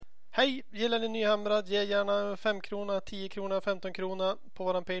Hej, gillar ni Nyhammrade? Ge gärna 5 krona, 10 krona, 15 krona på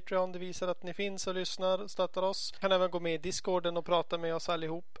våran Patreon. Det visar att ni finns och lyssnar och stöttar oss. Kan även gå med i Discorden och prata med oss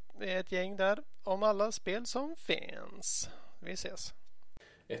allihop. Vi är ett gäng där om alla spel som finns. Vi ses.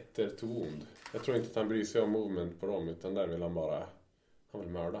 Ettertond. Jag tror inte att han bryr sig om movement på dem, utan där vill han vill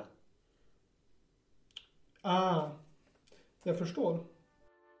mörda. Jag förstår.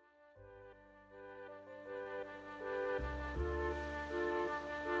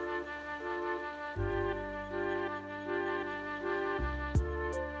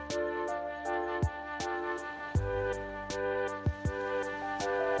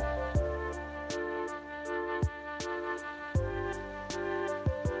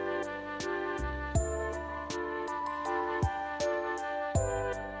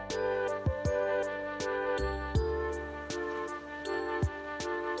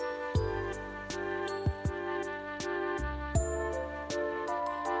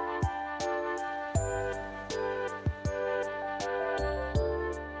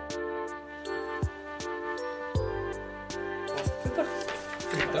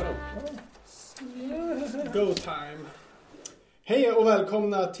 Go time. Hej och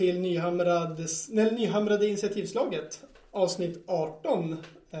välkomna till Nyhammrade Intiativslaget. Avsnitt 18.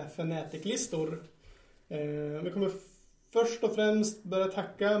 Fanatic Listor. Vi kommer först och främst börja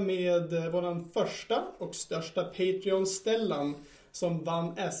tacka med våran första och största Patreon Stellan som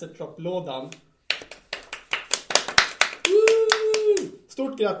vann Asset Drop-lådan.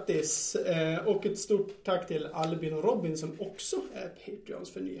 Stort grattis och ett stort tack till Albin och Robin som också är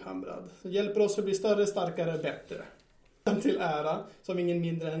Patreons för Nyhammrade. Som hjälper oss att bli större, starkare, bättre. Till ära som ingen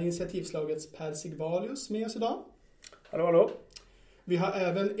mindre än Initiativslagets Per Sigvalius med oss idag. Hallå, hallå. Vi har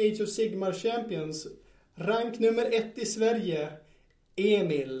även Age of Sigmar Champions. Rank nummer 1 i Sverige.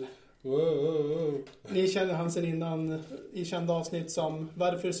 Emil. Wow. Ni känner han sedan innan i kända avsnitt som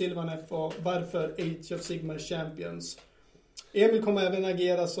Varför Sylvanef och Varför Age of Sigmar Champions. Emil kommer även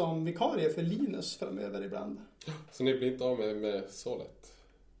agera som vikarie för Linus framöver ibland. Så ni blir inte av med sålet?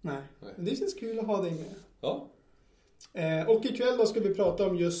 Nej. Men det känns kul att ha dig med. Ja. Och ikväll då ska vi prata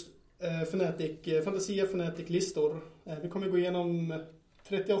om just Fanatic Listor. Vi kommer gå igenom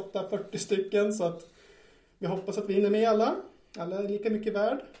 38-40 stycken så att vi hoppas att vi hinner med alla. Alla är lika mycket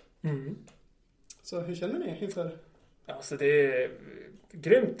värd. Mm. Så hur känner ni inför? Alltså det är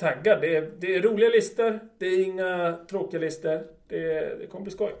grymt taggad. Det är roliga listor. Det är inga tråkiga listor. Det kommer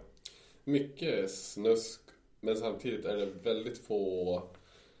bli skoj. Mycket snusk, men samtidigt är det väldigt få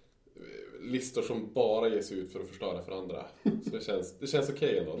listor som bara ger sig ut för att förstöra för andra. Så det känns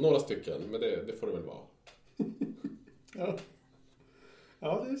okej ändå. Några stycken, men det får det väl vara.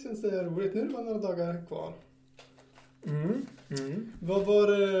 Ja, det känns roligt. Nu är det bara några dagar kvar. Mm. Vad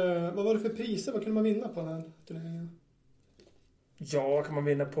var det för priser? Vad kunde man vinna på den här turneringen? Ja, kan man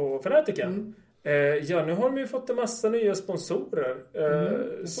vinna på Fanatiken? Ja, nu har de ju fått en massa nya sponsorer.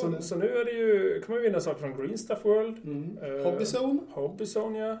 Så nu är det ju, kan man vinna saker från Green Stuff World.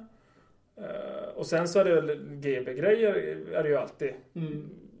 Hobbyzone, ja. Och sen så är det GB-grejer är det ju alltid.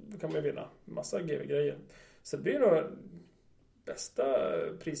 Då kan man ju vinna massa GB-grejer. Så det blir nog bästa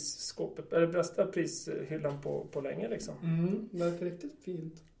prisskåpet, eller bästa prishyllan på länge liksom. Det verkar riktigt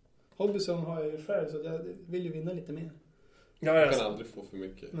fint. Hobbyzone har jag ju själv så jag vill ju vinna lite mer. Jag kan aldrig få för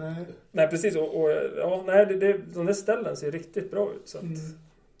mycket. Nej precis. De där ställen ser riktigt bra ut. Så att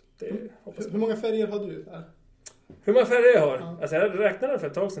hur många färger har du där? Hur många färger jag har? Ja. Alltså jag räknade för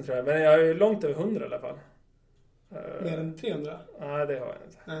ett tag sedan tror jag. Men jag är långt över 100 i alla fall. Mer än 300? Nej, det har jag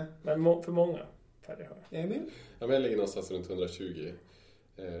inte. Nej. Men för många färger har jag. Emil? Ja, men jag ligger någonstans runt 120.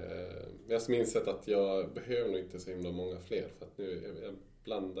 Jag har insett att jag behöver nog inte så himla många fler. För att nu jag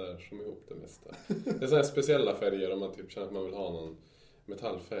blandar som ihop det mesta. Det är sådana här speciella färger om man typ känner att man vill ha någon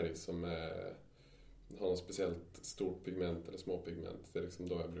metallfärg som har något speciellt stort pigment eller små pigment. Det är liksom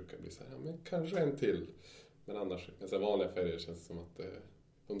då jag brukar bli så här, men kanske en till. Men annars, alltså vanliga färger känns som att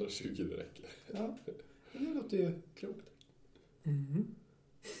 120 det räcker. Ja, det låter ju klokt.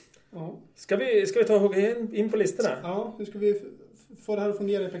 Ja. Ska vi ta och hugga in på listorna? Ja, hur ska vi få det här att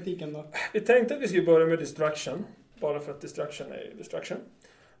fungera i praktiken då? Vi tänkte att vi skulle börja med Destruction. Bara för att Destruction är Destruction.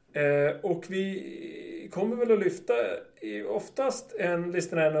 Och vi kommer väl att lyfta oftast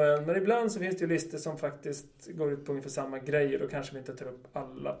listorna en och en. Men ibland så finns det ju listor som faktiskt går ut på ungefär samma grejer. Och kanske vi inte tar upp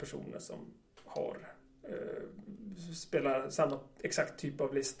alla personer som har spelar samma exakt typ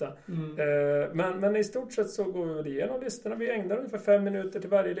av lista. Men i stort sett så går vi väl igenom listorna. Vi ägnar ungefär 5 minuter till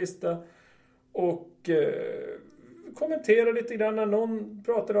varje lista. Och kommenterar lite grann när någon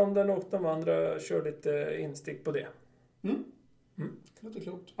pratar om den och de andra kör lite instick på det. Det låter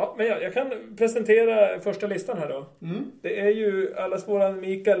klokt. Ja, men jag kan presentera första listan här då. Det är ju allas våran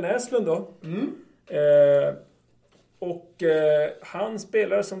Mikael Näslund då. Han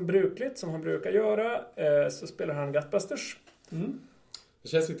spelar som brukligt, som han brukar göra. Så spelar han Gutbusters. Det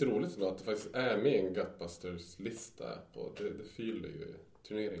känns lite roligt då att det faktiskt är med en Gutbusters-lista. Det fyller ju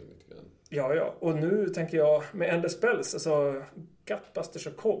turneringen lite grann. Ja. Och nu tänker jag med Ender Spells, alltså Gutbusters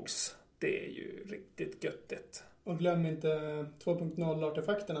och Cogs. Det är ju riktigt göttigt. Och glöm inte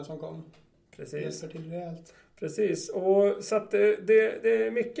 2.0-artefakterna som kom. Precis. Hjälper till rejält. Precis. Och så att det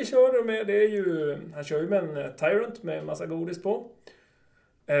är mycket kör med. Det är ju, han kör ju med en Tyrant med en massa godis på.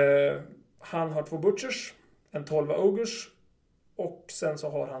 Han har 2 Butchers, en 12 Ogres. Och sen så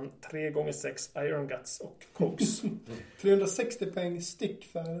har han 3x6 Iron Guts och Cogs. 360 poäng styck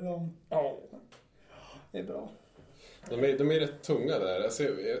för dem. Ja. Det är bra. De är rätt tunga där. Alltså,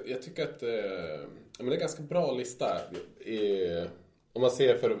 jag tycker att det är en ganska bra lista. Om man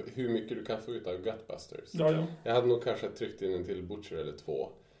ser för hur mycket du kan få ut av Gutbusters. Ja. Jag hade nog kanske tryckt in en till Butcher eller 2.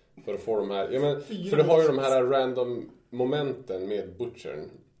 För att få de här. För du har ju de här random momenten med Butchern.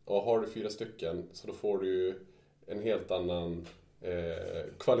 Och har du 4 stycken så då får du ju en helt annan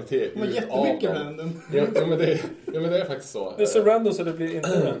kvalitet ut av dem. Jättemycket random. Ja, men det är faktiskt så. Det är så random så det blir inte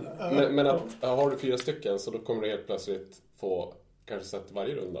random. Men att har du 4 stycken så då kommer du helt plötsligt få, kanske så att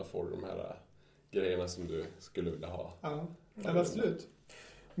varje runda får du de här grejerna som du skulle vilja ha. Ja, absolut.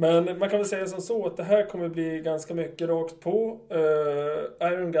 Men man kan väl säga som så att det här kommer bli ganska mycket rakt på.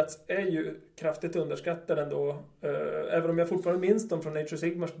 Iron Guts är ju kraftigt underskattade ändå. Även om jag fortfarande minns dem från Age of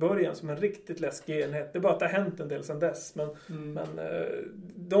Sigmars början som en riktigt läskig enhet. Det är bara att det har hänt en del sedan dess. Men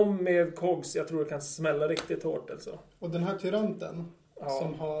de med Cogs, jag tror det kan smälla riktigt hårt alltså. Och den här tyranten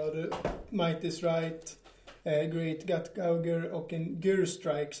som har Mighty's Right, Great Gut Gauger och en Gur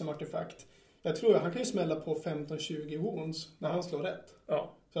Strike som artefakt. Jag tror han kan ju smälla på 15-20 wounds när han slår rätt.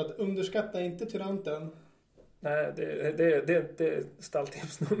 Ja. Så att underskatta inte tyranten. Nej, det är inte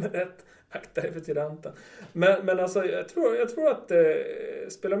stalltips nummer 1. Akta dig för tyranten. Men alltså, jag tror att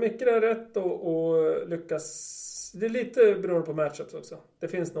spela mycket där rätt och lyckas. Det är lite beroende på matchups också. Det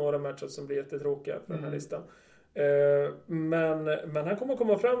finns några matchups som blir jättetråkiga för den här listan. Men han kommer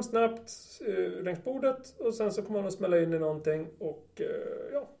komma fram snabbt längs bordet och sen så kommer han att smälla in i någonting och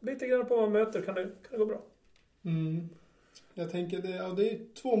lite grann på vad man möter kan det gå bra. Jag tänker det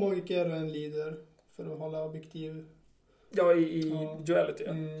är 2 magiker och en leader för att hålla objektiv. Ja, i duality.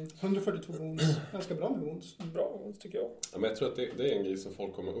 142 wounds. Ganska bra med wounds. Bra wounds tycker jag. Ja, men jag tror att det är en grej som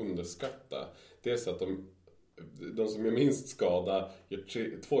folk kommer underskatta. Dels att de som gör minst skada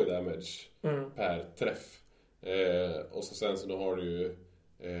gör 2 damage per träff. Och så sen så då har du ju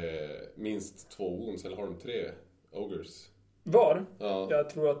minst 2 wounds, eller har de 3 ogres? Var? Ja. Jag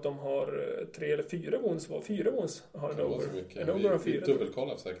tror att de har 3 eller 4 wounds. 4 wounds har en ogre. En ogre har 4.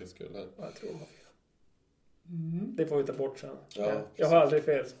 Dubbelkolla för säkerhets skull här. Ja, jag tror de har 4. Det får vi ta bort sen. Ja, jag har aldrig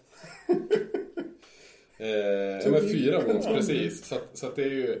fel. Men 4 wounds precis. Så att det är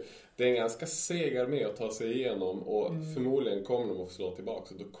ju en ganska seg armé att ta sig igenom. Och förmodligen kommer de att slå tillbaka.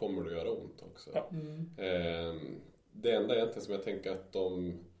 Så då kommer det göra ont också. Ja. Det enda egentligen som jag tänker att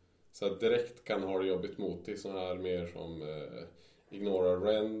de så att direkt kan ha det jobbigt mot i sådana här mer som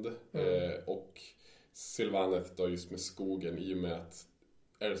Ignora Rend och Sylvaneth då just med skogen, i och med att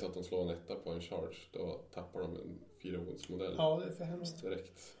är det så att de slår en 1 på en charge då tappar de en 4-wounds-modell. Ja, det är för hemskt.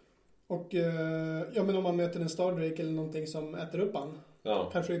 Direkt. Och men om man möter en Stardrake eller någonting som äter upp han. Ja.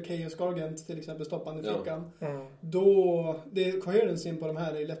 Kanske Chaos Gargant till exempel stoppar han i fickan. Ja. Då, coherencyn på de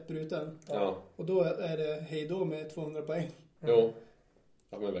här är lätt bruten. Ja. Och då är det hej då med 200 poäng. Jo.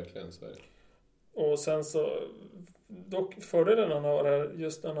 Ja, men verkligen så är det. Och sen så dock fördelen han har här,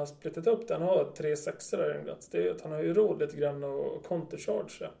 just när han har splittat upp det, han har 3 sexor i det är att han har ju råd lite grann att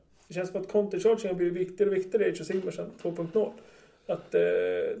countercharge. Det känns som att countercharging blir viktigare och viktigare i Age of Sigmar 2.0. Att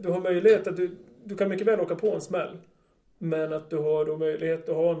du har möjlighet att du kan mycket väl åka på en smäll. Men att du har då möjlighet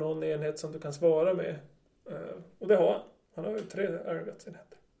att ha någon enhet som du kan svara med. Och det har han. Han har ju 3 enheter.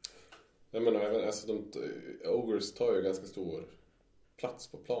 Jag menar, även, alltså Ogres tar ju ganska stor plats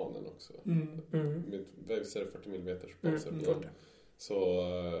på planen också. Med vägs är det 40 mm baser. Så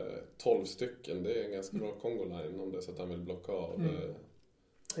 12 stycken, det är en ganska bra Congo-line om det är så att han vill blocka av.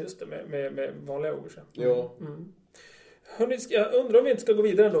 Just det, med vanliga Ogres. Ja. Hörrni, jag undrar om vi inte ska gå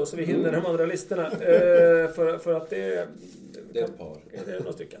vidare då så vi hinner de andra listorna. För att det är ett par. Det är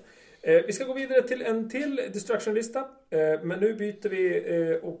några stycken. Vi ska gå vidare till en till Destruction-lista. Men nu byter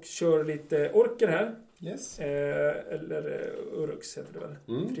vi och kör lite orker här. Yes. Eller Urux heter det väl.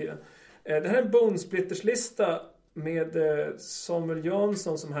 Det här är en Bonesplitters-lista med Samuel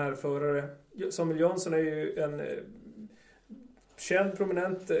Jansson som härförare. Samuel Jansson är ju en känd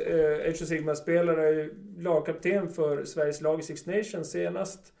prominent Age of Sigmar-spelare, lagkapten för Sveriges lag i Six Nations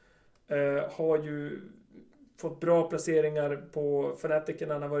senast. Har ju fått bra placeringar på Fanatic när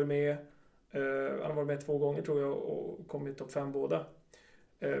han har varit med. Han har varit med 2 gånger tror jag och kommit topp 5 båda.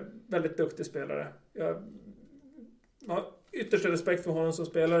 Väldigt duktig spelare. Jag har yttersta respekt för honom som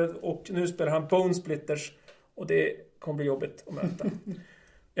spelare, och nu spelar han Bone Splitters och det kommer bli jobbigt att möta.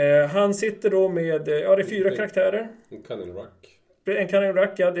 Han sitter då med, det är 4 karaktärer. En Cunning Ruck. En Cunning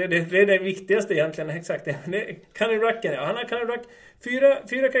Ruck, ja, det är det viktigaste egentligen, exakt. Cunning Rucken, ja. Han har Cunning Ruck.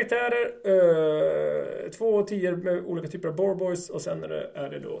 4 karaktärer, 2 10 med olika typer av Boarboys, och sen är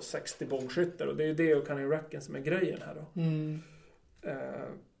det då 60 bågskyttar, och det är det och Cunning Rucken som är grejen här då.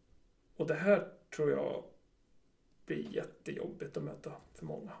 Och det här tror jag blir jättejobbigt att möta för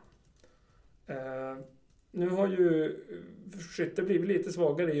många. Nu har ju skytte blivit lite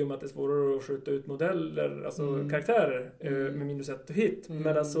svagare i och med att det är svårare att skjuta ut modeller, alltså karaktärer med -1 to hit.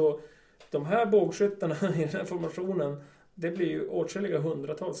 Men alltså de här bågskyttarna i den här formationen, det blir ju åtskilliga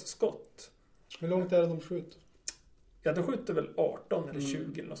hundratals skott. Hur långt är det de skjuter? Ja, de skjuter väl 18 eller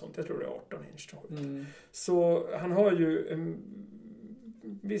 20 eller något sånt. Jag tror det är 18 inch de skjuter. Så han har ju en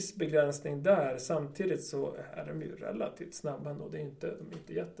viss begränsning där. Samtidigt så är de ju relativt snabba ändå. De är inte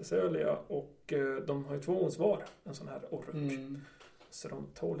jättesöliga, och de har ju 2 ons var, en sån här ork. Så de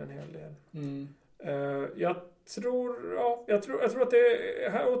tål en hel del. Jag tror att det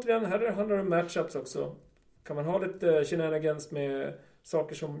här återigen, här handlar det om matchups också. Kan man ha lite shenanigans med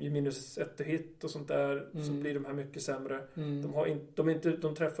saker som -1 to hit och sånt där, så blir de här mycket sämre.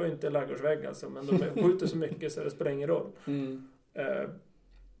 De träffar ju inte laggårdsvägg alltså, men de skjuter så mycket så det spelar ingen roll.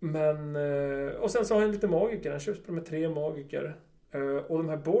 Men och sen så har han lite magiker. Han köps på med 3 magiker. Och de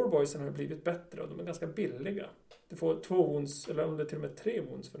här Boarboysen har blivit bättre, och de är ganska billiga. Du får 2 wounds, eller om det är till och med 3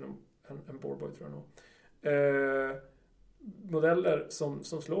 wounds för en Boarboy tror jag nog. Modeller som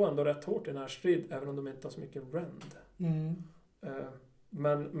slår ändå rätt hårt i närstrid, även om de inte har så mycket rend.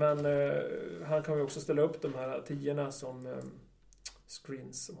 Men han kan ju också ställa upp de här 10:orna som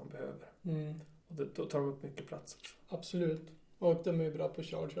screens som man behöver. Och då tar de upp mycket plats också. Absolut. Och de är ju bra på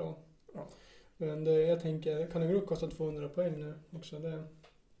charge, ja. Men jag tänker, kan det kosta 200 poäng nu också?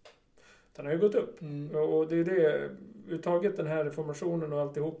 Den har ju gått upp. Och det är det, uttaget den här formationen och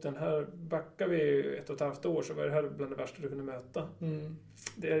alltihop, den här backar vi 1,5 år, så var det här bland det värsta du kunde möta.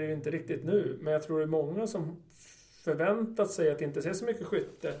 Det är ju inte riktigt nu, men jag tror det är många som förväntat sig att inte se så mycket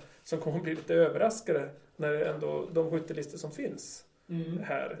skytte, som kommer att bli lite överraskade när det ändå de skyttelistor som finns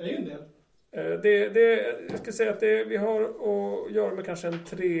här. Det är ju en del. Jag ska säga att vi har att göra med kanske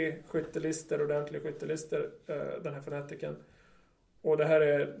 3 skyttelister, ordentliga skyttelister, den här Fanatiken. Och det här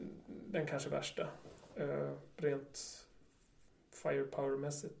är den kanske värsta, rent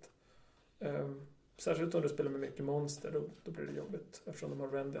firepower-mässigt. Särskilt om du spelar med mycket monster, då blir det jobbigt, eftersom de har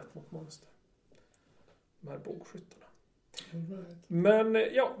rendat mot monster. De här bågskyttarna. Right. Men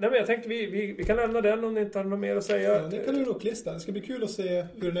jag tänkte vi kan lämna den om ni inte har något mer att säga. Ja, det kan du rocklista. Det ska bli kul att se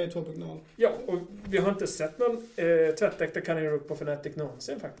hur det är i 2.0. Ja, och vi har inte sett någon tvättäkta Cunning Ruck på Fanatic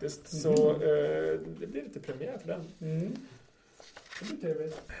någonsin faktiskt. Så det blir lite premiär för den.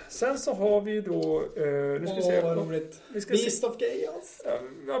 Sen så har vi ju då nu ska vi se vad roligt. Beast of Chaos.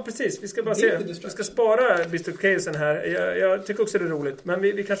 Ja, precis. Vi ska bara se. Vi ska spara Beast of Chaosen här. Jag tycker också det är roligt, men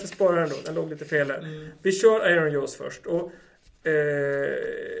vi kanske sparar den då. Den låg lite fel här. Vi kör Iron Jaws först, och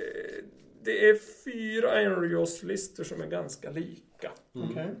det är 4 Iron Jaws listor som är ganska lika.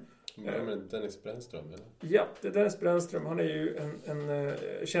 Okej. Men Dennis Brännström, eller? Ja, det är Dennis Brännström. Han är ju en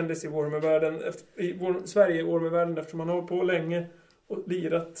kändis i Warhammer-världen, i Sverige i Warhammer-världen, eftersom han har hållit på länge och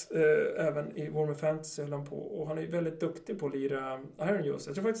lirat även i Warhammer Fantasy höll han på. Och han är ju väldigt duktig på att lira Iron Jaws.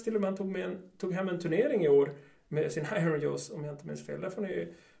 Jag tror faktiskt till och med han tog hem en turnering i år med sin Iron Jaws, om jag inte minns fel. Där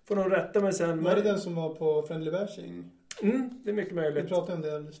får någon rätta mig sen. Var det den som var på Friendly Bashing? Det är mycket möjligt. Vi pratade om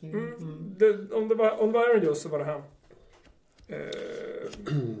det alldeles nyss. Om det var Iron Jaws så var det han.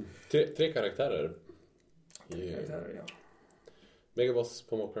 3 karaktärer. Megaboss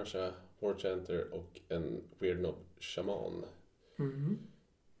på Mokrasha, Warchanter och en Weird Knob Shaman.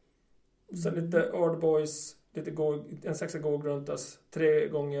 Sen lite Odd Boys, en 6 Go-gruntas, 3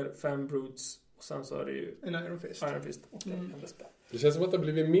 gånger 5 Brutes, och sen så är det ju en Iron Fist och en Vespa. Det känns som att det har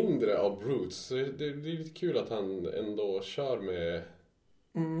blivit mindre av Brutes. Så det är lite kul att han ändå kör med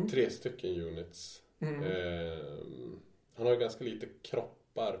 3 stycken units. Han har ganska lite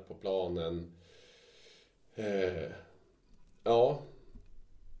kroppar på planen. Ja,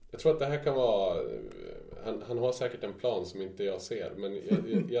 jag tror att det här kan vara... Han har säkert en plan som inte jag ser. Men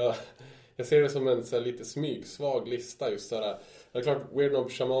jag Jag ser det som en så här, lite smygsvag lista. Just sådär. Det är klart, Weird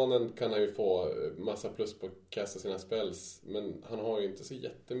Knob Shamanen kan han ju få massa plus på att kasta sina spells. Men han har ju inte så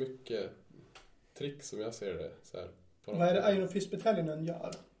jättemycket trick som jag ser det. Så här, vad är det Iron Fist Battalion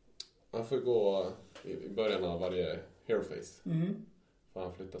gör? Han får gå i början av varje hero phase. För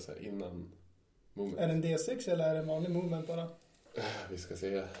han flyttar sig innan movement. Är det en D6 eller är det en vanlig movement bara? Vi ska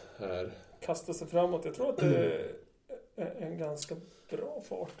se här. Kasta sig framåt. Jag tror att det är en ganska bra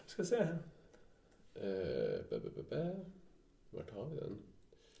fart. Vi ska se här. Vart har vi den?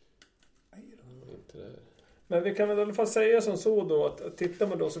 Inte där. Men vi kan väl i alla fall säga som så då att tittar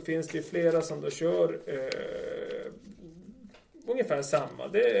man då så finns det ju flera som då kör ungefär samma.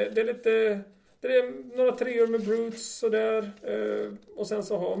 Det är lite... Det är några treor med brutes sådär. Och sen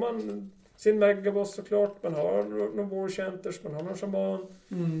så har man sin megaboss såklart. Man har några warchanters, man har någon shaman.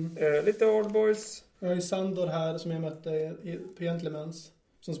 Lite oldboys. Jag har ju Sandor här som jag mötte på Gentlemans.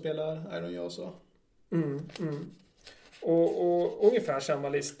 Som spelar Iron Jaw så. Och ungefär samma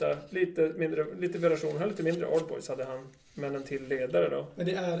lista. Lite variation. Han lite mindre oldboys hade han. Men en till ledare då. Men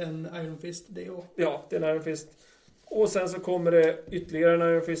det är en Iron Fist det också. Ja, det är en Iron Fist. Och sen så kommer det ytterligare en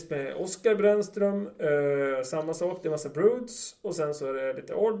Iron Fist med Oskar Brännström. Samma sak, det är massa broods. Och sen så är det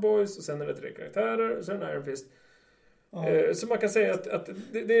lite oldboys. Och sen är det 3 karaktärer. Och sen en Iron Fist. Så man kan säga att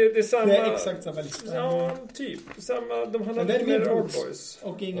det är samma... Det är exakt samma lista. Ja, typ. Samma, de har lite mer mer oldboys.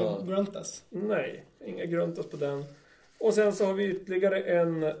 Och inga gruntas. Nej, inga gruntas på den. Och sen så har vi ytterligare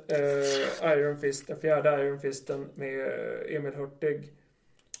en Iron Fist. Den fjärde Iron Fisten med Emil Hurtig.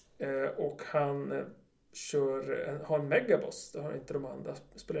 Och han... har en megaboss. Det har inte de andra.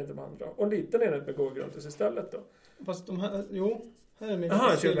 Spelar inte de andra. Och en liten enhet med Gorgruntus istället då. Fast de här... Jo. Här är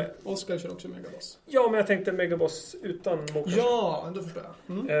megaboss. Aha, Oskar kör också megaboss. Ja, men jag tänkte megaboss utan Morcrunch. Ja, då förstår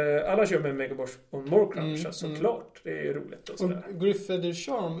jag. Alla kör med megaboss och Morcrunch. Såklart. Det är ju roligt. Och Griffeder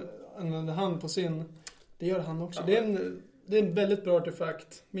Charm använder han på sin... Det gör han också. Ja. Det är en väldigt bra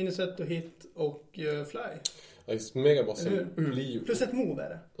artefakt. Minus 1 och hit och fly. Ja, just megabossen blir ju... Plus ett move är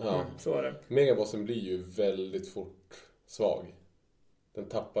det. Ja, så är det. Megabossen blir ju väldigt fort svag. Den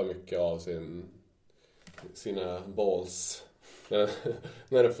tappar mycket av sina balls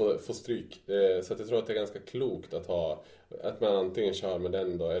när den får stryk. Så att jag tror att det är ganska klokt att man antingen kör med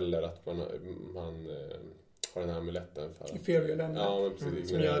den då, eller att man har den här amuletten för att... Ja, men precis.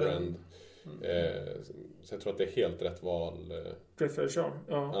 Som gör den. Så jag tror att det är helt rätt val. Griffith Charm,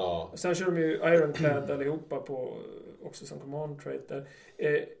 ja. Sen kör de ju Ironclad allihopa på också som command trait där.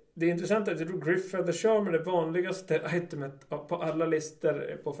 Det är intressant att jag tror Griffith the Charm är det vanligaste itemet på alla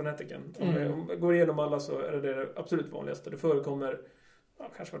listor på Fanaticen. Om jag går igenom alla så är det absolut vanligaste. Det förekommer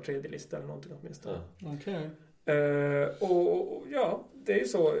kanske var tredje lista eller någonting åtminstone. Okej. Och ja, det är ju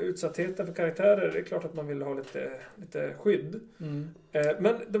så. Utsattheten för karaktärer, det är klart att man vill ha lite skydd.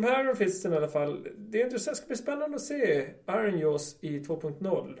 Men de här Iron Fisten i alla fall, det är intressant. Det ska bli spännande att se Iron Jaws i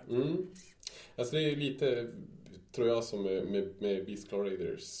 2.0. Alltså det är ju lite, tror jag, som med Beastclaw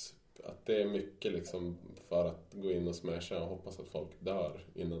Raiders, att det är mycket liksom för att gå in och smasha och hoppas att folk dör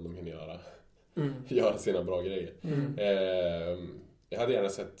innan de hinner göra sina bra grejer. Jag hade gärna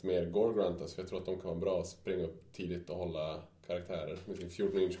sett mer Gorgruntas, för jag tror att de kan vara bra att springa upp tidigt och hålla karaktärer med sin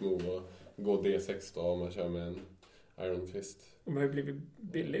 14-inch move och gå D6 då om man kör med en Iron Fist. De har ju blivit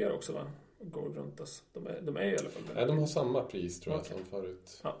billigare också, va? Gorgruntas. De är i alla fall... Nej, de har samma pris tror jag som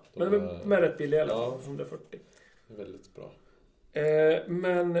förut. Ja, men de är rätt billiga i alla fall, 140. Det är väldigt bra.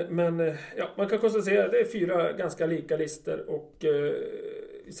 Men ja, man kan konstatera att det är 4 ganska lika listor och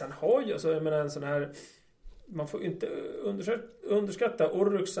sen har ju, alltså, jag menar, en sån här... Man får inte underskatta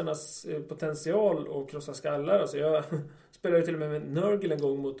Orruxarnas potential och krossa skallar. Alltså jag spelade ju till och med Nurgle en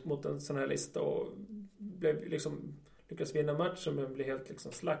gång mot en sån här lista och lyckades vinna matchen men blev helt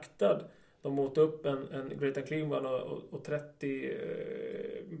liksom slaktad. De åt upp en Great Unclean One och 30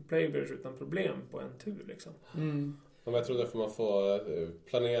 Playbears utan problem på en tur liksom. Men jag tror därför man får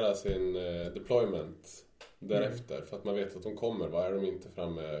planera sin deployment därefter, för att man vet att de kommer. Vad är de inte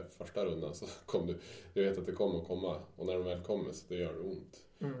framme första rundan så kommer du vet att det kommer att komma, och när de väl kommer så det gör det ont.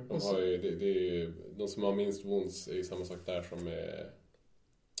 De har ju, det är ju, de som har minst wounds är ju samma sak där som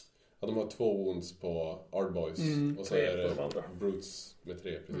de har 2 wounds på Ardboys och så är det Brutes med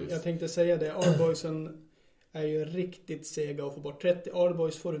 3 precis. Jag tänkte säga det, Ardboysen är ju riktigt sega att få bort. 30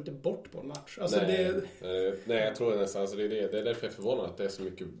 Ardboys får du inte bort på en match. Alltså nej, jag tror nästan alltså det är därför jag är förvånad att det är så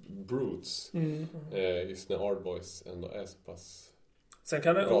mycket brutes just när Ardboys ändå är så pass sen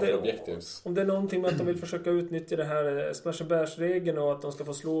kan bra för objectives. Om det är någonting med att de vill försöka utnyttja det här smash and bash-regeln och att de ska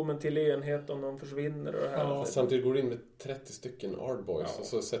få slå med en till enhet om de försvinner och det här. Ja, samtidigt går du in med 30 stycken Ardboys och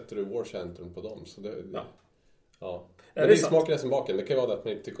så sätter du War Chanton på dem. Så det Ja. Men det är smaken som baken. Det kan vara att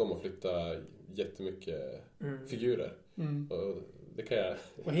man inte tycker om att flytta jättemycket figurer. Och det kan jag...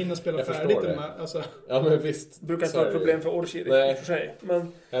 Och hinna spela färdigt. Alltså. Ja, men visst. Det brukar inte vara ett problem för Orchid i och för sig.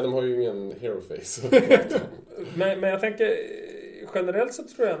 Men... Ja, de har ju ingen hero face. men jag tänker, generellt så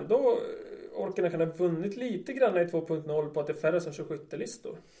tror jag ändå orkerna kan ha vunnit lite grann i 2.0 på att det är färre som kör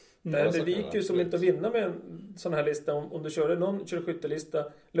skyttelistor. Det gick ju som inte att vinna med en sån här lista om du körde någon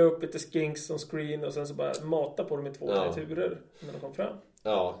skyttelista, la upp lite skinks som screen och sen så bara mata på dem i 2-3 turer när de kom fram.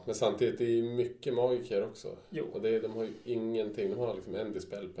 Ja, men samtidigt det är mycket magiker också. Jo. Och de har ju ingenting, de har liksom en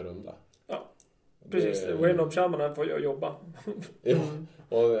dispel per runda. Ja, precis. Random Shaman får jag jobba. Ja,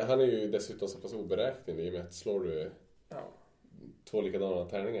 och han är ju dessutom så pass oberäknelig i och med att slår du 2 likadana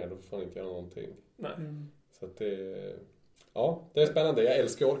tärningar då får han inte göra någonting. Nej. Så att det är spännande. Jag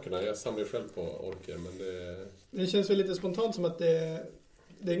älskar orkerna. Jag samlar ju själv på orker, men det känns väl lite spontant som att det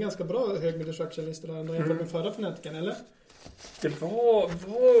är en ganska bra hög destruction-lista där jämfört med förra Fanatiken, eller? Det var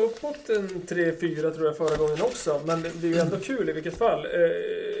uppåt en 3-4 tror jag förra gången också, men det är ju ändå kul i vilket fall.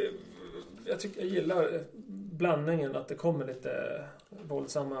 Jag gillar blandningen att det kommer lite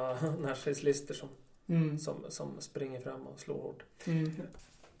våldsamma närstridslistor som springer fram och slår hårt.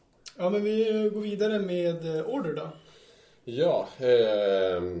 Ja, men vi går vidare med Order då. Ja,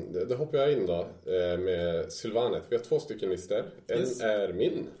 då hoppar jag in då med Sylvanet. Vi har 2 stycken listor. En är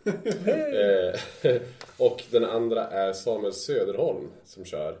min. Och den andra är Samuel Söderholm som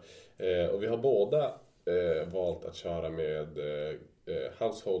kör. Och vi har båda valt att köra med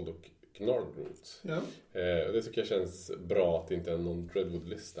Household och Gnarlroot. Ja. Och det tycker jag känns bra att det inte är någon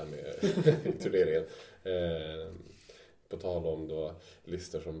Redwood-lista med i turneringen. På tal om då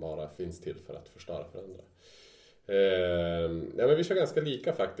listor som bara finns till för att förstöra för andra. Men vi kör ganska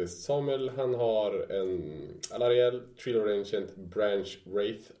lika faktiskt. Samuel han har en Alariel, Trilor Ancient, Branch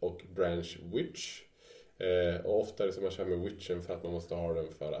Wraith och Branch Witch. Och ofta är det som man kör med Witchen för att man måste ha den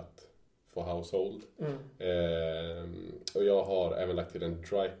för att få Household. Och jag har även lagt till en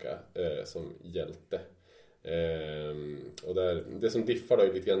Drika som hjälte. Och det som diffar då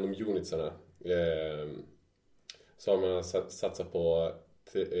är lite grann de unitsarna. Så har man satsat på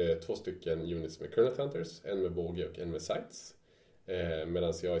 2 stycken units med Current Hunters, en med båge och en med sights.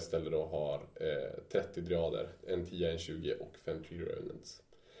 Medan jag istället då har 30 driader, en 10, en 20 och 5 Tree Revenants.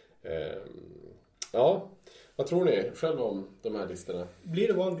 Ja, vad tror ni själv om de här listorna? Blir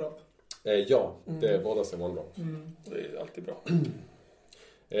det one drop? Ja, det är båda som one drop. Det är alltid bra.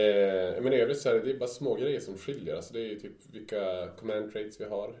 Men i övrigt så är det bara små grejer som skiljer. Alltså det är ju typ vilka command traits vi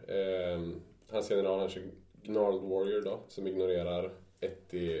har. Hans general, han kör Gnarled Warrior då, som ignorerar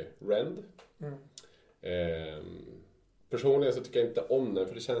 1 i Rend. Personligen så tycker jag inte om den,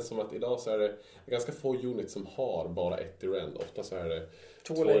 för det känns som att idag så är det ganska få units som har bara 1 i Rend. Ofta så är det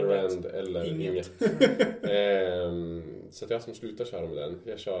 2 i Rend eller inget. Så att jag som slutar köra med den,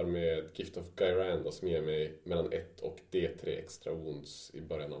 jag kör med Gift of Gyrand som ger mig mellan 1 och D3 extra wounds i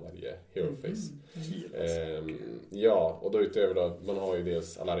början av varje hero phase. Ja, och då utöver då, man har ju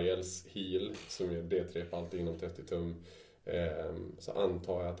dels Alariels heal som är D3 på allt inom 30 tum. Så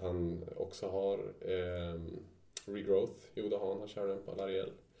antar jag att han också har regrowth. Jo, det har han kör den på Alariel.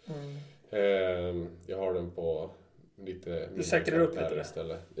 Jag har den på lite... Du säkrar upp lite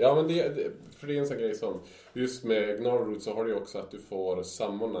istället. Ja, men för det är en sån grej som just med Gnarlroot så har du ju också att du får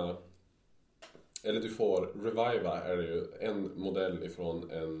sammona, eller du får reviva är det ju en modell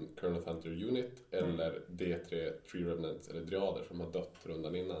ifrån en Current Hunter unit eller D3 Tree Revenants eller Driader som har dött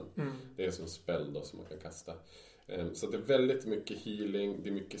rundan innan. Det är som spell då som man kan kasta. Så det är väldigt mycket healing, det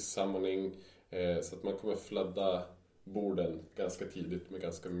är mycket summoning, så att man kommer flöda borden ganska tidigt med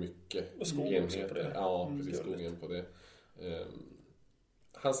ganska mycket enheter. Ja, precis, skogen på det.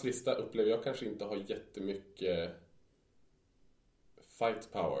 Hans lista upplever jag kanske inte har jättemycket fight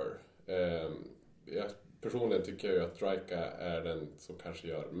power. Jag personligen tycker jag att Drika är den som kanske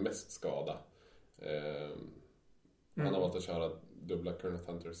gör mest skada. Han har valt att köra dubbla Current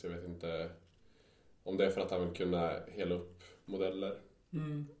Hunters. Jag vet inte om det är för att han vill kunna hela upp modeller.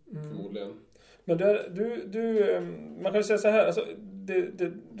 Förmodligen. Men man kan ju säga så här, alltså,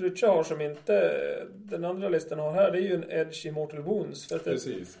 det du har som inte den andra listan har här, det är ju en edge i Mortal Wounds. För att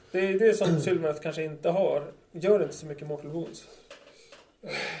precis. Det är det som Sylvanet kanske inte har. Gör inte så mycket Mortal Wounds.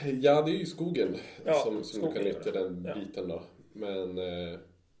 Ja, det är ju skogen som skogen du kan nyttja den biten då. Men...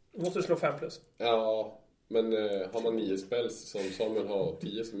 Du måste slå 5+. Ja, men har man 9 spells som Samuel har och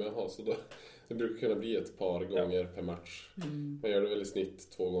 10 som jag har, så då... Det brukar kunna bli ett par gånger per match. Man gör det väl i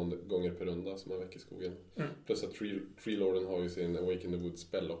snitt 2 gånger per runda som man väcker skogen. Plus att Tree Lorden har ju sin Awaken the Wood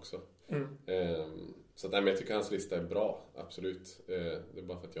spell också. Så att, nej, men jag tycker hans lista är bra, absolut. Det är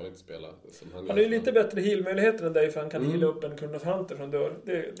bara för att jag inte spelar som han. Han har ju lite bättre heal-möjligheter än dig, för han kan heala upp en kund av Hunter från dörr.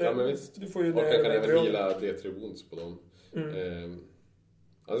 Ja, men visst. Du får ju och han kan även heala D3 wounds på dem.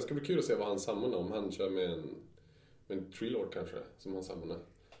 Ja, det ska bli kul att se vad han samlar om. Han kör med en Tree Lord kanske, som han samlar.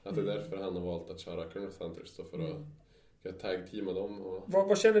 Att det är därför han har valt att köra Kund of Hunters, då, för att tag-teama dem. Och...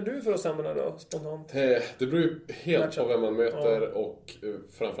 Vad känner du för att samla då, spontant? Det beror ju helt på vem man möter och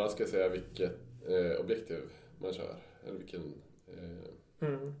framförallt ska jag säga vilket objektiv man kör. Eller vilken...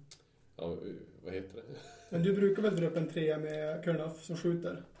 Ja, vad heter det? Men du brukar väl dra upp en 3 med Kurnoff som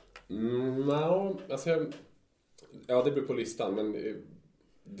skjuter? Alltså ja, det beror på listan, men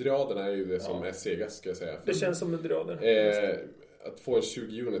driaderna är ju det som är segast, ska jag säga. Det känns som en driader. Att få en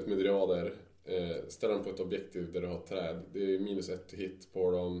 20 unit med driader, ställa dem på ett objektiv där du har träd. Det är -1 hit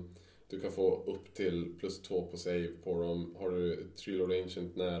på dem. Du kan få upp till +2 på save på dem. Har du Tree Lord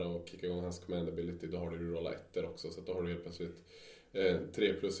Ancient nära och kicka igång hans command ability, då har du rolla 1 också. Så då har du helt plötsligt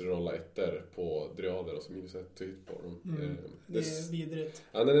 3+ i rolla 1 på driader och så -1 hit på dem. Det är vidrigt.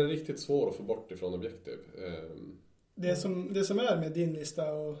 Ja, den är riktigt svår att få bort ifrån objektiv. Det som är med din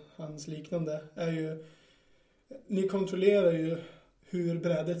lista och hans liknande är ju, ni kontrollerar ju hur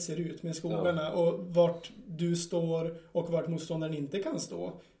brädet ser ut med skogarna och vart du står och vart motståndaren inte kan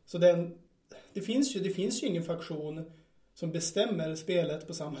stå. Så det finns ju ingen faktion som bestämmer spelet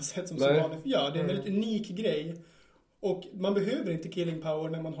på samma sätt som vanligt gör. Det är en väldigt unik grej. Och man behöver inte killing power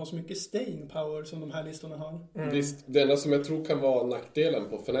när man har så mycket staying power som de här listorna har. Visst, det enda som jag tror kan vara nackdelen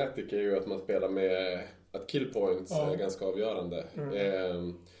på Fanatic är ju att man spelar med att kill points är ganska avgörande.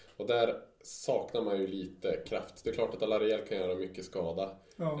 Och där saknar man ju lite kraft. Det är klart att Alariel kan göra mycket skada.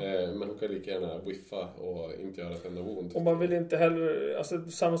 Men hon kan lika gärna whiffa och inte göra ett enda wound. Och man vill inte heller, alltså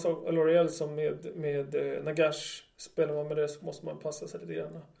samma sak Alariel som med Nagash, spelar man med det så måste man passa sig lite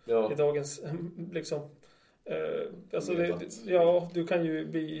grann. I dagens liksom alltså du kan ju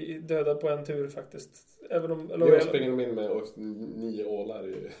bli dödad på en tur faktiskt. Även om jag springer in med 9 ålar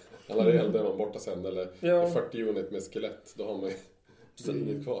i Alariel, där är man borta sen. Eller 40 unit med skelett, då har man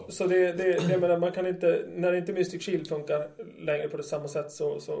inget kvar. Så jag menar, man kan inte, när inte Mystic Shield funkar längre på det samma sätt,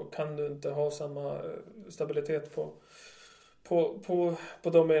 så kan du inte ha samma stabilitet på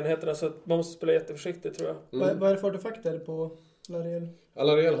de enheterna, så man måste spela jätteförsiktigt, tror jag. Vad är det för artefakter på Alariel?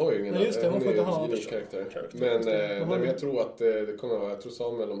 Alariel har ju ingen. Nej, just det, hon får inte ha karaktär. Men jag tror att det kommer vara, jag tror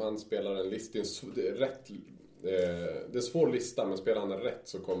Samuel, om han spelar en list, det är en svår lista, men spelar han rätt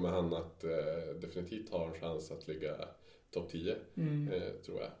så kommer han att definitivt ha en chans att ligga topp 10,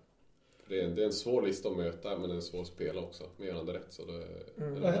 tror jag. Det är en svår lista att möta, men det är en svår att spela också. Med görande rätt. Så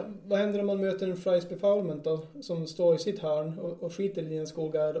vad händer om man möter en Fries Befoulment då, som står i sitt hörn och skiter i en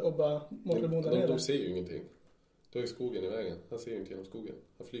skogar och bara måste bonda ner? De ser ju ingenting. Då är skogen i vägen. Han ser ju inte genom skogen.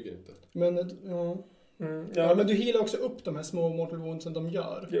 Han flyger inte. Men men du healar också upp de här små mortal wounds som de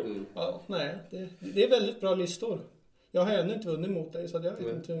gör. Det är väldigt bra listor. Jag har ännu inte vunnit mot dig, så jag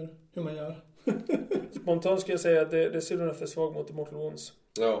vet inte hur man gör. Spontant ska jag säga att det ser du efter svag mot Mortal Wounds.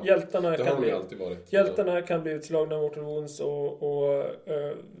 Ja, hjältarna det har alltid varit. Hjältarna kan bli utslagna av Mortal Wounds och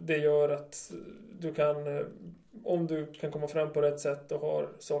det gör att du kan, om du kan komma fram på rätt sätt och har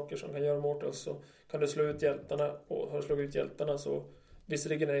saker som kan göra Mortals, så kan du slå ut hjältarna, och har du slagit ut hjältarna så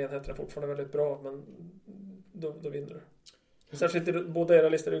visserligen är enheterna fortfarande väldigt bra, men då vinner du. Särskilt i båda era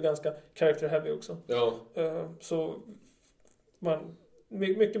listor är ju ganska character heavy också. Ja. Så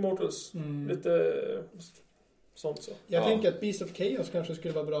mycket Mortals, lite sånt så. Jag tänker att Beast of Chaos kanske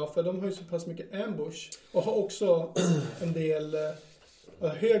skulle vara bra, för de har ju så pass mycket ambush och har också en del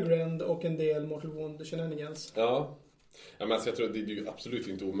högrend och en del Mortal Wound shenanigans. Ja, men alltså jag tror att det är ju absolut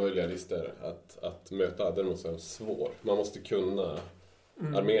inte omöjliga listor att möta. Den måste vara svår. Man måste kunna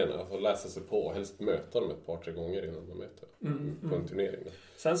arméerna och läsa sig på, helst möta dem ett par, 3 gånger innan man möter på en turnering.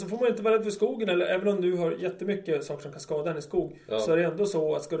 Sen så får man inte vara rädd för skogen, eller även om du har jättemycket saker som kan skada en i skog, så är det ändå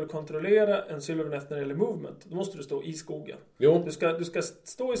så att ska du kontrollera en Sylvaneth när det gäller movement, då måste du stå i skogen. Jo. Du ska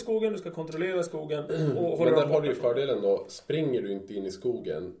stå i skogen, du ska kontrollera skogen och men där har du ju fördelen då, springer du inte in i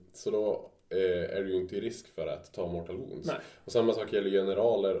skogen, så då är du ju inte i risk för att ta mortal wounds. Nej. Och samma sak gäller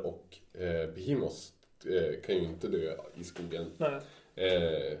generaler och behemoths kan ju inte dö i skogen. Nej.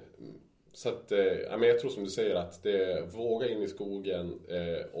 Så att, men jag tror som du säger att våga in i skogen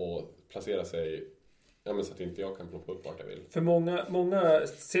och placera sig, så att inte jag kan plocka upp vart jag vill. För många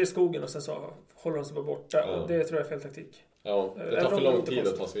ser skogen och sen så håller de sig bara borta. Och det tror jag är fel taktik. Ja, det tar för lång tid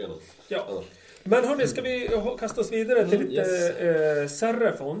att ta sig igenom. Ja. Men hörni, ska vi kasta oss vidare till lite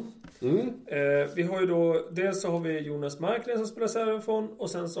Serafon? Vi har ju då, dels så har vi Jonas Markgren som spelar Serafon, och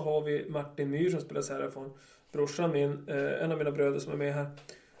sen så har vi Martin Myhr som spelar Serafon. Brorsan min, en av mina bröder som är med här.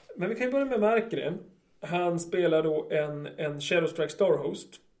 Men vi kan ju börja med Markgren. Han spelar då en Shadowstrike Starhost.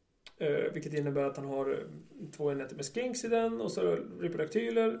 Vilket innebär att han har 2 enheter med skinks i den. Och så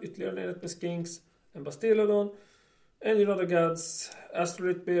Reproductyler, ytterligare en enhet med skinks. En Bastillodon, en Union of the Gods,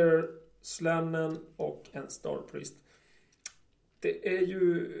 Astrolith Bear, Slannen och en Star Priest. Det är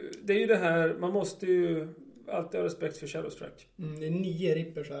ju det här, man måste ju alltid ha respekt för Shadowstrike. Det är 9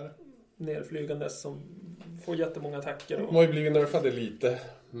 rippers här. Nerflygandes som får jättemånga attacker. De har ju blivit nerfade lite,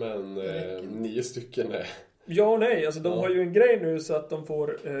 men 9 stycken är... Ja och nej, alltså de har ju en grej nu så att de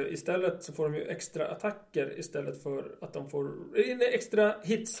får istället så får de ju extra attacker istället för att de får extra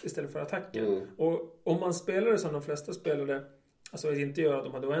hits istället för attacker. Och om man spelar det som de flesta spelade, alltså att inte göra att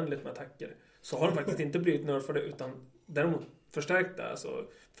de hade oändligt med attacker, så har de faktiskt inte blivit nerfade utan däremot förstärkta. Alltså,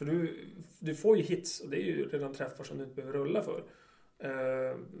 för du får ju hits och det är ju redan träffar som du inte behöver rulla för.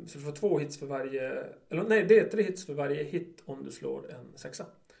 Så du får 2 hits för varje, eller nej, det är 3 hits för varje hit om du slår en 6.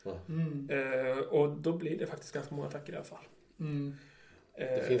 Och då blir det faktiskt ganska många attacker i alla fall.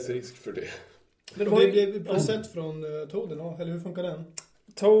 Det finns risk för det. Det blev preset från Toaden, eller hur funkar den?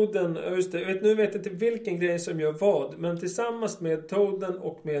 Toaden, just det. Nu vet jag inte vilken grej som gör vad, men tillsammans med Toaden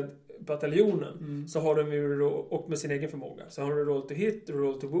och med bataljonen så har de ju och med sin egen förmåga. Så har du roll to hit,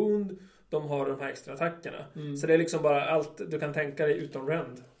 roll to wound, de har de här extra attackerna. Så det är liksom bara allt du kan tänka dig utom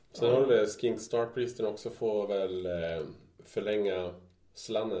rend. Sen har du det, Skink Star Priesten också får väl förlänga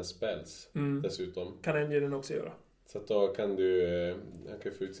Slannens spells dessutom. Kan enginen också göra. Så att då kan han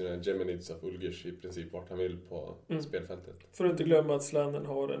kan få ut sina Geminids of Ulgers i princip vart han vill på spelfältet. Får du inte glömma att Slannen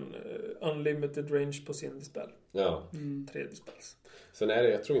har en unlimited range på sin dispel. Ja. 3 dispels. Sen är det,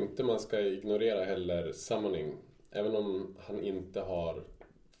 jag tror inte man ska ignorera heller summoning. Även om han inte har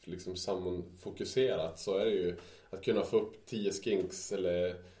liksom summon-fokuserat, så är det ju att kunna få upp 10 skinks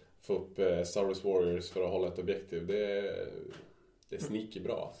eller få upp Star Wars Warriors för att hålla ett objektiv. Det är sneaky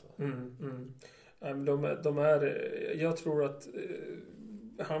bra. Alltså. De är, jag tror att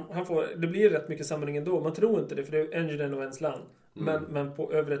han får, det blir rätt mycket samling ändå. Man tror inte det, för det är engine och en slan. Men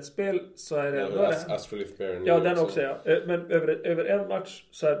på över ett spel så är det ändå Astrolith Baron. Ja, den också, ja. Men över en match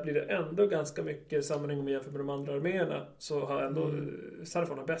så blir det ändå ganska mycket samling om man jämför med de andra arméerna. Så har ändå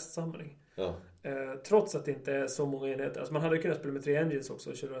Sarfon bäst samling. Ja. Trots att det inte är så många enheter. Alltså man hade kunnat spela med 3 engines också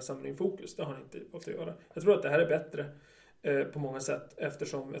och köra samling fokus. Det har han inte valt att göra. Jag tror att det här är bättre på många sätt,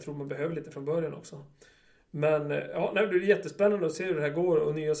 eftersom jag tror man behöver lite från början också. Men ja, det blir jättespännande att se hur det här går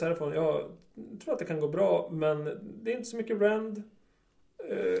och nya Serafon. Jag tror att det kan gå bra, men det är inte så mycket rend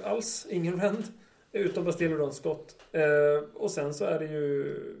alls, ingen rend utom Bastillodons skott. Och sen så är det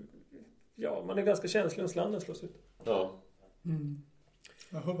ju man är ganska känslig om Slannen slås ut. Ja.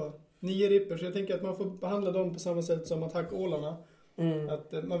 Jag hoppas. 9 ripper, så jag tänker att man får behandla dem på samma sätt som attackålarna.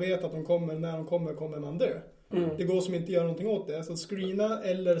 Att man vet att de kommer, när de kommer man dö. Det går som inte gör någonting åt det. Så screena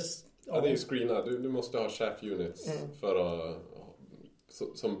eller... Ja, det är ju screena. Du måste ha chaff units för att,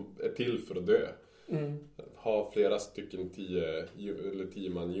 som är till för att dö. Ha flera stycken 10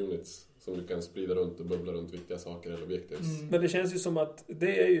 man units som du kan sprida runt och bubbla runt viktiga saker eller objektiv. Men det känns ju som att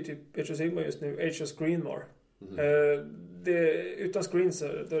det är ju typ Age of Sigmar just nu, Age of Screenmar. Utan screens så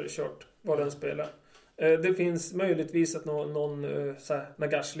är det kört vad den spelar. Det finns möjligtvis att någon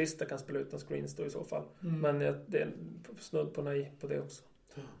Nagash-lista kan spela utan screens då i så fall. Men det är snudd på nej på det också.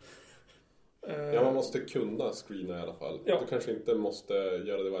 Ja, man måste kunna screena i alla fall. Ja. Du kanske inte måste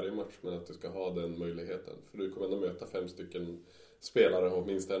göra det varje match, men att du ska ha den möjligheten. För du kommer ändå möta 5 stycken spelare och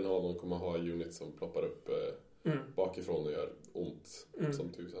minst en av dem kommer ha units som ploppar upp bakifrån och gör ont som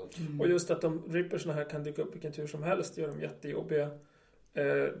tusan. Och just att de rippersna här kan dyka upp vilken tur som helst gör dem jättejobbiga.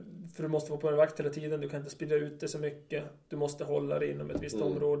 För du måste vara på en vakt hela tiden. Du kan inte sprida ut det så mycket. Du måste hålla dig inom ett visst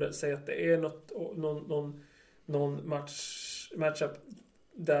område. Säg att det är någon matchup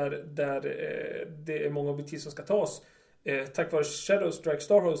där det är många objektiv som ska tas. Tack vare Shadowstrike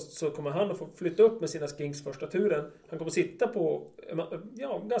Starhost så kommer han att få flytta upp med sina skinks första turen. Han kommer sitta på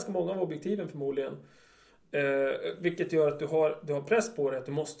ganska många av objektiven förmodligen. Vilket gör att du har press på dig att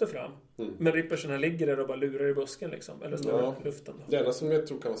du måste fram. Men ripperserna ligger där och bara lurar i busken liksom. Eller står i luften. Det enda som jag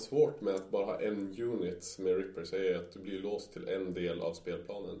tror kan vara svårt med att bara ha en unit med rippers är att du blir låst till en del av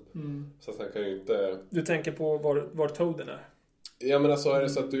spelplanen. Så att han kan ju inte... Du tänker på var Toaden är? Ja, men alltså är det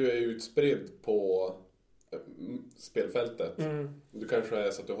så att du är utspridd på spelfältet. Du kanske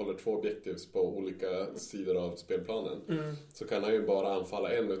är så att du håller 2 objektivs på olika sidor av spelplanen. Så kan han ju bara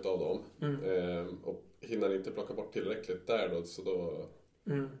anfalla en utav dem. Och hinner inte plocka bort tillräckligt där då, så då...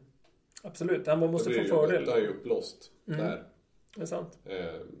 Absolut, han måste få fördel. Då är ju upplåst där. Det är sant.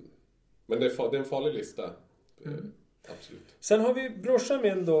 Men det är en farlig lista. Absolut. Sen har vi brorsan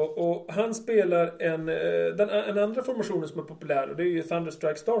min då, och han spelar en andra formationen som är populär, och det är ju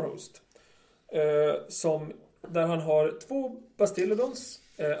Thunderstrike Starhost. Där han har 2 Bastillodons,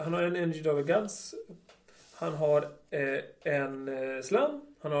 han har en Engine of Gods, han har en Slam,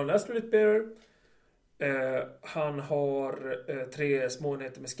 han har en Astrolith Bearer, han har 3 små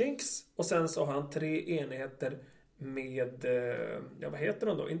enheter med Skinks, och sen så har han 3 enheter med, vad heter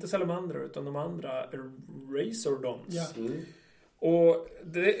de då? Inte Salamandrar utan de andra Razordons. Ja. Och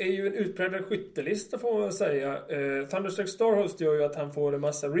det är ju en utpräglad skyttelista får man väl säga. Thunderstrike Starhost gör ju att han får en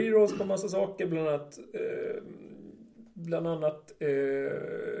massa rerolls på massa saker, bland annat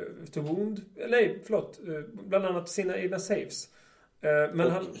to wound, bland annat sina egna saves. Men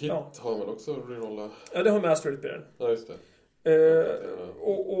och han hit har man också rerolla. Ja, det har med Astrolith Bearer. Ja, just det.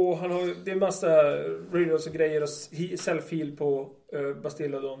 Och han har, det är massa rerolls och grejer och self-heal på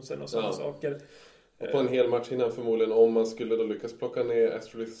Bastillodonsen och sådana saker. Och på en hel match innan förmodligen, om man skulle då lyckas plocka ner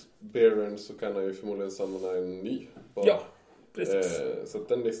Astrolith Bearer, så kan han ju förmodligen samla en ny. Bara. Ja, precis. Så att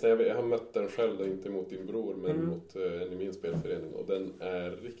den listan, jag har mött den själv då, inte mot din bror, men mot en i min spelförening. Och den är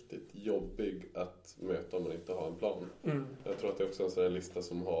riktigt jobbig att möta om man inte har en plan. Jag tror att det är också en sån här lista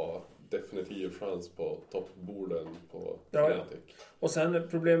som har definitiv chans på toppborden på Fanatic. Och sen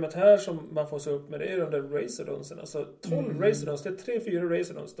problemet här som man får se upp med, det är de där Razordonsen. Alltså 12 Razordons, det är 3-4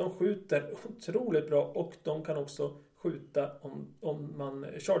 Razordons. De skjuter otroligt bra, och de kan också skjuta om man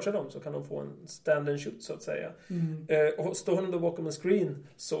chargear dem, så kan de få en stand and shoot så att säga. Och står han då bakom en screen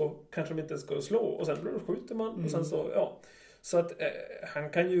så kanske de inte ska slå, och sen skjuter man och sen så, så att han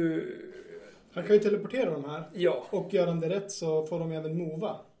kan ju teleportera de här. Ja. Och gör han det rätt så får de även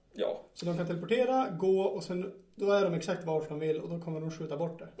mova. Ja. Så de kan teleportera, gå, och sen då är de exakt var de vill, och då kommer de skjuta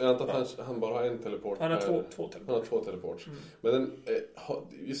bort det. Jag antar att han bara har en teleport. Han har två teleport. Han har 2 teleports. Men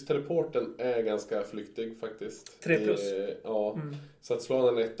just teleporten är ganska flyktig faktiskt. 3+. Så att slå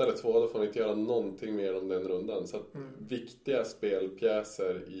han en 1 eller 2, då får han inte göra någonting mer om den rundan. Så att viktiga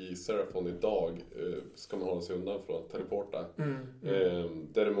spelpjäser i Seraphon idag ska man hålla sig undan från att teleporta.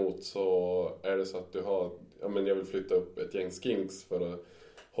 Däremot så är det så att du har, jag vill flytta upp ett gäng skinks för att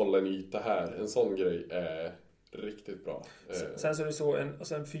hålla en yta här. En sån grej är riktigt bra. Sen så är det så,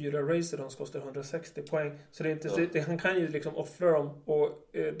 en 4 Razordons kostar 160 poäng. Så det är inte han kan ju liksom offra dem, och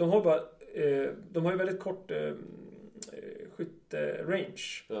de har ju väldigt kort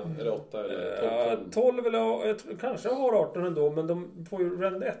skytte-range. Ja, är det 8 eller 12? 12 eller kanske har 18 ändå, men de får ju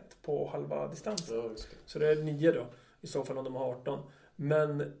rend 1 på halva distansen. Ja, just det. Så det är 9 då, i så fall om de har 18.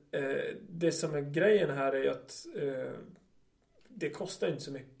 Men det som är grejen här är att det kostar inte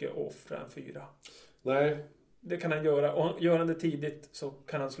så mycket att offra en 4. Nej. Det kan han göra. Och gör han det tidigt så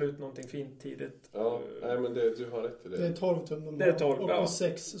kan han slå ut någonting fint tidigt. Ja, nej, men du har rätt i det. Det är 12 tum. Det är 12, och på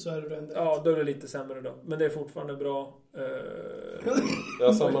 6 så är det ändå. Ja, då är det lite sämre då. Men det är fortfarande bra.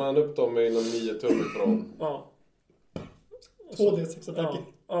 Jag samlar han upp dem inom 9 tum ifrån. Ja. 2D6-attacker.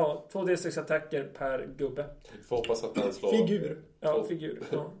 Ja, 2D6-attacker per gubbe. Får hoppas att han slår... Figur. Ja, figur.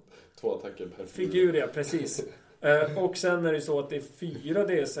 Ja. 2 attacker per figur, ja, precis. Och sen är det så att det är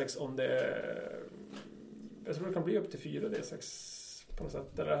 4D6 om det är... Jag tror det kan bli upp till 4D6 på något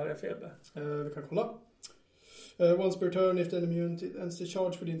sätt. Eller här är fel där. Vi kan kolla. Once per turn if the enemy unit ends the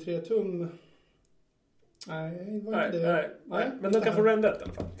charge för din 3 tum. Nej, var inte det. Nej. Men de kan få rend 1 i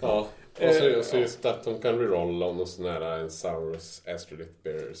alla fall. Ja. Och så just att de kan rerolla om någon sån här en Saurus Astrolith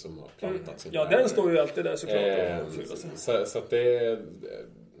Bearer som har plantat sin den står ju alltid där såklart. Så att det är...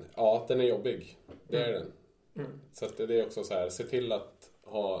 Ja, den är jobbig. Det är den. Så att det är också så här, se till att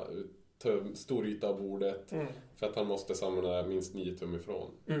ha stor yta av bordet för att han måste samla minst 9 tum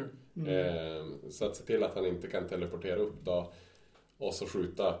ifrån. Så att se till att han inte kan teleportera upp då och så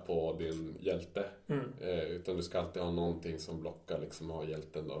skjuta på din hjälte. Utan du ska alltid ha någonting som blockar liksom ha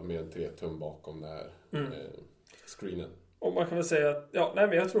hjälten då med en 3 tum bakom det här screenen. Och man kan väl säga att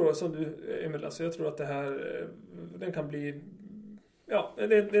men jag tror som du Emil, alltså jag tror att det här den kan bli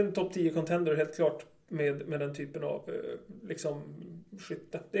det är en topp 10 contender helt klart med den typen av liksom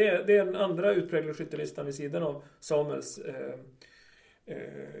skytte. Det är den andra utpräglade skyttelistan vid sidan av Samuels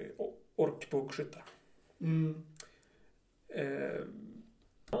orkbågskyttar.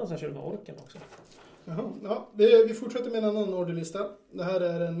 Sen kör de med orken också. Jaha, ja, vi fortsätter med en annan orderlista. Det här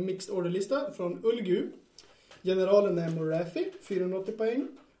är en mixed orderlista från Ulgu. Generalen är Morathi, 480 poäng.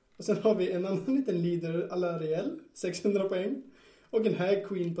 Och sen har vi en annan liten leader, Alariel, 600 poäng. Och en Hag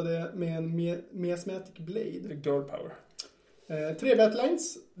Queen på det med en Miasmatic Blade. The Girl Power. 3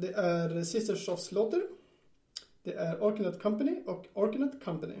 Batlines. Det är Sisters of Slaughter. Det är Arcanet Company och Arcanet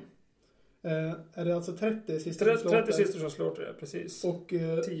Company. Är det alltså 30 sista 30 Sisters och Slaughter, ja, precis. Och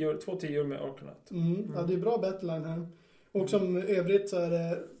 2 10 med Arcanat. Ja, det är bra battleline här. Och som övrigt så är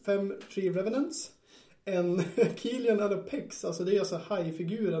det 5 Tree Revenants. En Kilian Alopex, alltså det är alltså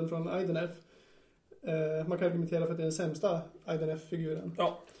hajfiguren från Idenef. Man kan argumentera för att det är den sämsta Idenef-figuren.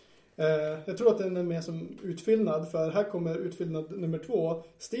 Ja. Jag tror att den är med som utfyllnad, för här kommer utfyllnad nummer 2.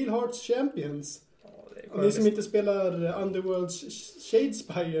 Steelhearts Champions. Och ni som inte spelar Underworld's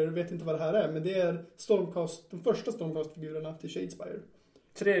Shadespire vet inte vad det här är, men det är de första Stormcast-figurerna till Shadespire.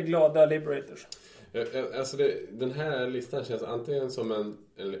 3 glada Liberators. Alltså den här listan känns antingen som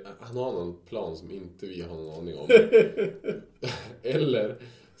han har någon plan som inte vi har någon aning om. Eller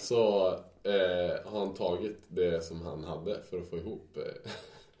så har han tagit det som han hade för att få ihop.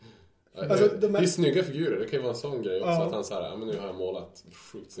 Alltså, det är snygga figurer, det kan ju vara en sån grej också, att han säger men nu har jag målat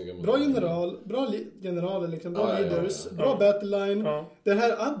sjukt snygga modeller. Bra generaler liksom, bra leaders, bra battleline. Den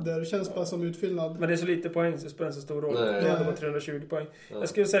här Adder känns bara som utfyllnad. Men det är så lite poäng så spelar det så stor roll. Det var 320 poäng. Jag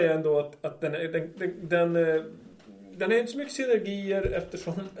skulle säga ändå att den är inte så mycket synergier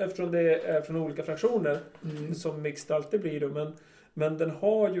eftersom det är från olika fraktioner som mixed alltid blir då, men den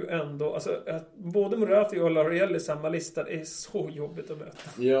har ju ändå, alltså att både Morathi och Lariel i samma lista är så jobbigt att möta.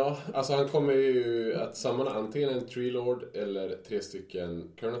 Ja, alltså han kommer ju att samla antingen en Tree Lord eller 3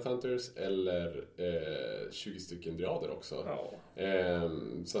 stycken Current Hunters eller 20 stycken Driader också.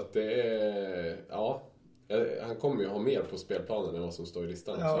 Så att det är, han kommer ju ha mer på spelplanen än vad som står i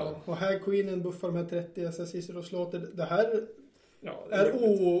listan. Ja, och här Queenen buffar med 30 Assassin's och Slaughter. Det här är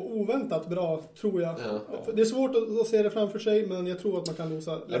oväntat bra, tror jag. Det är svårt att se det framför sig, men jag tror att man kan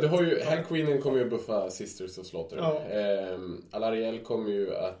losa. Du har ju, här Queenen kommer ju buffa Sisters och Slaughter. Alariel kommer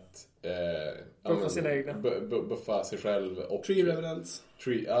ju att buffa sina egna. Buffa sig själv. Och Tree Revenants.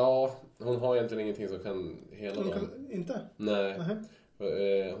 Hon har egentligen ingenting som kan hela dem. Inte? Nej.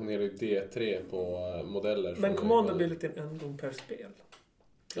 Hon är ju D3 på modeller. Men Commander blir lite en gång per spel.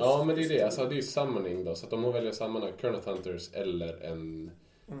 Ja, men det är det. Alltså, det är ju summoning då. Så att de har välja samman Current Hunters eller en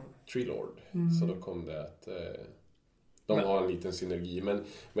Tree Lord. Så då kom det att de har en liten synergi. Men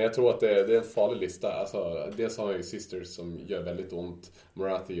jag tror att det är en farlig lista. Alltså, dels har jag ju Sisters som gör väldigt ont.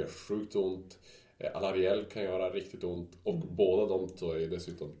 Morathi gör sjukt ont. Alariel kan göra riktigt ont. Och båda de två är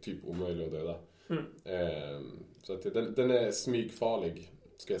dessutom typ omöjliga att döda. Så att den är smygfarlig,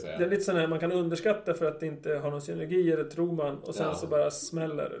 ska jag säga. Det är lite sån här man kan underskatta för att det inte har någon synergi, eller tror man, och sen så bara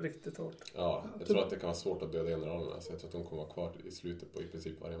smäller riktigt hårt. Ja, jag tror att det kan vara svårt att döda generalerna, så jag tror att de kommer vara kvar i slutet på i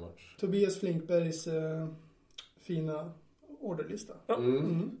princip varje match. Tobias Flinkbergs fina orderlista. Ja,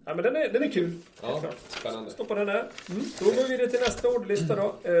 men den är kul. Ja, spännande. Stoppa den där. Då går vi vidare till nästa orderlista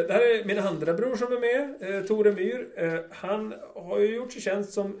då. Det här är min andra bror som är med, Tore Myr. Han har ju gjort sig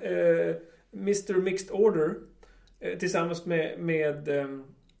tjänst som Mr. Mixed Order tillsammans med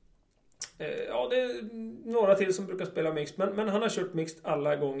det är några till som brukar spela mixed, men han har kört mixed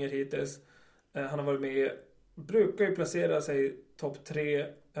alla gånger hittills. Han har varit med, brukar ju placera sig topp 3,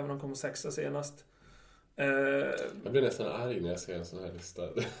 även om han kom 6 senast. Jag blir nästan arg när jag ser en sån här lista.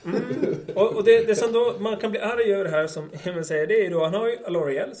 Och det som då man kan bli arg över här, som Emil säger, det är då, han har ju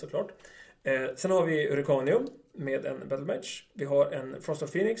Aloriel såklart. Sen har vi Hurricanium med en Battle Match. Vi har en Frost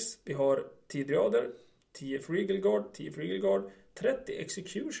of Phoenix. Vi har 10 Driader, 10 Regal Guard, 30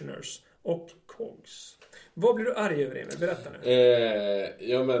 Executioners och Cogs. Vad blir du arg över, Emil? Berätta nu.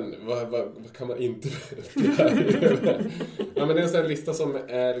 Ja, men vad kan man inte bli arg över? Ja, men det är en sån här lista som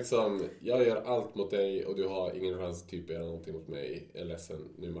är liksom, jag gör allt mot dig och du har ingen chans typ att göra någonting mot mig. Jag är ledsen,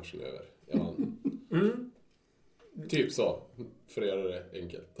 nu är matchen över. Jag vann. Typ så, för att göra det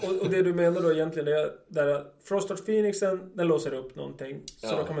enkelt. Och det du menar då egentligen är där Frost of Phoenixen, den låser upp någonting.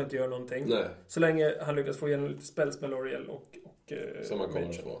 Så då kan man inte göra någonting. Nej. Så länge han lyckas få igenom lite spells med L'Oreal och som man kommer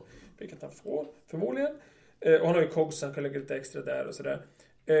att få. Vilket han får, förmodligen. Och han har ju Cogs, han kan lägga lite extra där och sådär.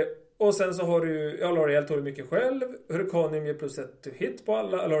 Och sen så har du, L'Oreal tog mycket själv. Hurricanium ger +1 to hit på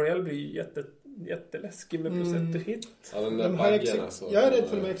alla. L'Oreal blir ju jätteläskig med +1 to hit. Ja, den där baggen alltså. Jag är rädd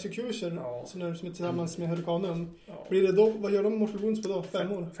för de här Execution, så när de är tillsammans med Hurricanium. Blir det då, vad gör de Mortal Wounds på då?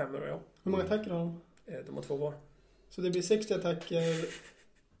 5 år? 5 år, ja. Hur många attacker har de? De har 2 var. Så det blir 60 attacker.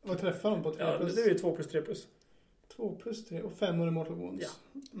 Vad träffar de på 3+? Ja, det är ju 2+3+. 2+3 och 5 år i Mortal Wounds.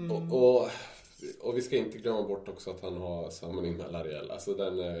 Ja. Och vi ska inte glömma bort också att han har samling med Lariel. Alltså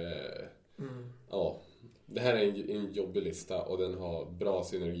den det här är en jobbig lista och den har bra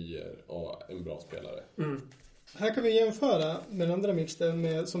synergier och en bra spelare. Här kan vi jämföra med den andra mixten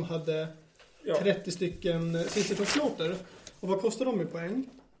med, som hade 30 stycken Sisters och Slaughter. Och vad kostar de i poäng?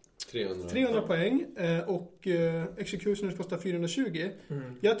 300 poäng och Executioners kostar 420.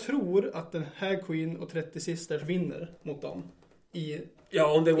 Jag tror att den här Queen och 30 Sisters vinner mot dem. i...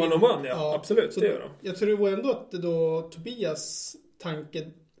 Ja, om det är one-on-one, ja. Absolut, så det gör de. Jag tror ändå att då Tobias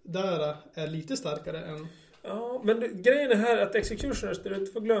tanke där är lite starkare än... Ja, men grejen är här att Executioners, det du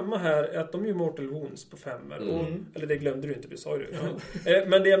inte får glömma här, är att de är Mortal Wounds på 5. Eller det glömde du inte, du sa ju det.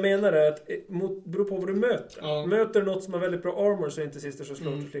 Men det jag menar är att beror på vad du möter. Ja. Möter du något som har väldigt bra armor så är inte Sisters så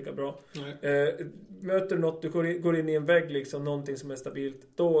slår inte lika bra. Möter du något, du går in i en vägg liksom, någonting som är stabilt,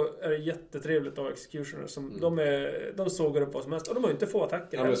 då är det jättetrevligt att ha Executioners som de sågar upp vad som helst. Och de har ju inte få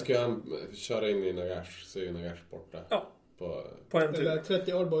attacker. Ja, men ska han köra in i Nagash så är ju Nagash borta. Ja. På en tur.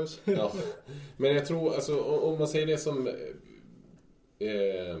 30 Old Boys. Ja. Men jag tror, alltså, om man säger det som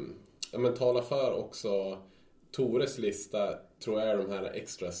men talar för också Tores lista, tror jag är de här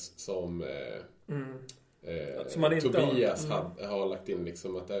extras som man inte Tobias har lagt in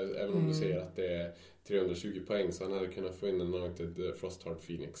liksom, att även om du säger att det är 320 poäng så han hade kunnat få in en Anointed Frostheart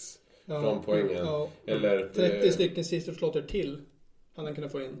Phoenix från poängen. Eller 30 stycken Sister Slaughter till han hade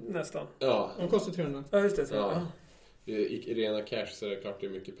kunnat få in. Nästan. Ja. De kostar 300. Ja, just det. Så. Ja. I rena cash så är det klart det är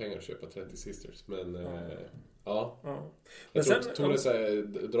mycket pengar att köpa 30 Sisters. Men ja. Jag tror Tore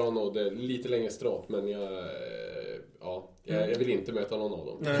drar nog det lite längre stråt. Men jag vill inte möta någon av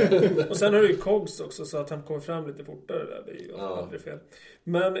dem. Nej. Och sen har du ju Cogs också så att han kommer fram lite fortare där. Det är ju aldrig fel.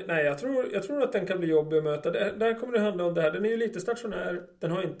 Men nej, jag tror att den kan bli jobbig att möta. Där kommer det handla om det här. Den är ju lite stationär.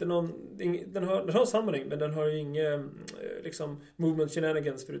 Den har inte någon... Den har sammanhang, men den har ju ingen liksom, movement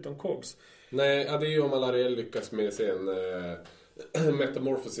shenanigans förutom Cogs. Nej, det är ju om Alariel lyckas med sin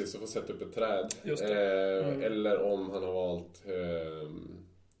metamorphosis och få sätta upp ett träd. Eller om han har valt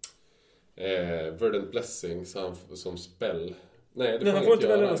Verdant Blessing som spell. Nej, det han får inte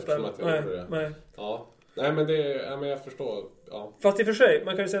välja någon spell. Nej. Ja. Nej, men jag förstår. Ja. Fast i och för sig,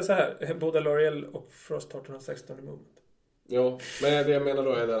 man kan ju säga så här. Både Alariel och Frostheart har 16 i movement. Ja, men det jag menar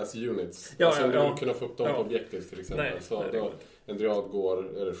då är deras units. Du kunna få upp dem på objektiv till exempel. Nej, så då en driad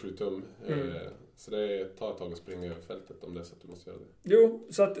går eller 7 tum. Så det tar ett tag att springa över fältet om det är så att du måste göra det. Jo,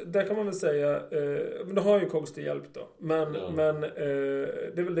 så att där kan man väl säga men då har ju Cogs till hjälp då. Men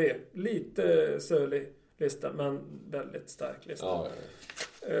det är väl det. Lite sölig lista, men väldigt stark lista. Ja.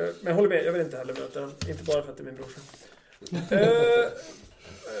 Men jag håller med, jag vill inte heller möta den. Inte bara för att det är min brorsa.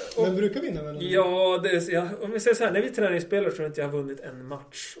 Men brukar vinna med någon? Ja, om vi säger så här, när vi träningsspelar så har inte jag vunnit en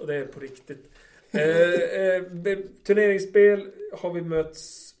match. Och det är på riktigt. Turneringsspel har vi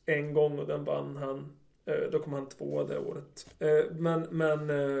mötts en gång och den vann han. Då kom han 2 det året. Men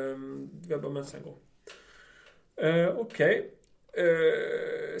vi har bara mötts en gång. Okej.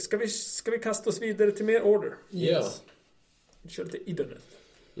 Ska vi kasta oss vidare till mer order? Yes. Vi kör lite Idoneth.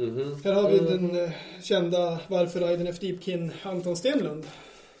 Här har vi den kända varför Idoneth Deepkin Anton Stenlund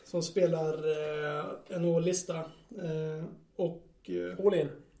som spelar en årlista och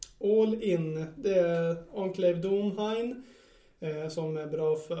All in. Det är Enclave Doomhain som är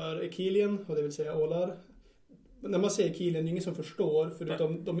bra för Ekilien, och det vill säga ålar. När man säger Ekilien är det ingen som förstår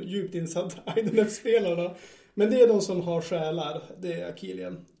förutom de djupt insatta Idoneth-spelarna. Men det är de som har själar, det är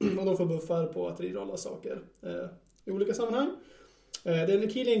Ekilien. Och de får buffar på att rerolla saker i olika sammanhang. Det är en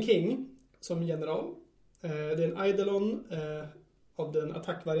Ekilien King som general. Det är en Eidolon av den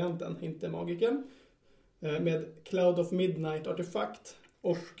attackvarianten, inte magiken. Med Cloud of Midnight artefakt.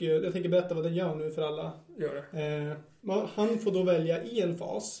 Och jag tänker berätta vad den gör nu för alla. Gör det. Han får då välja i en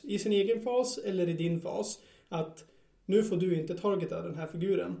fas, i sin egen fas eller i din fas, att nu får du inte targeta den här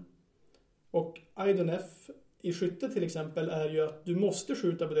figuren. Och Idoneth i skytte till exempel är ju att du måste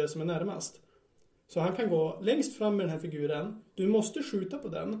skjuta på det som är närmast. Så han kan gå längst fram med den här figuren. Du måste skjuta på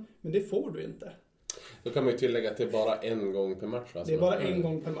den, men det får du inte. Då kan man ju tillägga att det är bara en gång per match. Alltså. Det är bara en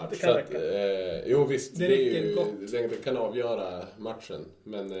gång per match. Det kan räcka. Jo visst, det kan avgöra matchen.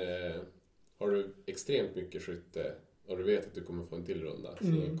 Men har du extremt mycket skytte och du vet att du kommer få en till runda,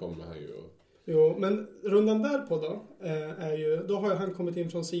 så kommer han ju... Jo, men rundan därpå då är ju... Då har han kommit in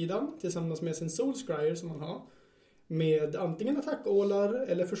från sidan tillsammans med sin Soul Scryer som han har. Med antingen attackålar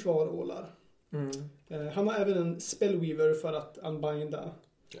eller försvarålar. Han har även en Spellweaver för att unbinda.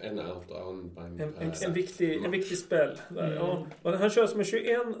 En viktig spell där. Ja. Och han kör som en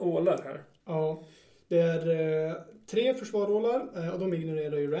 21 ålar här. Ja, det är 3 försvarålar och de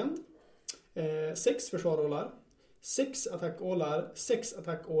ignorerar ju Rend. 6 försvarålar, 6 attackålar, 6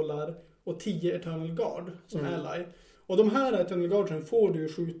 attackålar och 10 Eternal Guard som ally. Och de här Eternal Guardsen får du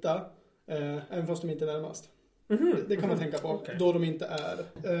skjuta även fast de inte är närmast. Det kan man tänka på då de inte är.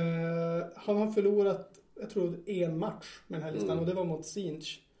 Han har förlorat, jag tror, en match med den här listan och det var mot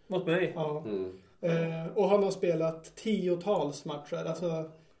Sinch. Mot mig? Ja. Och han har spelat 10-tals matcher.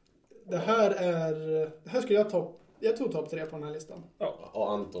 Alltså, det här skulle jag jag tog topp 3 på den här listan. Ja,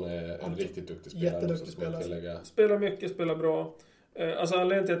 och Anton är en riktigt duktig spelare. Jätteduktig spelare. Spelar mycket, spelar bra. Alltså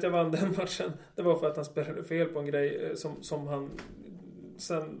anledningen till att jag vann den matchen, det var för att han spelade fel på en grej som han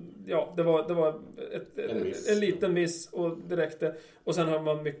sen, ja, det var en liten miss och det räckte. Och sen har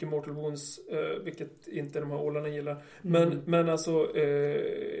man mycket Mortal Wounds, vilket inte de här ålarna gillar. Men alltså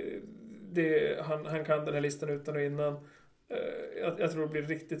han kan den här listan utan och innan. Jag tror det blir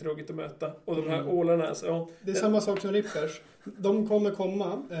riktigt ruggigt att möta. Och de här ålarna, alltså, ja. Det är samma sak som Rippers. De kommer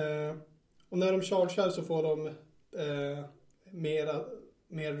komma och när de chargear så får de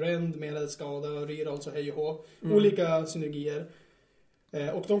mer rend, mer skada, rerolls och hej och hå. Olika synergier.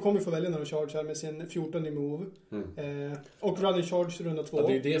 Och de kommer få välja när de chargear med sin 14 i move. Och running charge runda 2. Ja,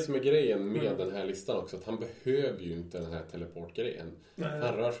 det är ju det som är grejen med den här listan också. Att han behöver ju inte den här teleport-grejen.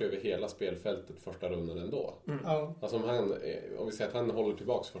 Han rör sig över hela spelfältet första rundan ändå. Alltså om vi säger att han håller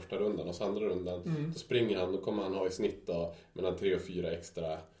tillbaks första rundan och så andra rundan, då springer han, då kommer han ha i snitt då, mellan 3 och 4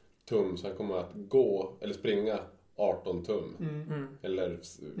 extra tum. Så han kommer att gå eller springa 18 tum. Eller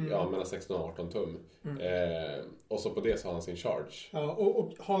mellan 16 och 18 tum. Och så på det så har han sin charge. Ja,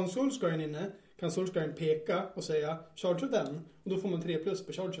 och har en soulscryen inne kan soulscryen peka och säga charge den. Och då får man 3+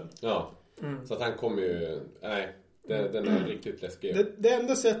 på chargen. Ja, så att han kommer ju... Nej, den är riktigt läskig. Det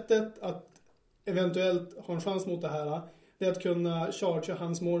enda sättet att eventuellt ha en chans mot det här, det är att kunna chargea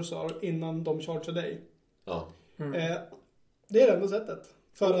hans morsar innan de chargear dig. Ja. Det är det enda sättet.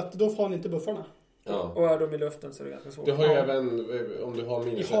 För att då får han inte buffarna. Ja. Och är de i luften så är det ganska svårt. Du har ju även, om du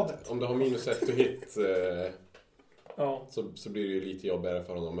har minus 1 to hit så blir det ju lite jobbigare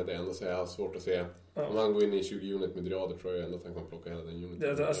för honom. Men det är ändå så jag har svårt att se. Om han går in i 20 unit med Driader tror jag ändå att han kan plocka hela den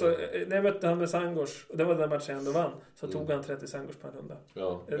uniten. Alltså, när jag mötte han med Sangors, och det var den matchen jag ändå vann, så tog han 30 Sangors på en runda.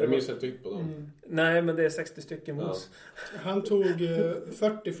 Ja, är det minus 1 to hit på dem? Nej, men det är 60 stycken mos. Han tog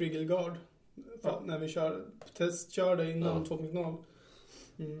 40 Frigil Guard när vi testkörde innan 2.0.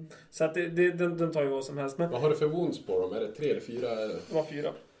 Så att den tar ju vad som helst. Men vad har du för wounds på dem? Är det 3 eller 4? Det var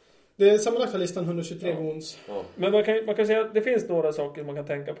 4. Det är sammanlagt listan 123 wounds. Ja. Men man kan säga att det finns några saker man kan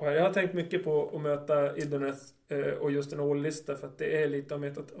tänka på här. Jag har tänkt mycket på att möta Idoneth och just en all-lista, för att det är lite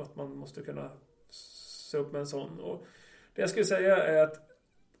om att man måste kunna se upp med en sån. Och det jag skulle säga är att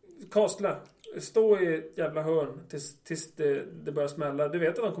kastla. Stå i ett jävla hörn tills det börjar smälla. Du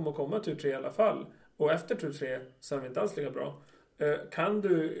vet att han kommer att komma tur 3 i alla fall. Och efter tur 3 så är de inte alls lika bra. Kan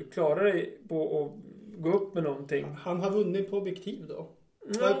du klara dig på att gå upp med någonting? Han har vunnit på objektiv då.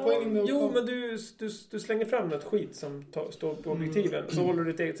 Men du slänger fram ett skit som står på objektiven. Så håller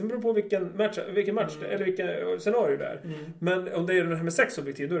du ditt eget. Sen beror det på vilken match det är, eller vilken scenario det är. Men om det är det här med 6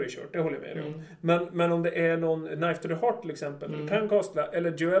 objektiv, då är det kört. Det håller jag med dig om. Men om det är någon Knife to the Heart till exempel, du kan kastla,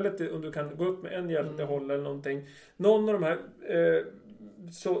 eller Duality, om du kan gå upp med en hjälte håll eller någonting. Någon av de här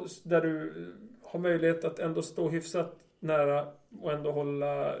så där du har möjlighet att ändå stå hyfsat nära och ändå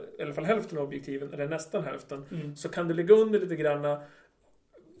hålla i alla fall hälften av objektiven, eller nästan hälften, så kan du ligga under lite granna,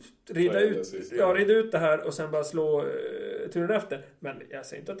 rida ut det här och sen bara slå turen efter. Men jag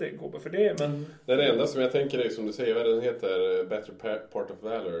säger inte att det går bara för det. Men... Det enda som jag tänker är, som du säger, vad den heter, Better Part of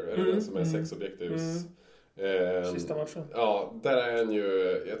Valor, är det den som är 6 objectives? Sista matchen. Ja, där är han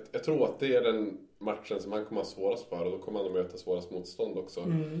ju, jag tror att det är den matchen som han kommer att ha svårast för, och då kommer han att möta svårast motstånd också.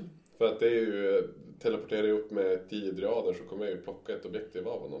 För att det är ju, teleporterar jag upp med 10 driader så kommer jag ju plocka ett objektiv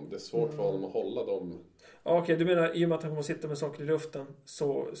av honom. Det är svårt för honom att hålla dem. Ja, okej, du menar i och med att han kommer att sitta med saker i luften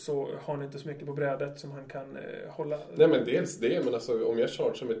så har han inte så mycket på brädet som han kan hålla. Nej, men dels det, men alltså om jag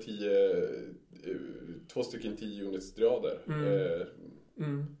chargear med 2 stycken 10 units driader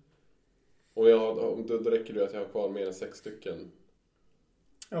och då räcker det att jag har kvar mer än 6 stycken.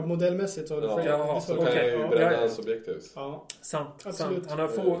 Ja, modellmässigt så har du så kan jag ju bränna hans objektivs. Ja, sant. Absolut. Han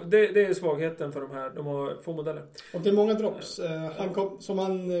har det är svagheten för de här. De har få modeller. Och det är många drops. Som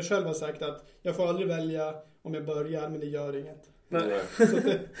han själv har sagt, att jag får aldrig välja om jag börjar, men det gör inget. Nej.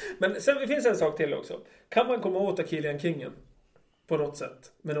 Men sen finns en sak till också. Kan man komma åt Achillean Kingen på något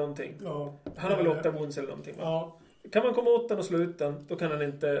sätt med någonting? Ja. Han har väl 8 wounds eller någonting, va? Ja. Kan man komma åt den och slå ut den, då kan han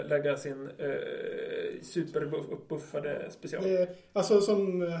inte lägga sin superuppbuffade special. Alltså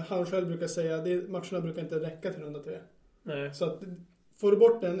som han själv brukar säga, matcherna brukar inte räcka till runda 3. Nej. Så att får du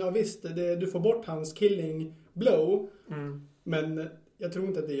bort den, ja visst, du får bort hans killing blow, men jag tror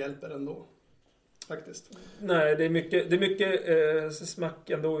inte att det hjälper ändå. Faktiskt. Nej, det är mycket smack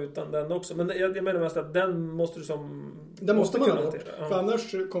ändå utan den också. Men jag menar mest att den måste du den måste man ha. För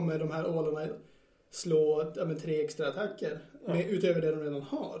annars kommer de här ålarna slå 3 extra attacker utöver det de redan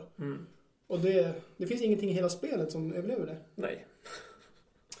har. Och det finns ingenting i hela spelet som överlever det. Nej.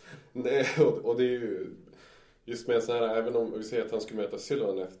 Nej, och det är ju just med en sån här, även om vi säger att han skulle möta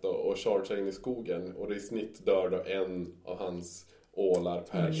Sylvaneth då och chargea in i skogen och det i snitt dör då en av hans ålar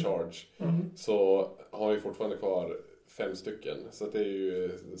per charge, så har vi fortfarande kvar 5 stycken. Så att det är ju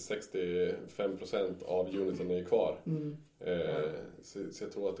 65% av uniten är kvar. Så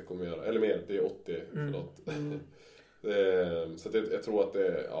jag tror att det kommer göra, eller mer, det är 80, förlåt. Så att jag tror att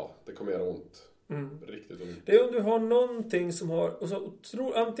det kommer göra ont. Riktigt ont. Det är om du har någonting som har, och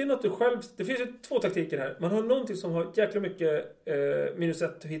så, antingen att du själv, det finns ju 2 taktiker här. Man har någonting som har jäkla mycket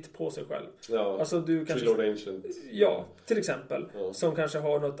 -1 hit på sig själv. Ja, alltså du kanske, Lord Ancient. Ja, till exempel. Som kanske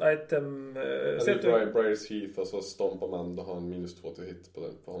har något item. Briar's Heath och så stompar man, då har en -2 till hit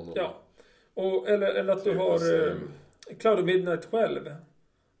på honom. Ja. Och, eller att du har Cloud of Midnight själv.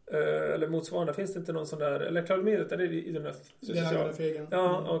 Eller motsvarande. Finns det inte någon sån där, eller Cloud of Midnight, är det Iduneth? Det är fegen.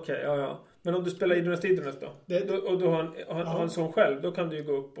 Ja, okej, ja. Men om du spelar Iduneth då? Och du har en sån själv, då kan du ju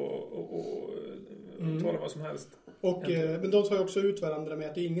gå upp och tåla vad som helst. Och, men de tar ju också ut varandra med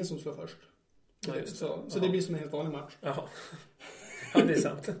att det är ingen som slår först. Ja, så det blir som en helt vanlig match. Ja, det är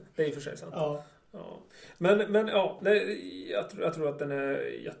sant. Det är i och för sig sant. Ja. Men ja, jag tror att den är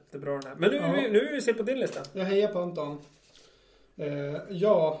jättebra den här. Men nu vill vi se på din lista. Jag hejar på Anton.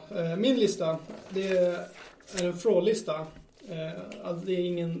 Min lista, det är en frållista. Alltså det är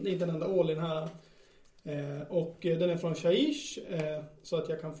inte en enda all i den här. Och den är från Shaish, så att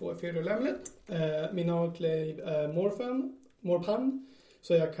jag kan få Ethereal Lemlet. Min outclave är Morpan,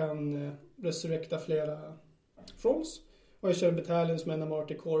 så jag kan resurrecta flera Frolls. Och jag kör en bataljon som är en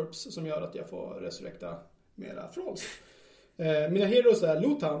Marty Corps som gör att jag får resurrecta mera Frolls. Mina heroes är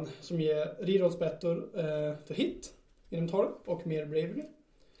Lutan som ger reroll spettor till hit inom 12 och mer bravery.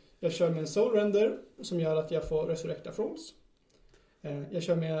 Jag kör med en Soul Render som gör att jag får resurrecta Frolls. Jag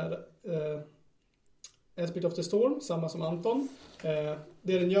kör med Aspect of the Storm, samma som Anton.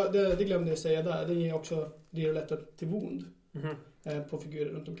 Det glömde jag säga där. Den ger också reroll 1 till wound på figurer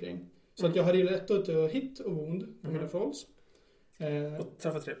runt omkring. Så att jag har reroll 1 till hit och wound på mina Frolls. Och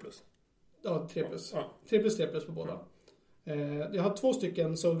träffa 3+. Ja, 3+. Ja. 3+, på båda. Jag har 2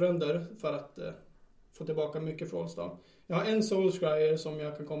 stycken Soul Render för att få tillbaka mycket Frolls då. Jag har en Soul Scryer som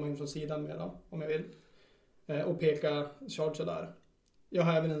jag kan komma in från sidan med då, om jag vill. Och peka charge där. Jag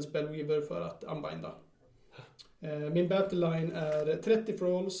har även en Spellweaver för att unbinda. Min battle line är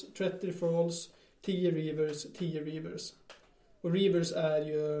 30 Frolls, 10 Reavers, 10 Reavers. Och Reavers är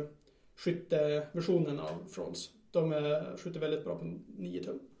ju skytteversionen av Frolls. De skjuter väldigt bra på 9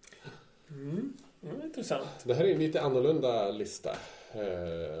 tum. Intressant. Det här är en lite annorlunda lista.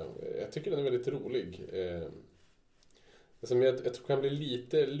 Jag tycker den är väldigt rolig. Det som jag tror kan bli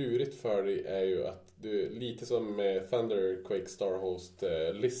lite lurigt för dig är ju att du, lite som med Thunder, Quake,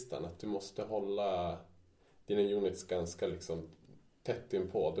 Starhost-listan, att du måste hålla dina units ganska liksom tätt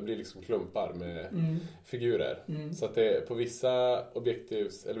inpå. Det blir liksom klumpar med figurer. Så att det, på vissa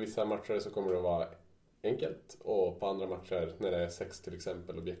objektivs eller vissa matcher så kommer det att vara enkelt, och på andra matcher när det är 6 till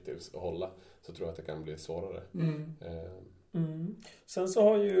exempel objektivs att hålla, så tror jag att det kan bli svårare. Sen så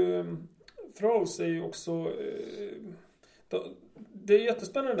har ju Thralls är ju också det är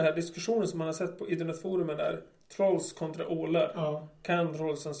jättespännande den här diskussionen som man har sett på Iduneth-forumen där. Thralls kontra ålar. Ja. Kan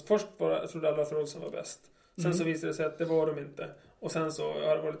Thrallsens först vara, jag trodde alla Thrallsen var bäst. Sen så visade det sig att det var de inte. Och sen så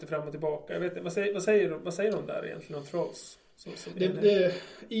har det varit lite fram och tillbaka. Jag vet inte, vad säger de där egentligen om Thralls?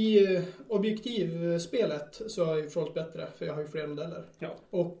 I objektivspelet så är ju Thralls bättre, för jag har ju fler modeller. Ja.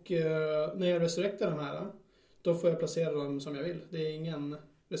 Och när jag resurrektar de här, då får jag placera dem som jag vill. Det är ingen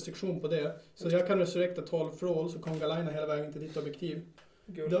restriktion på det. Så jag kan resurrekta 12 Thralls och kongalina hela vägen till ditt objektiv.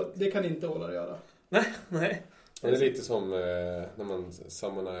 Det kan inte ålar göra. Nej. Det är lite som när man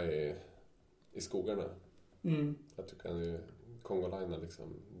summonar i skogarna. Att du kan ju kongolina liksom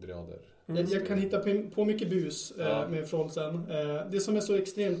dryader. Jag kan hitta på mycket bus med Frollsen. Det som är så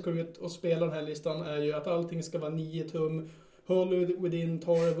extremt kul att spela den här listan är ju att allting ska vara 9 tum, Holy Within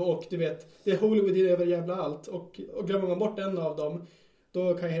 12, och du vet, det är Holy Within över jävla allt. Och glömmer man bort en av dem,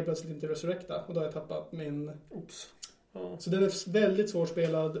 då kan jag helt plötsligt inte resurrekta. Och då har jag tappat min... Så den är väldigt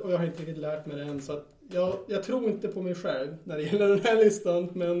svårspelad och jag har inte riktigt lärt mig det än. Så att jag tror inte på mig själv när det gäller den här listan,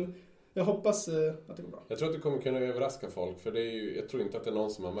 men... Jag hoppas att det går bra. Jag tror att du kommer kunna överraska folk. För det är ju, jag tror inte att det är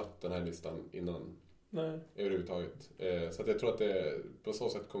någon som har mött den här listan innan. Nej. Överhuvudtaget. Så att jag tror att på så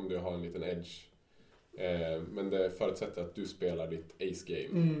sätt kommer du ha en liten edge. Men det förutsätter att du spelar ditt ace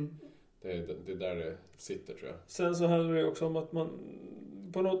game. Det är där det sitter, tror jag. Sen så handlar det också om att man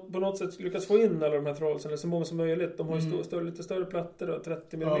på något sätt lyckas få in alla de här Thrallsen, eller så många som möjligt. De har ju lite större plattor då,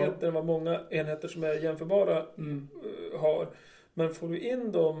 30 mm än vad många enheter som är jämförbara har. Men får du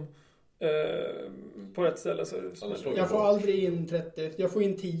in dem på ett ställe så... Jag får aldrig in 30. Jag får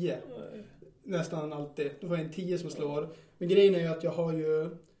in 10. nästan alltid. Då får jag en 10 som slår. Men grejen är ju att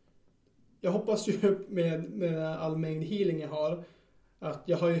jag hoppas ju med all mängd healing jag har att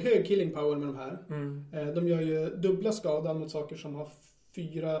jag har ju hög killing power med de här. De gör ju dubbla skada mot saker som har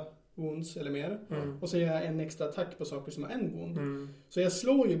 4 wounds eller mer. Och så gör jag en extra attack på saker som har 1 wound. Så jag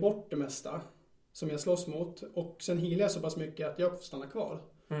slår ju bort det mesta som jag slåss mot. Och sen healar jag så pass mycket att jag får stanna kvar.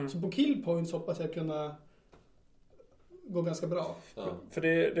 Så på kill points hoppas jag kunna gå ganska bra. Ja. För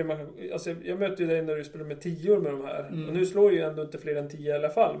det man, alltså jag mötte ju dig när du spelade med 10 med de här. Och nu slår ju ändå inte fler än 10 i alla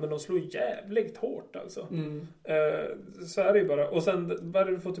fall. Men de slår jävligt hårt alltså. Så är det ju bara. Och sen, vad är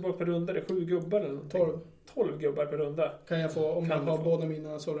det du får tillbaka per runda? Det är 7 gubbar eller någonting? 12 gubbar per runda. Kan jag få om jag har båda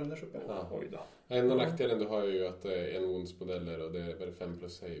mina soulrunders uppe? Ja. Oj då. Enda nackdelen du har ju att det är en wounds-modeller och det är väl 5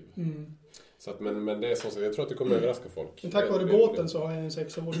 plus save. Så att, men det är så jag tror att det kommer överraska folk. Men tack vare båten så har jag en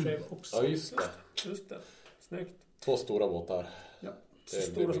 6 års save också. Ja, just det. Snyggt. 2 stora båtar. Ja. Så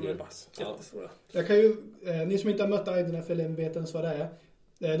stora som det är bara. Jättestora. Jag kan ju, ni som inte har mött IDNF eller vet ens vad det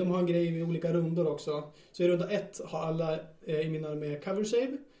är. De har en grej i olika rundor också. Så i runda 1 har alla i min armé cover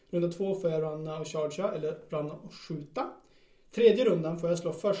save. Runda 2 får jag runna och chargea eller runna och skjuta. Tredje rundan får jag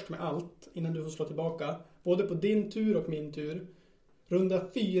slå först med allt innan du får slå tillbaka. Både på din tur och min tur. Runda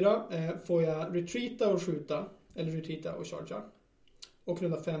 4 får jag retreata och skjuta. Eller retreata och chargea. Och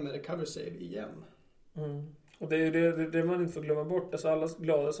runda 5 är det cover save igen. Och det är ju det man inte får glömma bort. Alltså alla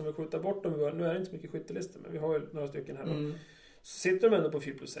glada som vill skjuta bort dem. Nu är det inte så mycket skyttelistor, men vi har ju några stycken här då. Så sitter de ändå på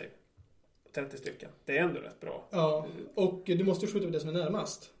 4 plus save. 30 stycken. Det är ändå rätt bra. Ja, och du måste skjuta på det som är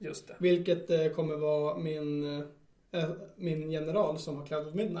närmast. Just det. Vilket kommer vara min general som har Cloud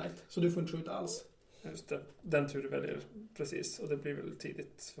of Midnight. Så du får inte skjuta alls. Just det. Den tur du väljer precis. Och det blir väl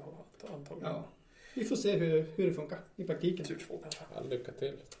tidigt antagligen. Ja. Vi får se hur det funkar i praktiken. Tur 2 kanske. Ja, lycka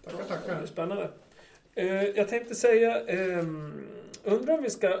till. Tackar. Det är spännande. Jag tänkte säga, undrar om vi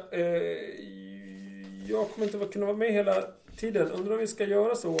ska, jag kommer inte kunna vara med hela tiden, undrar om vi ska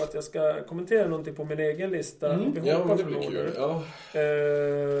göra så att jag ska kommentera någonting på min egen lista. Ja, men det blir kul. Ja.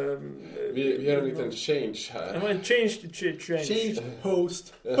 Vi gör en liten change här. Ja, en change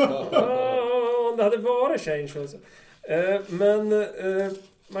host. Om det hade varit change host. Men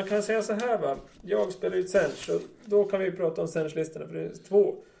man kan säga så här va, jag spelar ut Sench, så då kan vi prata om Sench-listorna, för det är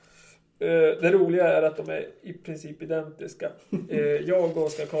 2. Det roliga är att de är i princip identiska. Jag och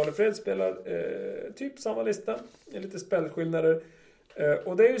Oskar Karlefred spelar typ samma lista. Det är lite spelskillnader.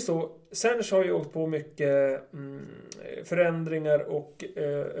 Och det är ju så, Sench har ju åkt på mycket förändringar och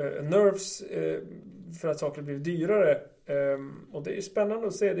nerfs för att saker blir dyrare. Och det är ju spännande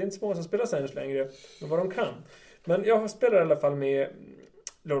att se. Det är inte så många som spelar Sench längre, men vad de kan. Men jag spelar i alla fall med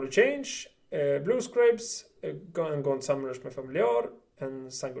Lord of Change, Blue Scrapes, en Gaunt Summoners med Familiar,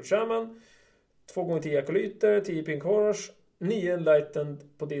 en Sangor Shaman, 2x10 akolyter, 10 Pink Horrors, 9 Enlightened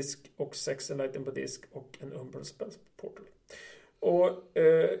på disk och 6 Enlightened på disk och en Umbral Spells Portal. Och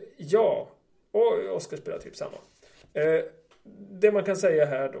och Oskar spelar typ samma. Det man kan säga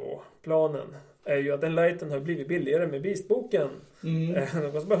här då, planen, är ju att Enlightened har blivit billigare med Beastboken.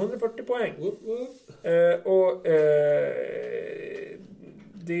 De kostar bara 140 poäng. Och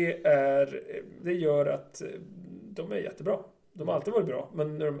det gör att de är jättebra. De har alltid varit bra,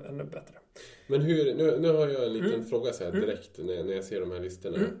 men nu är de ännu bättre. Men nu har jag en liten fråga så här direkt när jag ser de här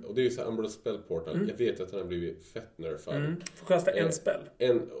listorna. Och det är ju så här Umbral Spell Portal. Jag vet att den har blivit fett nerfad. Får kosta en spel.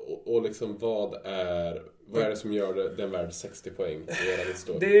 Och liksom vad är det som gör den värd 60 poäng i era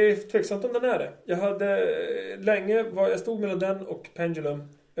listor? Det är tveksamt om den är det. Jag hade jag stod mellan den och Pendulum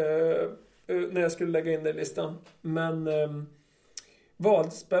när jag skulle lägga in den i listan. Men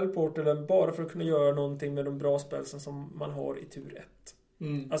valde spellportalen bara för att kunna göra någonting med de bra spelsen som man har i tur 1.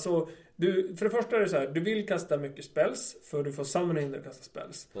 Alltså, för det första är det så här, du vill kasta mycket spells för du får samma hinder att kasta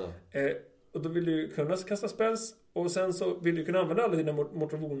spells. Och då vill du kunna kasta spells och sen så vill du kunna använda alla dina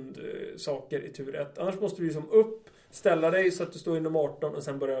motorvond-saker i tur 1. Annars måste du liksom ställa dig så att du står inom 18 och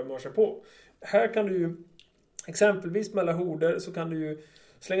sen börja marcha på. Här kan du ju exempelvis mellan horder så kan du ju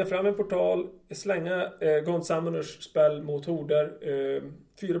slänga fram en portal, slänga Gaunt Summoners spel mot horder,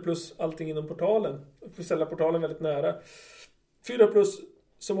 4 plus allting inom portalen. Ställa portalen väldigt nära. 4 plus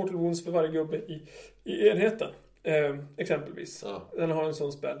som Mortal Wounds för varje gubbe i enheten. Exempelvis. Den har en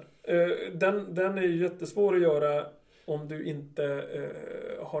sån spel. Den är ju jättesvår att göra om du inte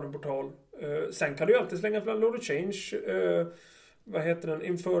har en portal. Sen kan du ju alltid slänga fram Lord of Change. Vad heter den?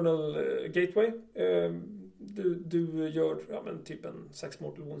 Infernal Gateway. Du gör typ en 6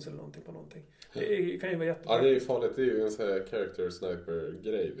 Mortal Wounds eller någonting på någonting. Det kan ju vara jättebra. Ja, det är ju farligt. Det är ju en sån här character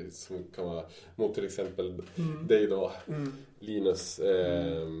sniper-grej som kan vara mot till exempel dig då, Linus.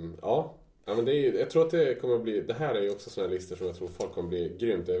 Ja, Ja, men jag tror att det kommer bli... Det här är ju också sådana listor som jag tror folk kommer bli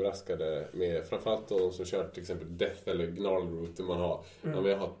grymt överraskade med. Framförallt de som kör till exempel Death eller Gnarl-root där man har... Ja,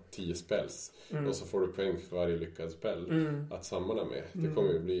 jag har 10 spells. Och så får du poäng för varje lyckad spell att samla med. Det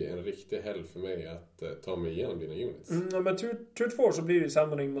kommer ju bli en riktig helg för mig att ta mig igenom dina units. Ja, men tur 2 så blir det ju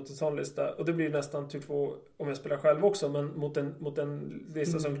sammanhang mot en sån lista. Och det blir nästan tur 2 om jag spelar själv också. Men mot en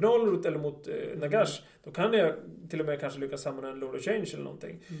lista som Gnarl-root eller mot Nagash, då kan jag till och med kanske lyckas samla en Lord of Change eller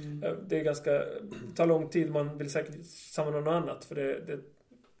någonting. Det är ganska... tar lång tid, man vill säkert samla något annat för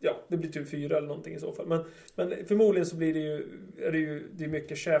det blir typ 4 eller någonting i så fall. Men förmodligen så blir det är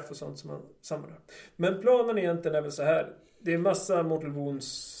mycket chef och sånt som man samlar. Men planen egentligen är väl så här. Det är massa Mortal Wounds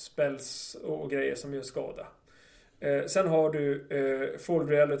spells och grejer som gör skada. Sen har du Fall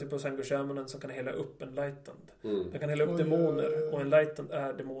Reality på Sango Shamanen som kan hela upp en Enlightened. Den kan hela upp demoner och Enlightened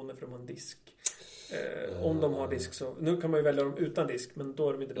är demoner för de har en disk. Om de har disk så... Nu kan man ju välja dem utan disk, men då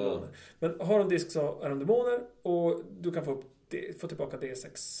är de inte demoner. Men har de disk så är de demoner och du kan få tillbaka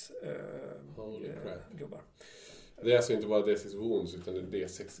D6 gubbar. Det är alltså inte bara D6 wounds utan det är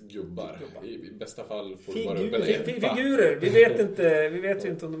D6 gubbar. I bästa fall får du bara upp en figurer. Vi vet ju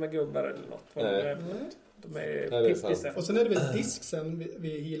inte om de är gubbar eller något. De är pippisar. Och sen är det väl disk sen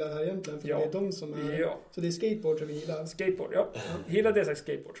vi healar här egentligen. För det är de som är... Ja. Så det är skateboard som vi healar. Skateboard, ja. Healar D6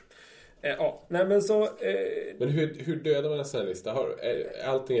 skateboard. Ja, nej men så... Men hur dödar man en sån här lista?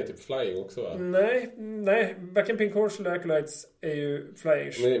 Allting är typ flying också, va? Nej. Varken Pink Horse eller Acolytes är ju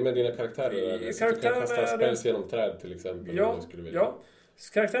flying. Med dina karaktärer? Så du kan kasta spells genom träd till exempel? Ja.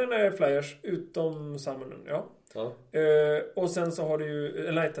 Karaktärerna är flyers utom Summonen, ja. Och sen så har du ju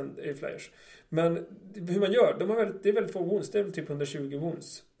Enlightened är flyers. Men hur man gör, det är väldigt få wounds. Det är väl typ 120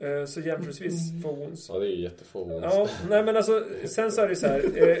 wounds. Så jämförelsevis få wounds. Ja, det är jättefå wounds. Ja, nej men alltså, sen så är det så här.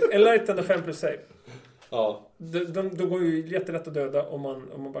 Enlightened och 5+ save. Ja. De går ju jättelätt att döda om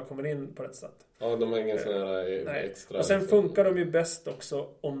man bara kommer in på rätt sätt. Ja, de har ingen sån här extra... Och sen funkar de ju bäst också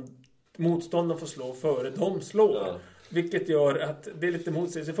om motståndaren får slå före de slår. Ja. Vilket gör att det är lite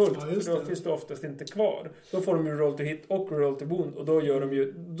motsägelsefullt. För då finns det oftast inte kvar. Då får de ju roll to hit och roll to wound. Och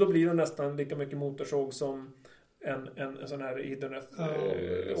då blir det nästan lika mycket motorsåg som en sån här Idoneth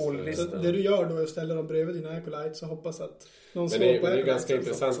all-lista. Det du gör då är att ställa dem bredvid dina Acolytes och hoppas att någon slår på. Men det är ganska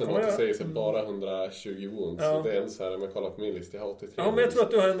intressant när man säger sig bara 120 wounds. Så det är en så här, om jag kollar på min lista, jag har 83 men jag tror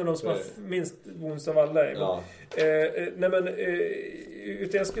att du har en av de som har minst wounds av alla. Ja.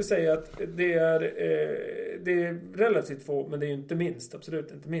 Utan jag skulle säga att det är relativt få, men det är ju inte minst,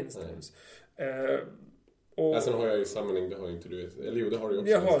 absolut inte minst. Sen har jag ju samling, det har ju inte du. Eller jo, det har du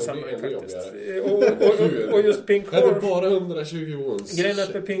också. Jag har samling faktiskt. Och just Pink Horse. Det är bara 120 wounds. Grejen är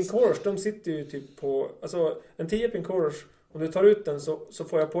att med Pink Horse, de sitter ju typ på... Alltså, en 10 Pink Horse, om du tar ut den så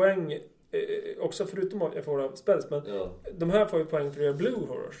får jag poäng också förutom att jag får av spells. Men de här får ju poäng för att göra Blue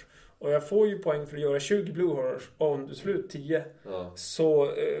Horrors. Och jag får ju poäng för att göra 20 Blue Horrors om du slår ut 10.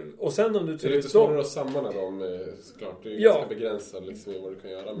 Så, och sen om du tar ut dem... Det är lite svårare att sammanna dem, såklart. Det är ju ganska begränsat liksom, vad du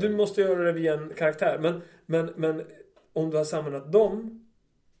kan göra. Du måste göra det via en karaktär. Men om du har sammanat dem,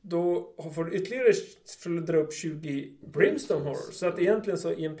 då får du ytterligare för att dra upp 20 Brimstone Horrors. Så att egentligen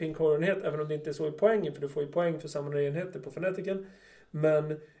så i en Pink Horror-enhet, även om det inte är så i poängen, för du får ju poäng för sammanade enheter på Fanaticen.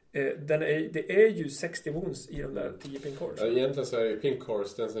 Men... det är ju 60 wounds i de där 10 Pink Horse. Egentligen så är det Pink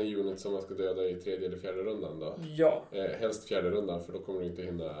Horse den unit som man ska döda i 3:e eller 4:e rundan då. Ja. Helst 4:e rundan, för då kommer du inte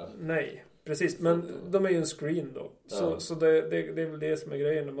hinna... Nej, precis. Men de är ju en screen då. Så det är väl det som är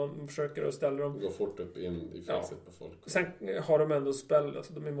grejen när man försöker att ställa dem. Gå fort upp in i facet på folk. Sen har de ändå spel,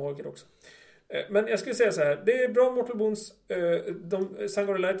 alltså de är magiker också. Men jag skulle säga så här, det är bra Mortal Wounds.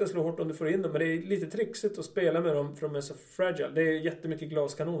 Sangor Lighten slår hårt om du får in dem, men det är lite trixigt att spela med dem för de är så fragile. Det är jättemycket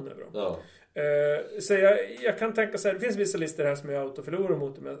glaskanon över dem. Ja. Så jag kan tänka så här, det finns vissa listor här som jag autoförlorar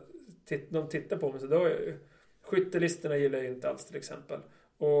mot dem. De tittar på mig, så då är jag, skyttelisterna gillar jag inte alls till exempel.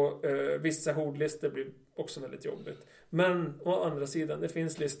 Och vissa hordlistor blir också väldigt jobbigt. Men å andra sidan, det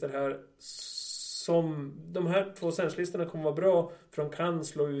finns listor här som de här 2 senslistorna kommer vara bra, för de kan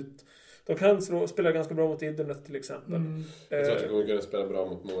slå ut. De kan spela ganska bra mot internet till exempel. Jag tror att de kommer kunna spela bra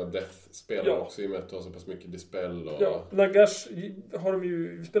mot många Death-spelare också, i och med att de har så pass mycket dispel. Och... Ja, Nagash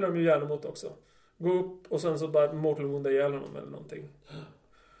spelar de ju gärna mot också. Gå upp och sen så bara Mortal Wound ihjäl honom eller någonting.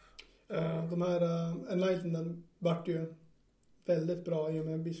 De här Enlightened vart ju väldigt bra i och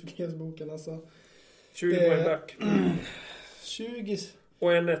med Bishop-boken. Alltså, 20 poäng back. 20.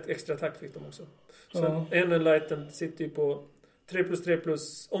 Och en extra attack fick de också. Så en Enlightened sitter ju på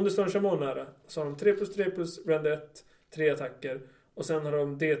 3+3+, om det står en shaman nära, så har de 3+3+ rend 1, 3 attacker. Och sen har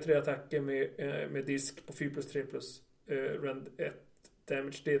de D3 attacker med disk på 4+3+ rend 1,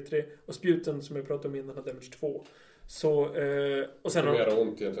 damage D3. Och spjuten som jag pratade om innan har damage 2. Så, och sen... Det gör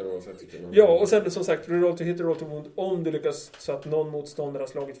ont egentligen oavsett tycker jag. Ja, och sen som sagt, roll to hit och roll to wound om du lyckas så att någon motståndare har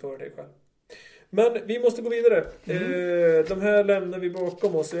slagit för dig själv. Men vi måste gå vidare. De här lämnar vi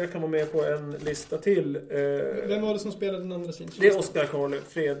bakom oss. Jag kan vara med på en lista till. Vem var det som spelade den andra sinchen? Det är Oskar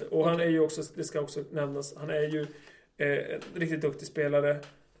Karlfred. Och han är ju också, det ska också nämnas, han är ju en riktigt duktig spelare.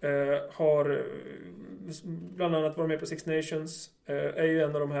 Har bland annat varit med på Six Nations. Är ju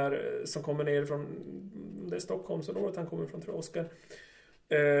en av de här som kommer ner från det är Stockholmsområdet. Han kommer från, tror jag, Oskar.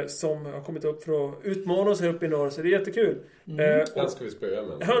 Som har kommit upp för att utmana sig upp i norr, så det är jättekul. Han ska vi spöa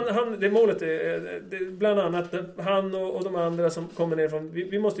med. Det målet är bland annat han och de andra som kommer ner från,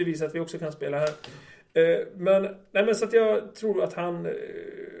 vi måste ju visa att vi också kan spela här. Men så att jag tror att han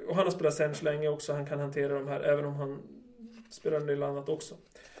och han har spelat Sench länge också, han kan hantera de här även om han spelar en del annat också.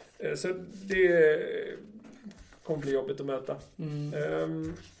 Så det kommer bli jobbigt att möta.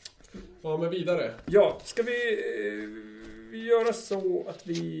 Ja, men vidare. Ja, ska vi göra så att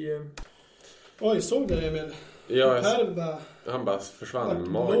vi... Oj, såg det Emil? Ja, han bara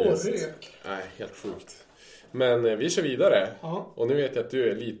försvann magiskt. Nej, helt sjukt. Men vi kör vidare. Ja. Och nu vet jag att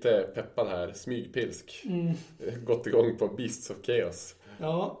du är lite peppad här. Smygpilsk. Gått igång på Beasts of Chaos.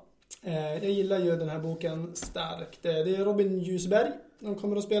 Ja, jag gillar ju den här boken starkt. Det är Robin Ljusberg de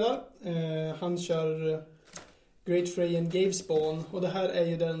kommer att spela. Han kör Great Frey and Gavespawn. Och det här är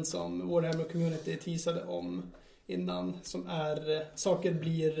ju den som Warhammer Community teasade om innan. Som är saker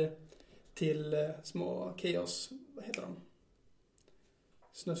blir till små chaos. Vad heter de?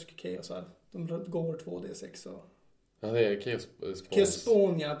 Snusk-chaosar. De går 2D6 och... Ja, det är Chaos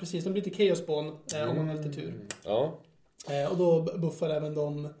Chaos-spawn, ja, precis. De blir till Chaos-spawn om man har lite tur. Ja. Och då buffar även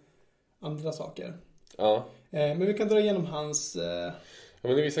de andra saker. Ja. Men vi kan dra igenom hans... Ja,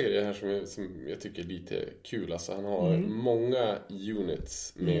 men det är vissa grejer här som jag tycker är lite kul. Alltså, han har många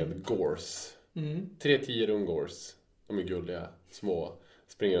units med gores. 3-10 ungors. De är gulliga, små,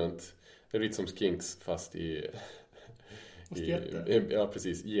 springer runt. Det är lite som skinks fast i ja,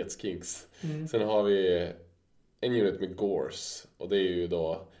 precis, getskinks. Sen har vi en unit med gores. Och det är ju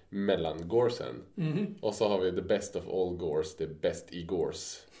då mellan goresen. Och så har vi the best of all gores, the best i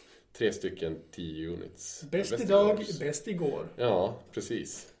gores. 3 stycken 10 units. Bäst idag, bäst igår. Ja,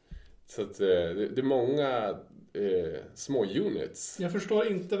 precis. Så att det är många små units. Jag förstår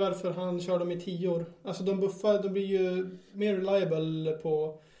inte varför han kör dem i 10 år. Alltså de buffar, de blir ju mer reliable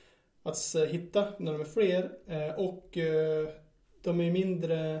på att hitta när de är fler. Och de är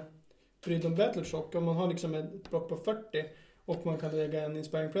mindre brydd om battle shock. Om man har liksom ett block på 40 och man kan lägga en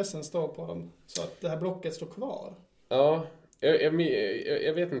inspiring presence då på dem. Så att det här blocket står kvar. Ja,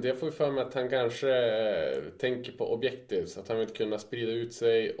 jag vet inte, jag får ju för mig att han kanske tänker på objectives, att han vill kunna sprida ut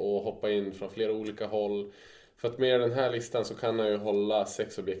sig och hoppa in från flera olika håll. För att med den här listan så kan han ju hålla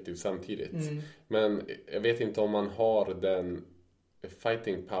 6 objektiv samtidigt. Men jag vet inte om man har den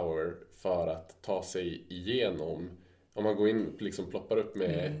fighting power för att ta sig igenom. Om man går in och liksom ploppar upp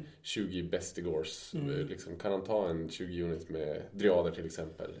med 20 bestigors, liksom, kan han ta en 20 unit med driader till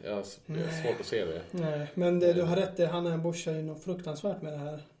exempel? Jag har svårt att se det. Nej, men du har rätt, han är en borsar ju något fruktansvärt med det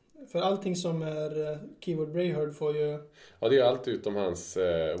här. För allting som är Keyword Brayherd får ju... Ja, det är ju allt utom hans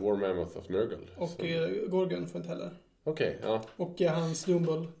War Mammoth of Nurgle. Och Gorgon får inte heller. Okej, ja. Och hans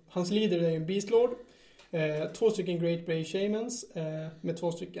Doombull. Hans leader är ju en Beastlord. 2 stycken Great Bray Shamans med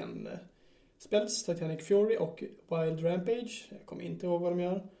 2 stycken... Spells, Titanic Fury och Wild Rampage. Jag kommer inte ihåg vad de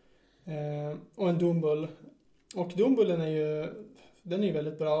gör. Och en Doombull. Och Doombullen är ju... Den är ju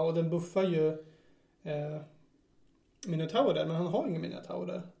väldigt bra och den buffar ju Minotaurer. Men han har ingen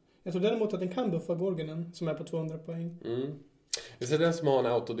Minotaurer. Jag tror däremot att den kan buffa Gorgonen som är på 200 poäng. Är det den som har en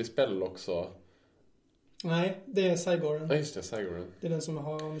autodispel också? Nej, det är Cygoren. Ja, just det, Cygoren. Det är den som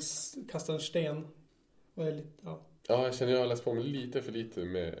har kastat en sten. Och är lite, ja. Ja, jag känner jag har läst på mig lite för lite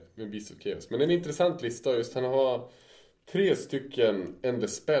med Beast of Chaos. Men en intressant lista just. Han har 3 stycken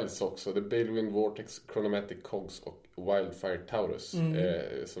Endless Spells också. The Balewind Vortex, Chronomatic Cogs och Wildfire Taurus.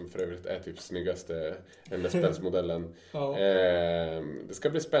 Som för övrigt är typ snyggaste Endless Spells-modellen. Ja. Det ska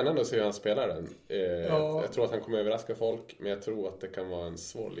bli spännande att se hur han spelar den. Jag tror att han kommer överraska folk. Men jag tror att det kan vara en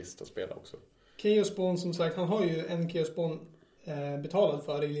svår lista att spela också. Chaos Spawn, som sagt, han har ju en Chaos Spawn betalad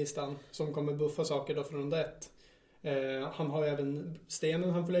för i listan. Som kommer buffa saker då från runda 1. Han har ju även stenen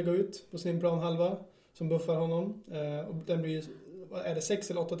han får lägga ut på sin planhalva som buffar honom. Och den blir, är det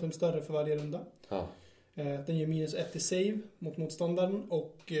 6 eller 8 tum större för varje runda. Ja. Den ger -1 i save mot motståndaren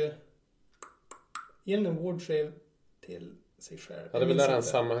och ger en ward save till sig själv. Ja, det är väl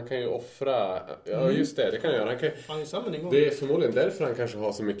där han kan ju offra... Ja, just det kan han göra. Han är samman en gång. Det är förmodligen därför han kanske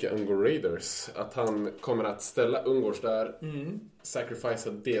har så mycket Ungor Raiders. Att han kommer att ställa Ungors där,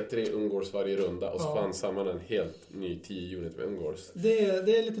 sacrificea D3 Ungors varje runda och så får han samman en helt ny 10 unit med Ungors. Det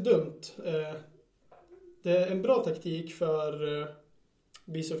är lite dumt. Det är en bra taktik för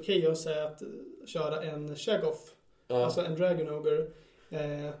Beast of Chaos är att köra en Shagoff. Alltså en Dragon Ogre.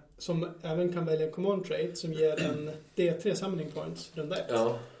 Som även kan välja en command trait som ger en D3 summoning points runda 1.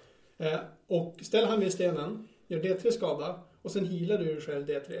 Och ställer han vid stenen, gör D3 skada och sen healar du själv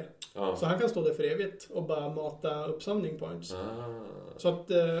D3. Så han kan stå där för evigt och bara mata upp summoning points. Så att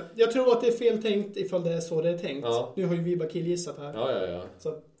jag tror att det är fel tänkt ifall det är så det är tänkt. Nu har ju vi bara killgissat här. Ja.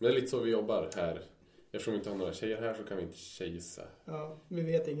 Så. Det är lite så vi jobbar här. Eftersom vi inte har några tjejer här så kan vi inte tjejgissa. Ja, vi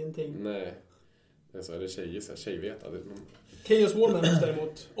vet ingenting. Nej. Det är så, är det tjejgissa, tjejveta. Chaos Warman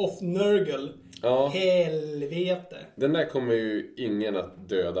däremot, off Nurgle. Helvete. Den där kommer ju ingen att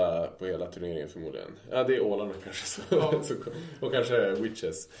döda på hela turneringen förmodligen. Ja, det är ålarna kanske. Så, och kanske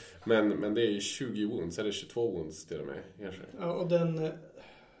witches. Men det är ju 20 wounds, eller 22 wounds till och med. Kanske. Ja, och den...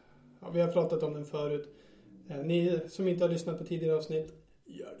 Ja, vi har pratat om den förut. Ni som inte har lyssnat på tidigare avsnitt,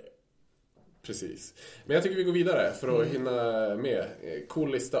 gör det. Precis. Men jag tycker vi går vidare för att hinna med.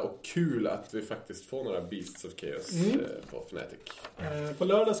 Cool lista och kul att vi faktiskt får några Beasts of Chaos på Fanatic. På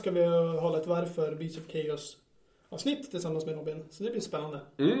lördag ska vi hålla ett varv för Beasts of Chaos avsnitt tillsammans med Robin. Så det blir spännande.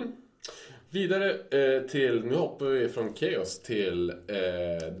 Vidare till, nu hoppar vi från Chaos till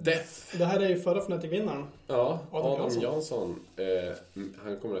Death. Det här är ju förra Fanatic-vinnaren. Ja, Adam Jansson.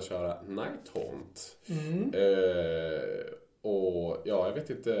 Han kommer att köra Night Haunt. Och ja, jag vet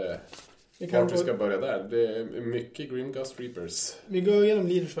inte... Vart vi ska börja där. Det är mycket Grimgust Reapers. Vi går igenom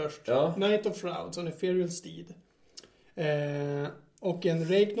leaders först. Knight of Shrouds, en Ethereal Steed. Och en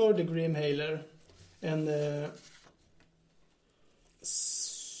Ragnor the Grimhailer. En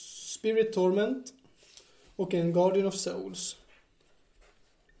Spirit Torment. Och en Guardian of Souls.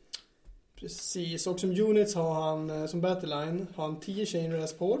 Precis. Och som units har han, som battleline, har han 10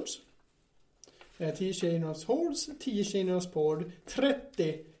 Chainrasp Hordes. 10 Chainrasp Hordes, 10 Chainrasp Horde,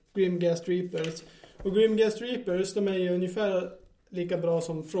 30 Grimghast Reapers. Och Grimghast Reapers, de är ju ungefär lika bra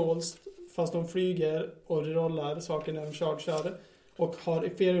som Thralls, fast de flyger och rollar saker när de chargear. Och har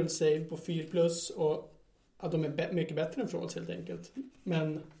Ethereal Save på 4+, och att de är mycket bättre än Thralls helt enkelt.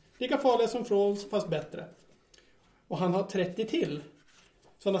 Men lika farliga som Thralls, fast bättre. Och han har 30 till.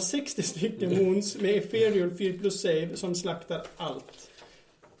 Så han har 60 stycken wounds med Ethereal 4+ save som slaktar allt.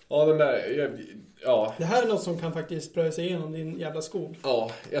 Ja, den där... Ja. Det här är något som kan faktiskt pröva sig igenom din jävla skog.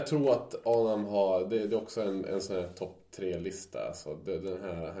 Ja, jag tror att Adam har... Det är också en sån här topp 3-lista. Alltså, den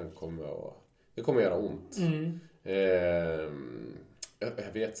här, han kommer att... Det kommer att göra ont.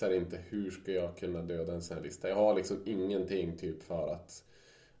 Jag vet så här inte hur ska jag kunna döda en sån här lista. Jag har liksom ingenting typ för att...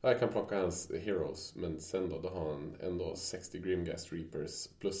 Jag kan plocka hans heroes, men sen då har han ändå 60 Grimghast Reapers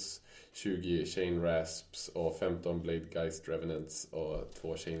plus 20 Chain Rasps och 15 Blade Geist Revenants och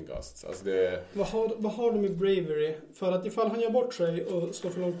 2 Chain Ghasts. Alltså det... Vad har du med Bravery? För att ifall han gör bort sig och står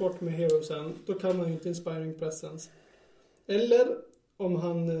för långt bort med heroesen, då kan han ju inte Inspiring Presence. Eller om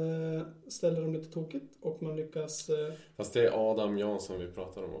han ställer dem lite tokigt och man lyckas... Fast det är Adam Jansson vi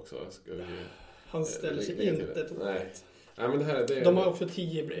pratar om också. Han ställer sig inte tokigt. Nej. Ja, men det här, de har också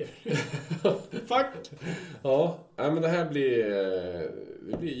 10 brev. Fuck! Ja, men det här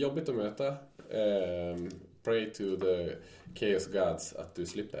blir jobbigt att möta. Pray to the Chaos Gods att du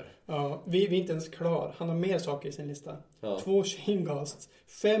slipper. Ja, vi är inte ens klar. Han har mer saker i sin lista. 2 Chain Ghasts,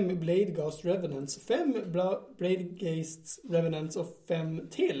 5 Blade Ghast Revenants, 5 Blade Ghasts Revenants och 5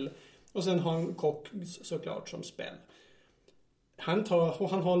 till. Och sen har han Cox såklart som spel. Han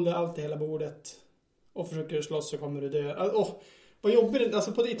håller allt i hela bordet. Och försöker du slåss så kommer du dö. Vad jobbigt.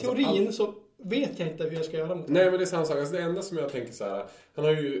 Alltså i teorin så vet jag inte hur jag ska göra mot det. Nej, men det är samma sak. Alltså, det enda som jag tänker så här. Han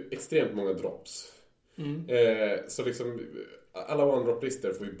har ju extremt många drops. Så liksom alla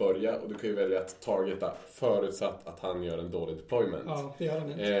one-drop-lister får vi börja. Och du kan ju välja att targeta förutsatt att han gör en dålig deployment. Ja, det gör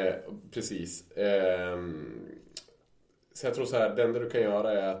han inte. Precis. Så jag tror så här. Det enda du kan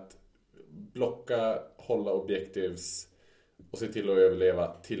göra är att blocka, hålla objectives och se till att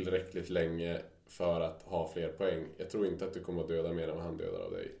överleva tillräckligt länge för att ha fler poäng. Jag tror inte att du kommer att döda mer än vad han dödar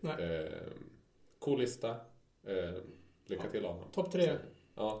av dig. Cool lista. Lycka till av honom. Topp 3.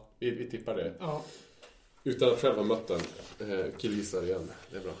 Ja, vi tippar det. Ja. Utan att själv ha mött den. Killgissar igen.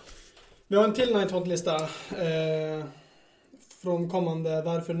 Det är bra. Vi har en till Night Haunt-lista. Från kommande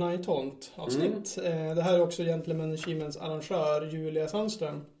Varför Night Haunt avsnitt. Det här är också Gentleman Achievements arrangör Julia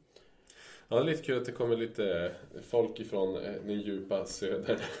Sandström. Ja, det är lite kul att det kommer lite folk ifrån den djupa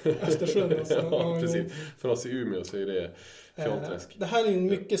södern. Östersund alltså. Ja, precis. För oss i Umeå så är det fjontläsk. Det här är en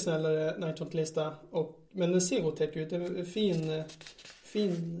mycket snällare Nighthaunt-lista. Men den ser otäck ut. Det är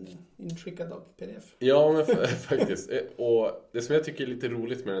fin inskickad av pdf. Ja, men faktiskt. Och det som jag tycker är lite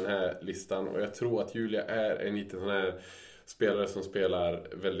roligt med den här listan, och jag tror att Julia är en liten sån här spelare som spelar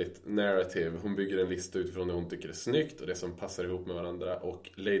väldigt narrative. Hon bygger en lista utifrån det hon tycker är snyggt och det som passar ihop med varandra. Och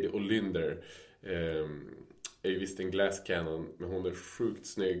Lady Olynder är ju visst en glass cannon, men hon är sjukt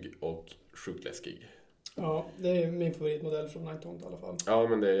snygg och sjukt läskig. Ja, det är min favoritmodell från Nighthaunt i alla fall. Ja,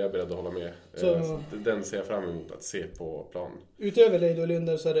 men det är jag beredd att hålla med. Så, den ser jag fram emot att se på plan. Utöver Lady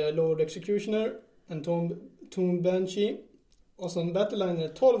Olynder så är det Lord Executioner, en Tomb Banshee. Och så en Battleliner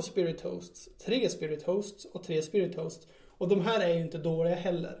 12 Spirit Hosts, 3 Spirit Hosts och 3 Spirit Hosts. Och de här är ju inte dåliga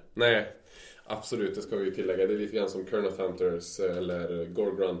heller. Nej, absolut, det ska vi ju tillägga. Det är lite grann som Kurnoth Hunters eller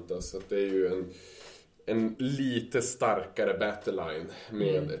Gorgrunta. Så att det är ju en lite starkare battleline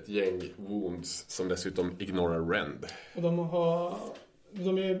med ett gäng wounds som dessutom ignorar rend. Och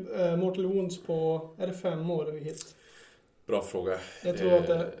de är Mortal Wounds på, är det 5 år vi hit? Bra fråga. Jag tror att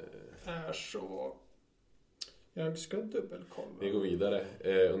det är så. Jag ska dubbelkolla. Vi går vidare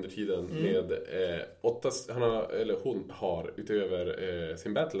under tiden med 8, hon har utöver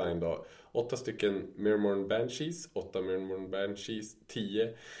sin battleline då 8 stycken Mirmorn Banshees, 8 Mirmorn Banshees,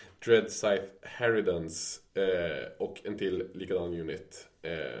 10 Dread Scythe Harridans och en till likadan unit.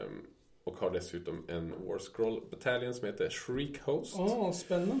 Och har dessutom en War Scroll Battalion som heter Shriek Host.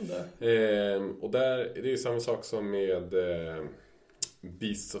 Spännande. Och där det är ju samma sak som med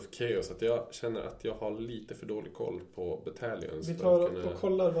Beasts of Chaos, att jag känner att jag har lite för dålig koll på battalions. Vi tar och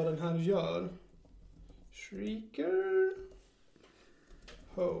kollar vad den här gör. Shrieker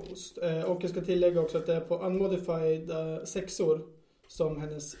Host. Och jag ska tillägga också att det är på unmodified 6-or som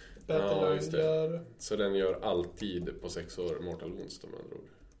hennes battleline gör. Så den gör alltid på 6-or Mortal Wounds, de andra ord.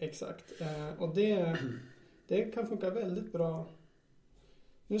 Exakt. Och det kan funka väldigt bra.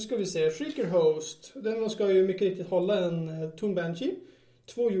 Nu ska vi se. Shrieker Host. Den ska ju mycket riktigt hålla en Tomb Banshee.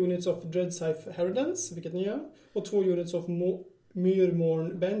 2 units of Dread Scythe Harridans, vilket ni gör. Och 2 units of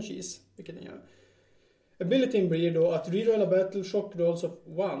Mirmorn Banshees, vilket ni gör. Abilityn blir då att rerolla battle shock rolls of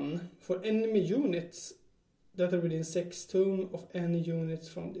 1 for enemy units that are within 6 tomb of any units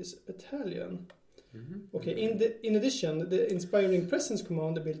from this battalion. Okay. In addition, the Inspiring Presence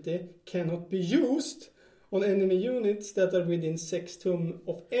command ability cannot be used on enemy units that are within 6 tomb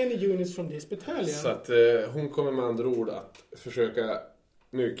of any units from this battalion. Så att hon kommer med andra ord att försöka,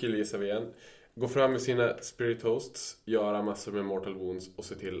 nu killgissar vi igen, gå fram med sina Spirit Hosts, göra massor med Mortal Wounds och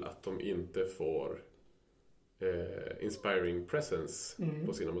se till att de inte får Inspiring Presence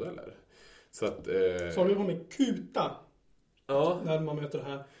på sina modeller. Så att så har du med kuta när man möter det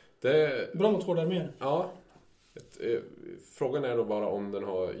här. Bra mot hårda arméer. Ja. Frågan är då bara om den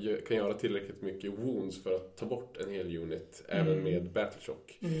kan göra tillräckligt mycket wounds för att ta bort en hel unit även med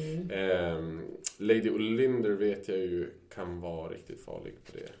Battleshock. Lady Olynder vet jag ju kan vara riktigt farlig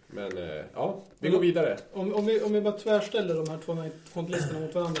på det. Men vi går vidare. Om vi bara tvärställer de här två Nighthaunt-listorna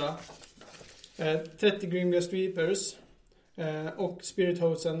mot varandra. 30 Grimgast Reapers och Spirit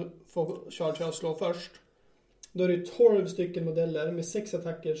Hostsen får charge och slå först. Då är det 12 stycken modeller med 6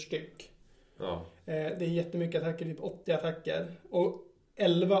 attacker styck. Ja. Det är jättemycket attacker, typ 80 attacker. Och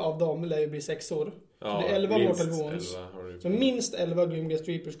 11 av dem lär ju bli 6-or. Ja, så det är 11 Mortal Wounds. Så minst 11 Grimgast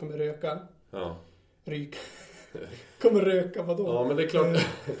Reapers kommer röka. Ja. Ryka. Kommer röka, vadå? Ja, men det är klart.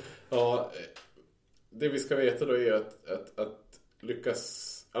 Ja, det vi ska veta då är att lyckas.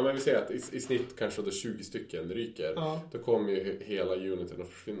 Ja, men vi säger att i snitt kanske då 20 stycken ryker. Ja. Då kommer ju hela uniten att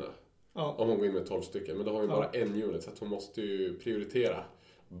försvinna. Ja. Om hon går in med 12 stycken. Men då har vi bara en unit, så att hon måste ju prioritera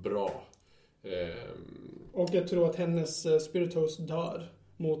bra. Och jag tror att hennes Spirit Host dör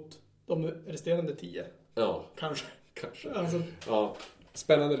mot de resterande 10. Ja. Kanske. Alltså. Ja.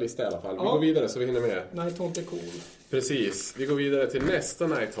 Spännande lista i alla fall. Vi går vidare så vi hinner med. Nighthaunt är cool. Precis. Vi går vidare till nästa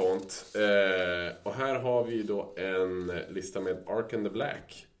Nighthaunt. Och här har vi då en lista med Ark and the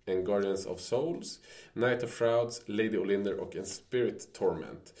Black, en Guardians of Souls, Knight of Shrouds, Lady Olynder och en Spirit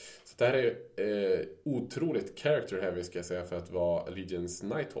Torment. Så det här är otroligt character heavy, ska jag säga, för att vara Allegiance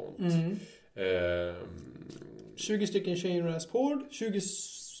Nighthaunt. 20 stycken Chain Rasp Horde, 20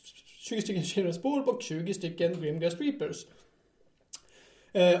 stycken Chain Rasp Horde och 20 stycken Grimgast Reapers.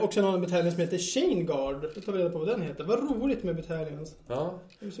 Och sen har en bataljon som heter Chain Guard. Jag tar reda på vad den heter. Vad roligt med bataljoner. Ja,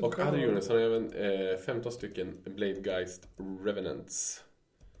 och andra units har även 15 stycken Bladegeist Revenants.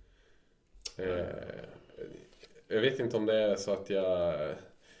 Jag vet inte om det är så att jag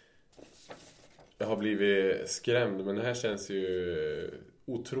har blivit skrämd, men det här känns ju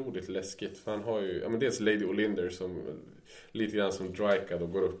otroligt läskigt. För han har ju, dels Lady Olinder som lite grann som Dryka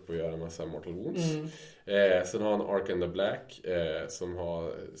och går upp och gör en massa Mortal Wounds. Sen har han Ark and the Black som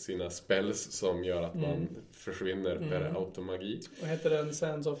har sina spells som gör att man försvinner per automagi. Vad heter den?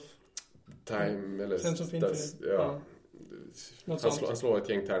 Sands of Time eller Sands of Infinite. Ja. Han slår ett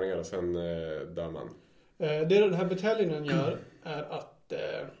gäng tärningar och sen dör man. Det den här bataljonen gör är att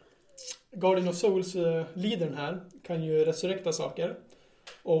Guardian of Souls leadern här kan ju resurrekta saker.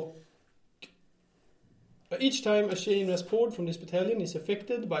 Och each time a chain resport from this battalion is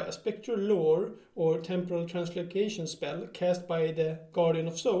affected by a spectral lore or temporal translocation spell cast by the Guardian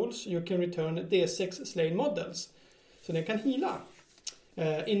of Souls, you can return D6 slain models. Så den kan heala.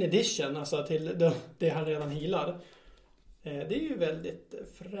 In addition, alltså till det han redan healar. Det är ju väldigt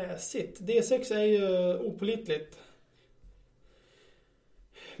fräsigt. D6 är ju opålitligt.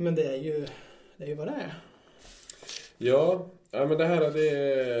 Men det är ju vad det är. Ja, men det här det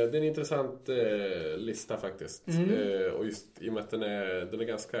är en intressant lista faktiskt. Och just i och med att den är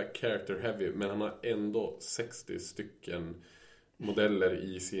ganska character heavy, men han har ändå 60 stycken modeller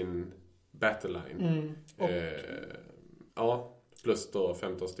i sin battleline. Plus då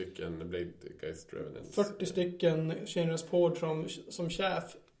 15 stycken Blade Geist Revenants. 40 stycken Chain Resport som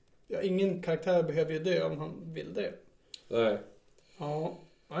chef. Ja, ingen karaktär behöver ju dö om han vill det. Nej. Ja,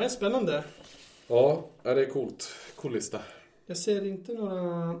 det är spännande. Ja, det är coolt. Cool lista. Jag ser inte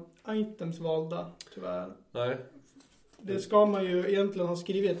några items valda, tyvärr. Nej. Det ska man ju egentligen ha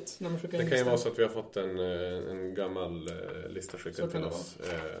skrivit när man skickar in. Det kan ju vara så att vi har fått en gammal lista skickad till oss.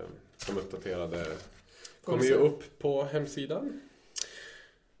 Som uppdaterade. Kommer ju upp på hemsidan.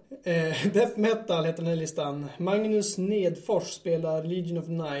 Death Metal heter den här listan. Magnus Nedfors spelar Legion of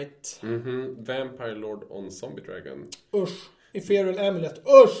Night. Vampire Lord on Zombie Dragon. Usch. Ethereal Amulet.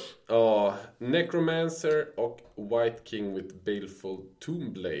 Usch! Ja, Necromancer och White King with Baleful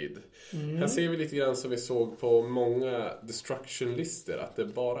Tombblade. Här ser vi lite grann som vi såg på många Destruction-lister. Att det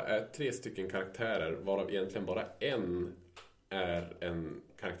bara är 3 stycken karaktärer, varav egentligen bara en är en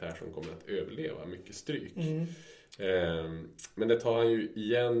karaktär som kommer att överleva mycket stryk. Men det tar han ju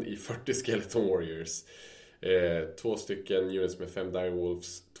igen i 40 Skeleton Warriors. 2 stycken units med 5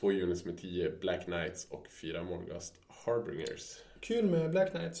 Direwolves, 2 units med 10 Black Knights och 4 Morghast Harbingers. Kul med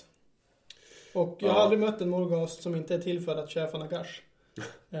Black Knights. Och jag har aldrig mött en Morghast som inte är till för att köpa Nagash.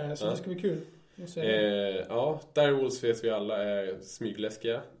 Så det ska bli kul. Direwolves vet vi alla är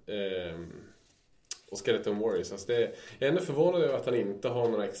smygläskiga. Och Skeleton Warriors. Alltså jag är ändå förvånad över att han inte har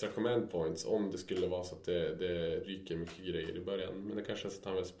några extra command points om det skulle vara så att det ryker mycket grejer i början. Men det kanske är så att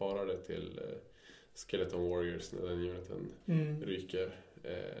han vill spara det till Skeleton Warriors när den uniten ryker.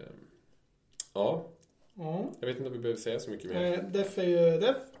 Jag vet inte om vi behöver säga så mycket mer. Def är ju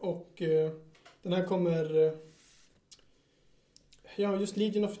Def och den här kommer just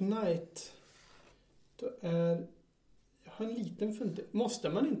Legion of Night. Jag har en liten fundering. Måste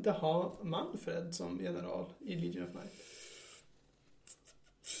man inte ha Manfred som general i Legion of Night?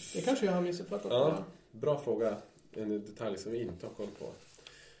 Det kanske jag har missuppfattat. Ja, bra fråga. En detalj som vi inte har koll på.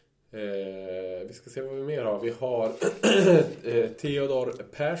 Vi ska se vad vi mer har. Vi har Theodor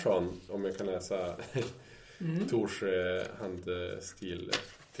Persson, om jag kan läsa Tors handstil.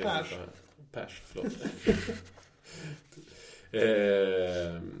 Pers, förlåt.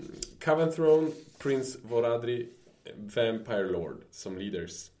 Coven Throne, Prince Voradri, Vampire Lord som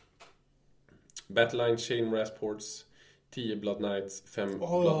leaders. Battleline Chain Rasports, 10 Blood Knights, 5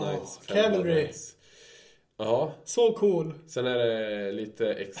 Blood Knights, 5 Cavalry. Blood Knights. Ja. Så cool. Sen är det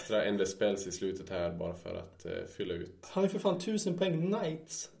lite extra endless spells i slutet här bara för att fylla ut. Han är för fan 1000 poäng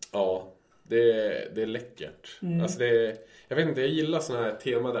Knights. Ja, det är läckert. Alltså jag vet inte, jag gillar såna här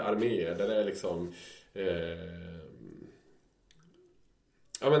temade arméer där det är liksom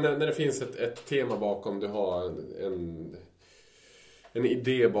men när det finns ett tema bakom, du har en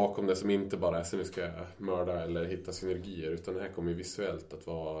idé bakom det som inte bara är så vi ska mörda eller hitta synergier, utan det här kommer ju visuellt att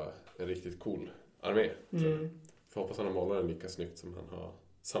vara en riktigt cool armé. Får hoppas han har målat den lika snyggt som han har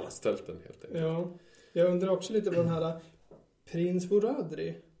sammanställt den helt enkelt. Ja, jag undrar också lite på den här Prins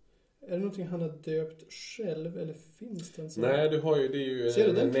Voradri. Är det någonting han har döpt själv eller finns det en sån? Nej, det är ju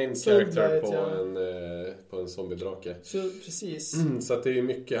en name character på en zombie-drake. Så precis. Så att det är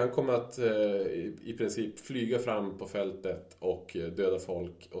mycket, han kommer att i princip flyga fram på fältet och döda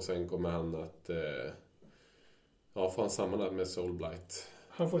folk, och sen kommer han att få han sammanlagt med Soulblight.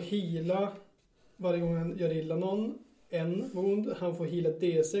 Han får heala varje gång han gör illa någon. En wound. Han får heala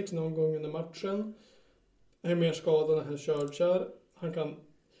D6 någon gång under matchen. Han har mer skada när han chargear. Han kan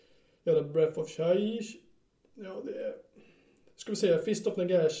göra Breath of Shaiish. Ja, det är... Ska vi säga Fist of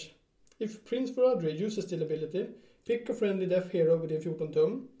Nagash. If Prince Voradri uses the ability, Pick a friendly deaf hero within 14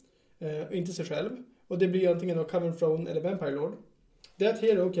 tum. Inte sig själv. Och det blir antingen då Coven Throne eller Vampire Lord. That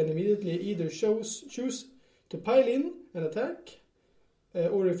hero can immediately either choose to pile in an attack.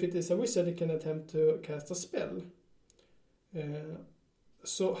 Or if it is a wizard it can attempt to cast a spell.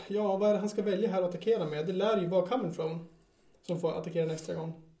 Så ja, vad är det han ska välja här att attackera med? Det lär ju vara Coven Throne som får attackera nästa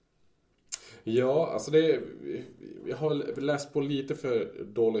gång. Ja, alltså jag har läst på lite för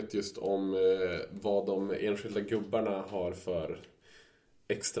dåligt just om vad de enskilda gubbarna har för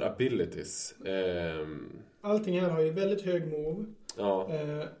extra abilities. Allting här har ju väldigt hög move. Ja.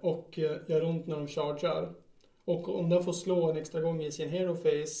 Och gör ont när de chargear. Och om de får slå en extra gång i sin hero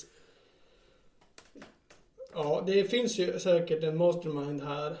face. Ja, det finns ju säkert en mastermind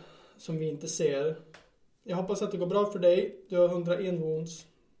här som vi inte ser. Jag hoppas att det går bra för dig. Du har 101 wounds.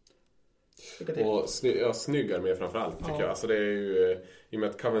 Och snyggar med framförallt tycker jag. Alltså det är ju, i och med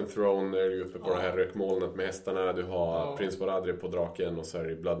att Coven Throne är ju uppe på det här rökmolnet med hästarna. Du har Prins Voradri på draken och så är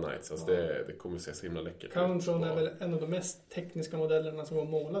det Blood Knights. Alltså det kommer se så himla läckert. Coven Throne är väl en av de mest tekniska modellerna som går att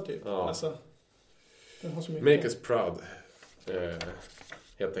måla typ. Ja. Alltså, den har så mycket. Make us proud.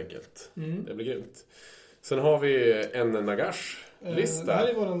 Helt enkelt. Det blir grymt. Sen har vi en Nagash-lista. Det här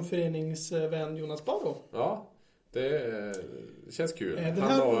är vår föreningsvän Jonas Barrow. Ja, det känns kul.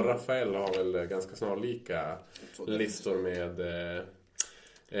 Han och Rafael har väl ganska snarlika listor med...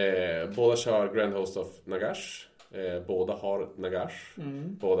 båda kör Grand Host of Nagash. Båda har Nagash.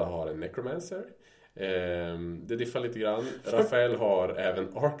 Båda har en Necromancer. Det diffar lite grann. Rafael har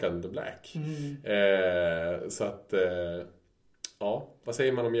även Arkan the Black. Så att... ja, vad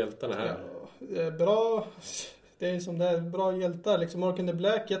säger man om hjältarna här? Ja, bra. Det är som det är. Bra hjältar. Liksom Arkan the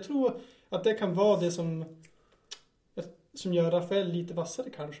Black. Jag tror att det kan vara det som gör Rafael lite vassare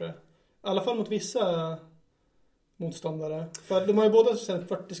kanske. I alla fall mot vissa motståndare. För de har ju båda sen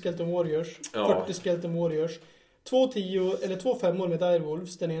 40 Skeleton Warriors. 40 Skeleton Warriors. 2 10 eller 2 5 med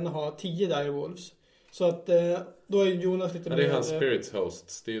Direwolves. Den ena har 10 Direwolves. Så att då är Jonas lite mer... Det är hans Spirits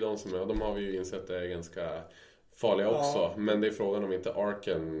Hosts. Det är ju de som är... De har vi ju insett är ganska farliga också. Men det är frågan om inte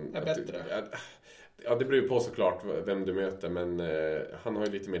Arken... är bättre. Ja, det beror ju på såklart vem du möter. Men han har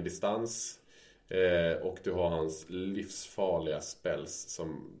ju lite mer distans. Och du har hans livsfarliga spells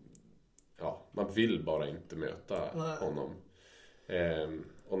som... Ja, man vill bara inte möta honom.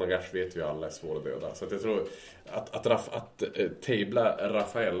 Och Nagash vet ju alla är svår att döda. Så att jag tror att tabla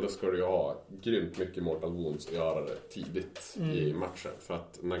Rafael, då ska du ju ha grymt mycket Mortal Wounds och göra det tidigt i matchen. För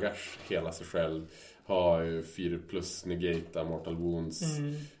att Nagash hela sig själv har ju 4+ negata Mortal Wounds.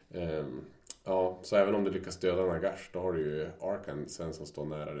 Ja, så även om du lyckas döda Nagash, då har du ju Arkan sen som står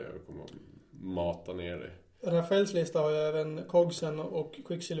nära dig och kommer mata ner dig. Rafaels lista har ju även Cogsen och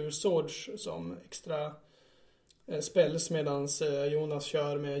Quicksilver Swords som extra spells, medans Jonas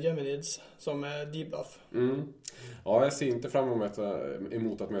kör med Geminids som är debuff. Ja, jag ser inte fram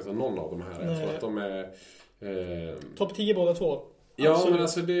emot att möta någon av de här. Jag tror att de är... Topp 10 båda två. Ja, absolut. men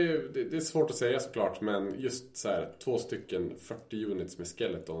alltså det är svårt att säga såklart. Men just så här, 2 stycken 40 units med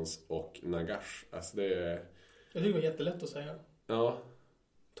Skeletons och Nagash. Alltså det är... Jag tycker det var jättelätt att säga. Ja.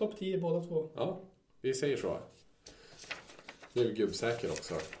 Topp 10 båda två. Ja, vi säger så. Nu är vi gubbsäker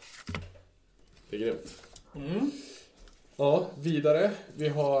också. Det är grymt. Ja, vidare. Vi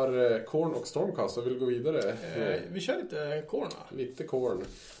har Korn och Stormcast och vill gå vidare. Vi kör lite Korn. Lite Korn.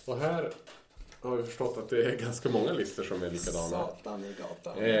 Och här har vi förstått att det är ganska många listor som är likadana. Satan i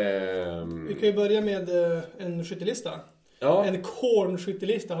gatan. Vi kan ju börja med en skyttelista. Ja. En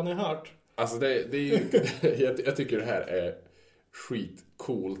Korn-skyttelista, har ni hört? Alltså det är ju... jag tycker det här är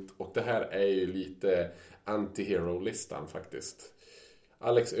skitcoolt. Och det här är ju lite anti-hero-listan faktiskt.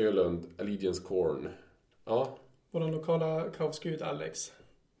 Alex Ölund, Allegiance Korn. Ja. Vår lokala kaosgud Alex.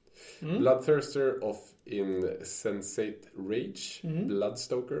 Bloodthirster of Insensate Rage.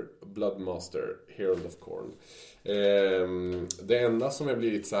 Bloodstoker, Bloodmaster, Herald of Korn. Det enda som har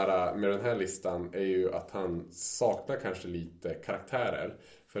blivit så här med den här listan är ju att han saknar kanske lite karaktärer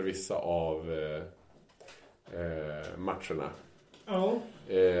för vissa av matcherna. Ja.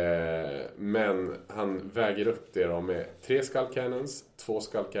 Men han väger upp det då med 3 Skull Cannons, 2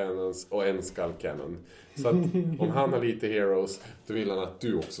 Skull Cannons och 1 Skull Cannon. Så att om han har lite heroes, då vill han att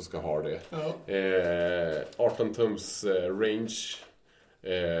du också ska ha det. Ja. 18 tums range.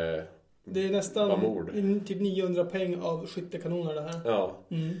 Det är nästan typ 900 poäng av skyttekanoner det här. Ja.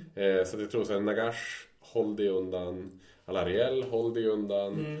 Så jag tror så här, Nagash, håll dig undan. Alariel, håll dig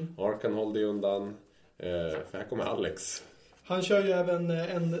undan. Arkan, håll dig undan. För här kommer Alex. Han kör ju även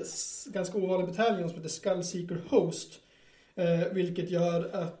en ganska ovanlig bataljon som heter Skullseeker Host. Vilket gör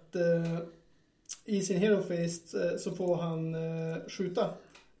att i sin Hero Face så får han skjuta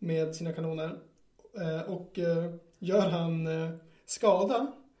med sina kanoner. Och gör han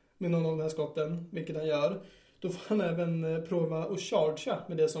skada med någon av de här skotten, vilket han gör, då får han även prova att chargea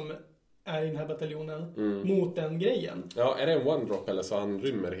med det som är i den här bataljonen mot den grejen. Ja, är det en one-drop eller så han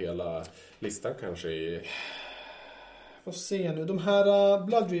rymmer hela listan kanske i... Får se nu. De här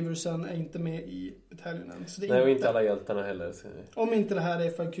Blood Riversen är inte med i bataljonen. Så det är Nej, och inte inte alla hjältarna heller. Om inte det här är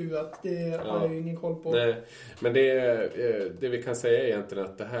FAQ, det har jag ju ingen koll på. Nej, men det vi kan säga är egentligen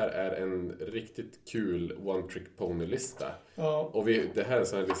att det här är en riktigt kul one-trick pony-lista. Ja. Och det här är en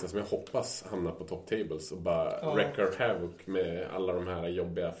sån här lista som jag hoppas hamnar på top tables och bara wreckar havoc med alla de här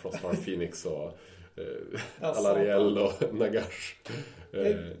jobbiga Frostborn Phoenix och Alariel och Nagash.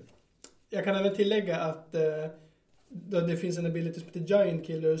 Jag kan även tillägga att det finns en ability som heter Giant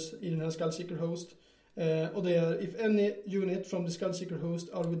Killers i den här Skullseeker Host. Och det är if any unit from the Skullseeker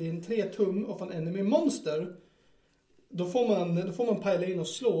Host are within 3 tum of an enemy monster, då får man pila in och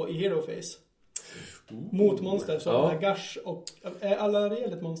slå i Hero Face. Mot monster som Nagash och alla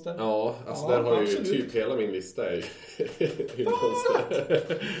reellt monster. Ja, alltså där har ju typ hela min lista i monster.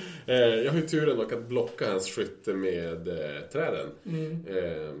 Jag har ju turen dock att blocka hans skytte med träden.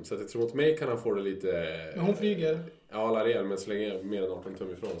 Så att jag tror att mig kan han få det lite... Men hon flyger. Ja, alla rejäl, men så länge jag är mer än 18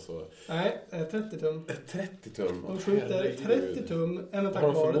 tum ifrån så... Nej, 30 tum. 30 tum? De skjuter 30 tum, en attack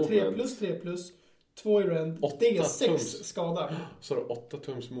var, 3+, 2 i rend, D6 skada. Så är det 8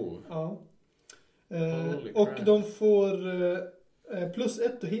 tums move? Ja. Och de får +1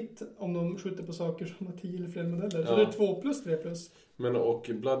 att hit om de skjuter på saker som har 10 eller fler modeller. Så det är 2+3+. Men och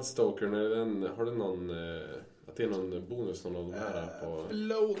Bloodstoker, har du någon... Att det är någon bonus någon av de här på...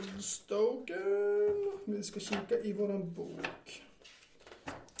 Bloodstoker. Vi ska kika i våran bok.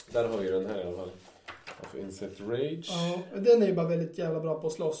 Där har vi den här i alla fall. Of Insect Rage. Ja, den är ju bara väldigt jävla bra på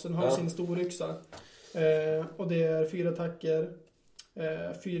att slåss. Den har sin storyxa. Och det är 4 attacker.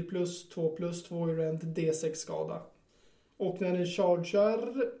 4+, 2+, 2 i rend, D6 skada. Och när den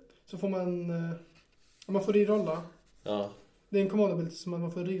chargear så får man får rerolla. Ja. Det är en command ability som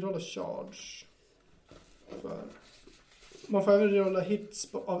man får rerolla charge. Man får även rerolla hits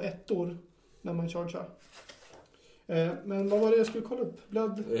av ettor när man chargear. Men vad var det jag skulle kolla upp?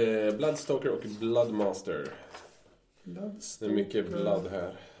 Bloodstoker och Bloodmaster. Det är mycket blood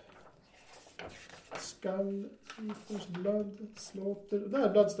här. Skull, Blood, Slaughter. Där är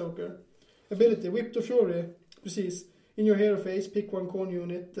Bloodstoker. Ability, Whip to Fury. Precis. In your hero face, pick one corn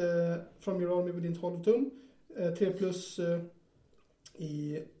unit from your army within 12 tum. 3+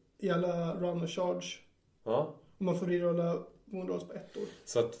 i alla run och charge. Ja. Och man får rerolla monrolls på ettor.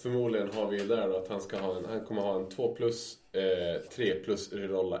 Så att förmodligen har vi där då att han kommer ha en 2+, 3+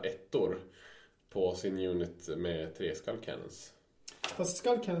 rerolla ettor på sin unit med 3 skull cannons. Fast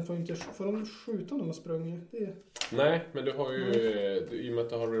skull cannon får de skjuta om de har sprungit. Nej, men du har ju i och med att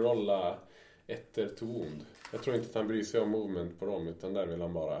du har rerolla ettor to wound. Jag tror inte att han bryr sig om movement på dem, utan där vill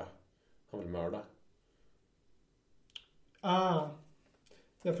han vill mörda.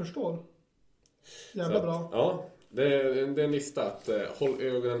 Jag förstår. Jävla bra. Ja, det är en lista att håll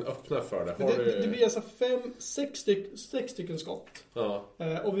ögonen öppna för det. Det blir alltså 6 stycken skott. Ja.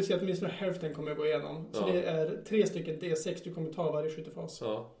 Och vi ser att åtminstone hälften kommer att gå igenom. Så det är 3 stycken D6 du kommer ta varje skyttefas.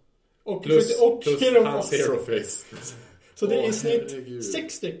 Ja. Och plus hans hero face. Så det är i snitt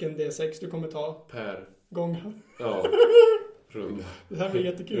 6 stycken D6 du kommer ta per gång. Ja, runda. Det här blir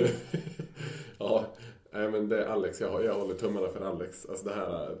jättekul. Ja, men det är Alex. Jag håller tummarna för Alex. Alltså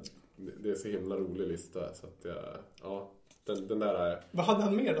det är så himla rolig lista. Så att den där är... Vad hade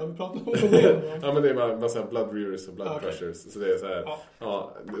han mer då? Vi pratade om det. Ja, men det är bara massa blood rearers och blood crushers. Så det är så här,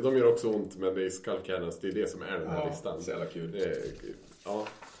 de gör också ont, men det är skull cannons. Det är det som är den här listan. Så jävla kul.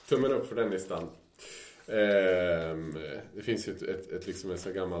 Tummen upp för den listan. Det finns ju ett liksom ett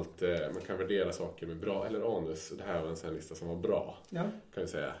så gammalt man kan värdera saker med bra eller anus. Det här var en sån lista som var bra, kan vi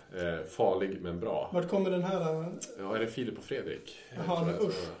säga. Farlig men bra. Vart kommer den här? Ja, är det Filip och Fredrik? Jaha,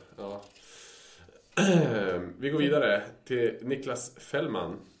 usch. Ja. Vi går vidare till Niklas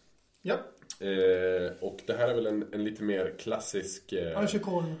Fällman. Ja. Och det här är väl en lite mer klassisk han kör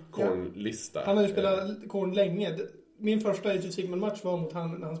Korn-lista. Han har ju spelat Korn länge. Min första Age of Sigmar-match var mot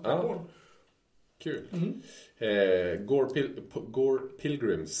han när han spelade Korn. Kul. Gore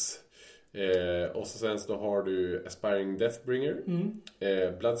Pilgrims. Och så sen så har du Aspiring Deathbringer,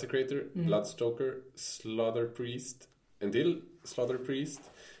 Bloodsecrator, Bloodstoker, Slaughter Priest, en till Slaughter Priest,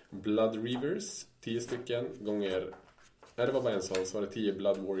 Blood Reavers, 10 stycken gånger... Nej, det var bara en sån, så var det 10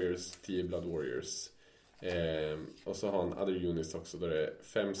 Blood Warriors, 10 Blood Warriors. Och så har han other units också, då det är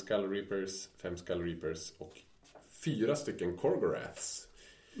 5 Skull Reapers och 4 stycken Korgoraths.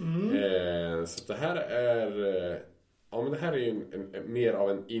 Så det här är Ja, men det här är ju en mer av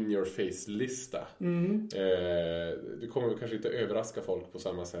en in-your-face-lista. Det kommer kanske inte överraska folk på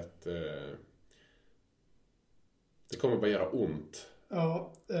samma sätt. Det kommer bara göra ont.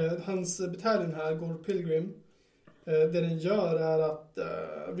 Ja, hans bataljon här, Gore Pilgrim. Det den gör är att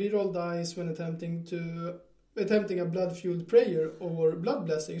reroll dice when attempting a blood-fueled prayer or blood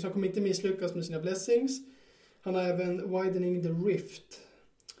blessing. Så han kommer inte misslyckas med sina blessings. Han har även widening the rift.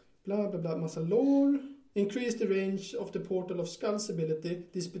 Bla bla bla, massa lore. Increase the range of the portal of skulls ability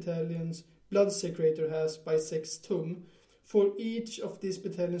this battalion's blood secretor has by 6 tum. For each of this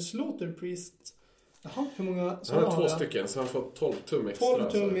battalion's slaughter priests. Jaha, hur många han har 2 stycken, så han får 12 tum extra.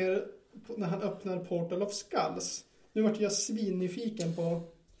 12 tum mer när han öppnar portal of skulls. Nu vart jag svinnyfiken på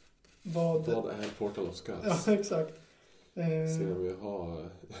vad är portal of skulls? Ja, exakt. Se om vi har...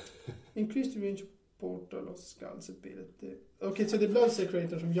 Increase the range of portal of skulls ability. Okej, så det är blood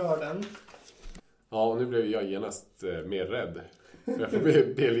secretor som gör den. Ja, nu blev jag genast mer rädd. Jag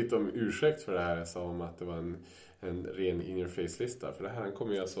får be lite om ursäkt för det här. Jag sa om att det var en ren in-your-face-lista. För det här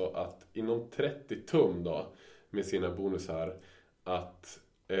kommer ju alltså att inom 30 tum då, med sina bonusar, att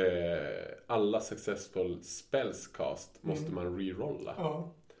alla successful spells cast måste man rerolla.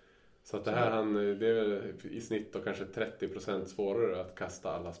 Ja. Så att det här det är i snitt då kanske 30% svårare att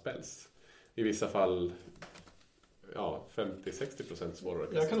kasta alla spells. I vissa fall 50-60% svårare att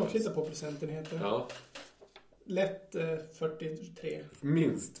kasta. Jag kan också hitta på procentenheter. Ja. Lätt 43.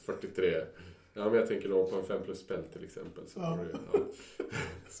 Minst 43. Ja, men jag tänker då på en 5 plus spel till exempel. Så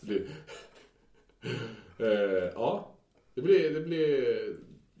ja. Det blir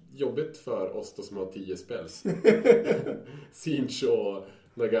jobbigt för oss då som har 10 spels. Sinch och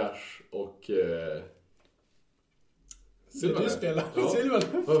Nagash och Silvan. Du spelar. Ja. Silvan.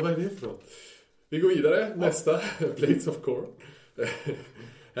 Vad är det för något? Vi går vidare. Nästa. Blades of Core.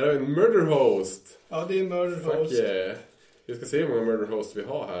 Här har vi en Murder Host. Ja, det är en Murder Host. Yeah. Vi ska se hur många Murder Host vi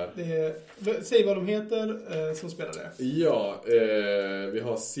har här. Säg vad de heter som spelar det. Ja, vi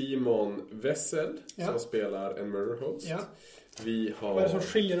har Simon Wessel som spelar en Murder Host. Ja. Vi har... Vad är det som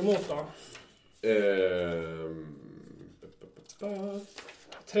skiljer dem åt då?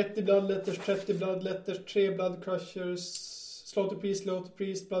 30 bloodletters, 30 bloodletters, 3 blood crushers, slaughter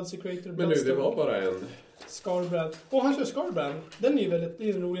priest, blood secretor. Men nu, det var bara en... Scarbrand. Han kör Scarbrand. Den är ju väldigt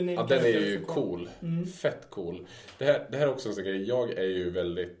en rolig name. Ja, den är ju cool. Fett cool. Det här är också en sån grej. Jag är ju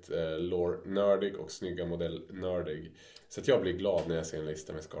väldigt lore-nördig och snygga modell-nördig. Så att jag blir glad när jag ser en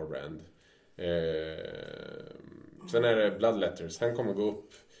lista med Scarbrand. Sen är det Bloodletters. Han kommer gå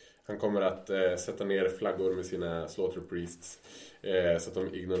upp. Han kommer att sätta ner flaggor med sina Slaughter Priests. Så att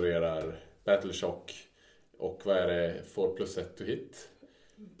de ignorerar Battle Shock. Och vad är det? 4+1 to hit.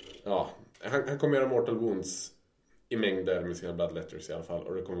 Ja, han kommer göra Mortal Wounds i mängder med sina Bloodletters i alla fall.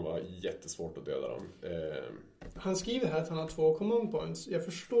 Och det kommer vara jättesvårt att döda dem. Han skriver här att han har 2 command points. Jag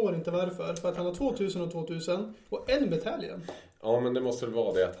förstår inte varför. För att han har 2000 och 2000 och en bataljon. Ja, men det måste väl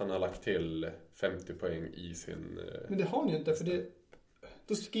vara det att han har lagt till 50 poäng i sin... Men det har han ju inte, för det...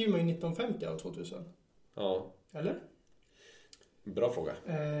 Då skriver man ju 1950 av 2000. Ja. Eller? Bra fråga.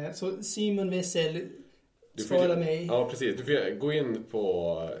 Så Simon Wessel svarar mig. Ja, precis. Du får gå in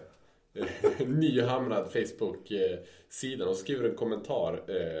på Nyhammrade Facebook-sidan och skriver en kommentar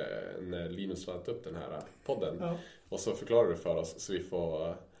när Linus laddat upp den här podden. Ja. Och så förklarar du för oss så vi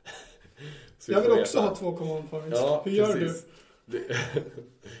får... jag vill också ha 2 command points. Ja, hur gör du?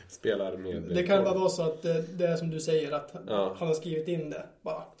 Spelar med... Det kan bara vara så att det är som du säger att han har skrivit in det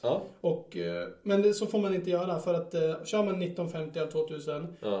bara. Ja. Men så får man inte göra för att kör man 1950 av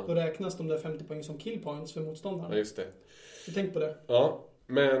 2000 då räknas de där 50 poäng som kill points för motståndaren. Ja, just det. Så tänk på det. Ja,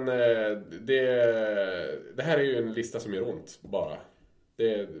 men det här är ju en lista som gör ont bara.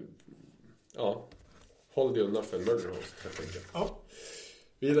 Håll dig undan för en murder host helt enkelt. Ja.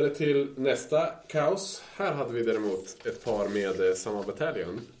 Vidare till nästa kaos. Här hade vi däremot ett par med samma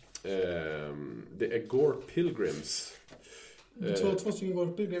bataljon. Det är Gore Pilgrims. Två stycken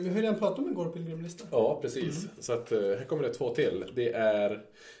Gore Pilgrim. Vi har redan pratat om en Gore Pilgrim-lista. Ja, precis. Så att här kommer det 2 till. Det är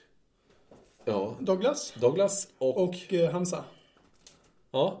Douglas och Hamza.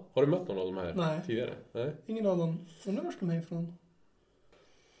 Ja, har du mött någon av de här tidigare? Nej. Ingen av dem. Undrar var de är ifrån.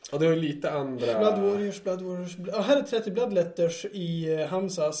 Ja, det är lite andra... Blood Warriors. Här är 30 Bloodletters i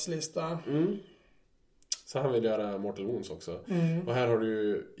Hamzas lista. Så han vill göra Mortal Wounds också. Och här har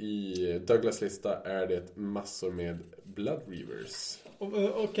du i Douglas lista är det massor med Blood Reavers.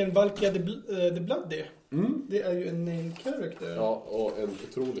 Och en Valkia the Bloody. Det är ju en name character. Ja, och en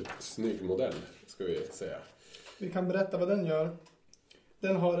otroligt snygg modell ska vi säga. Vi kan berätta vad den gör.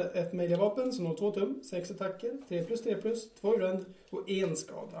 Den har ett melee-vapen som har 2 tum, 6 attacker, 3+3+, 2 rund och 1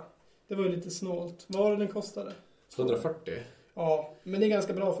 skada. Det var ju lite snålt. Vad var det den kostade? Så 140? Ja, men det är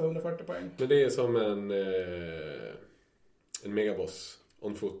ganska bra för 140 poäng. Men det är som en megaboss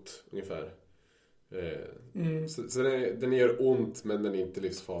on foot ungefär. Så den gör ont, men den är inte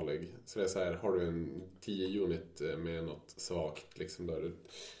livsfarlig. Så det är så här, har du en 10 unit med något svagt liksom, där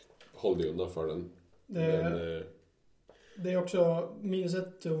håll dig undan för den. Det är också minus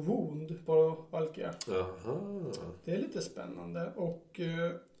ett wound på Valkyria. Aha. Det är lite spännande. Och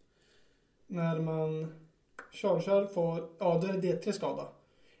när man chargear får... Ja, då är det D3 skada.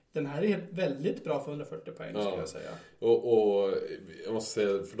 Den här är väldigt bra för 140 poäng, skulle jag säga. Och jag måste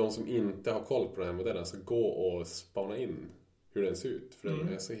säga, för de som inte har koll på den här modellen, så gå och spana in hur den ser ut. För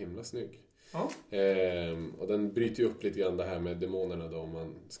den är så himla snygg. Ja. Och den bryter ju upp lite grann det här med demonerna då, om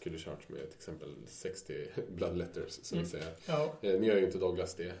man skulle charge med till exempel 60 bloodletters, så att säga. Ja. Nu gör ju inte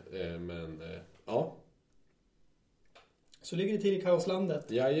Douglas det, men ja. Så ligger det till i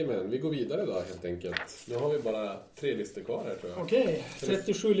kaoslandet. Jajamän, vi går vidare då helt enkelt. Nu har vi bara 3 listor kvar här, tror jag. Okej,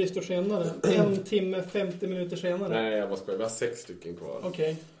 37 listor senare. 1 timme, 50 minuter senare. Nej, jag bara skojar. Vi har 6 stycken kvar.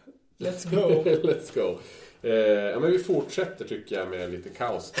 Okej, let's go. Let's go. Ja, men vi fortsätter tycker jag med lite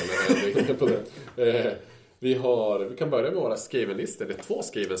kaos då, när vi är inne på det. Vi kan börja med våra skrivenlistor. Det är 2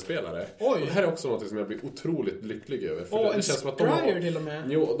 skrivenspelare. Oj. Och det här är också något som jag blir otroligt lycklig över. För det känns som att till och med.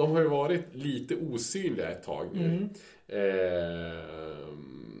 Jo, de har ju varit lite osynliga ett tag nu.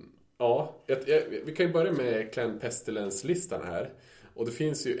 Ja, vi kan ju börja med Clan Pestilence-listan här. Och det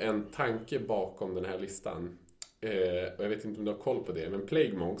finns ju en tanke bakom den här listan. Och jag vet inte om du har koll på det, men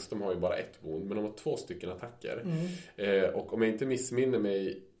Plague Monks, de har ju bara 1 wound, men de har 2 stycken attacker. Och om jag inte missminner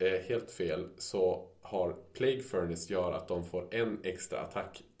mig helt fel, så har Plague Furnace gör att de får 1 extra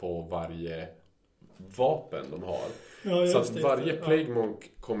attack på varje vapen de har. Ja, så att varje Plague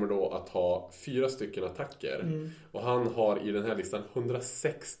Monk kommer då att ha 4 stycken attacker. Och han har i den här listan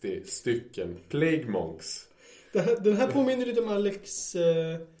 160 stycken Plague Monks. Den här påminner lite om Alex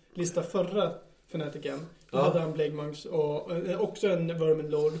lista förra Fanaticen. Då hade han Plague Monks och också en Vermin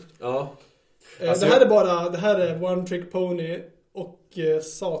Lord. Ja. Alltså, det här är one trick pony och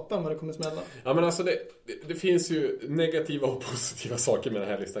satan vad det kommer smälla. Ja, men alltså det finns ju negativa och positiva saker med den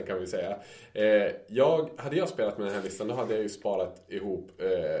här listan, kan vi säga. Hade jag spelat med den här listan, då hade jag ju sparat ihop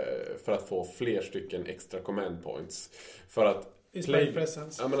för att få fler stycken extra command points. För att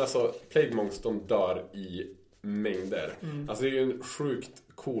Plague Monks, de dör i mängder. Alltså det är ju en sjukt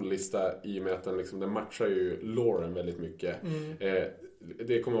cool lista i och med att den matchar ju loren väldigt mycket.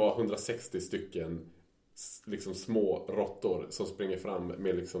 Det kommer vara 160 stycken liksom små råttor som springer fram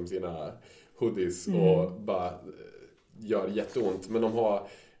med liksom sina hoodies och bara gör jätteont. Men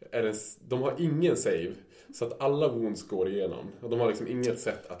de har ingen save, så att alla wounds går igenom. Och de har liksom inget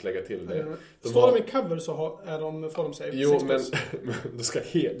sätt att lägga till det. Står de i cover så får de save. Jo, men du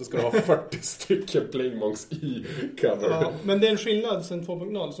ska ha 40 stycken Plague Monks i cover. Ja, men det är en skillnad sen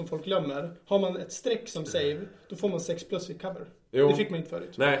 2.0 som folk glömmer. Har man ett streck som save, då får man 6+ i cover. Jo. Det fick man inte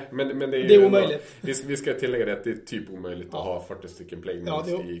förut. Nej, men det är omöjligt. Vi ska tillägga det att det är typ omöjligt att ha 40 stycken Plague Monks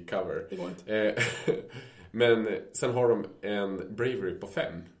i cover. Det går inte. Men sen har de en Bravery på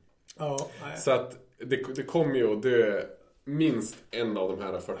 5. Ja, så att det kommer ju att dö. Minst en av de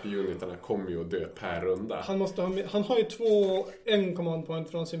här 40 unitarna kommer ju att dö per runda. Han har ju 1 command point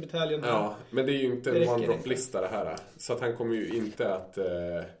från sin bataljon här. Ja, men det är ju inte en one-drop-lista det här. Så att han kommer ju inte att...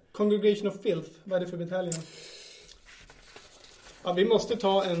 Congregation of Filth, vad är det för bataljon? Ja, vi måste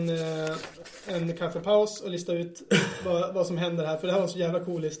ta en kaffepaus och lista ut vad som händer här. För det här var en så jävla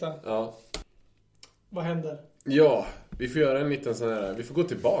cool lista. Ja. Vad händer? Ja, vi får göra en liten sån här... Vi får gå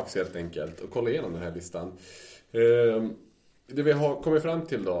tillbaks helt enkelt och kolla igenom den här listan. Det vi har kommit fram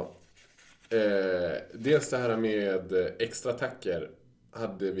till då. Dels det här med extra attacker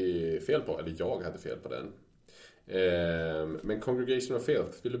hade vi fel på. Eller jag hade fel på den. Men Congregation of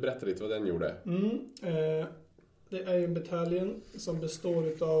Filth, vill du berätta lite vad den gjorde? Det är ju en bataljon som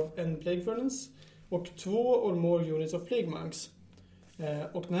består av en Plague Furnace och 2 or more units of Plague Monks.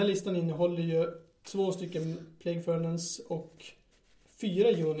 Och den här listan innehåller ju 2 stycken Plague Furnace och 4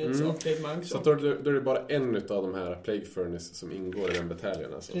 units av Plague Monks. Så då är det bara en av de här Plague Furnace som ingår i den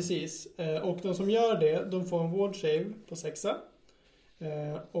bataljen alltså. Precis. Och de som gör det, de får en ward save på 6.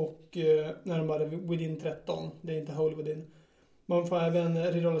 Och när de bara är within 13. Det är inte whole within. Man får även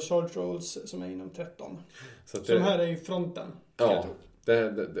rerolla charge rolls som är inom 13. Så de här är ju fronten. Ja,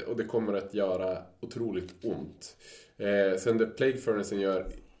 och det kommer att göra otroligt ont. Sen det Plague Furnace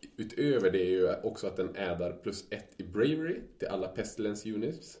gör utöver det är ju också att den ädar +1 i Bravery till alla Pestilence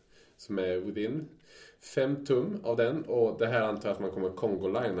units som är within 5 tum av den. Och det här antar jag att man kommer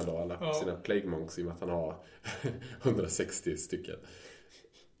Congo-lina då alla sina Plague Monks i och med att han har 160 stycken.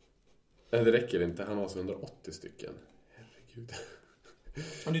 Det räcker inte, han har så 180 stycken. Herregud.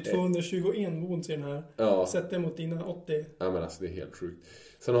 Han är 221 wounds i den här. Ja. Sätt det mot dina 80. Ja, men alltså det är helt sjukt.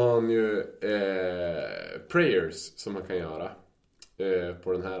 Sen har han ju prayers som man kan göra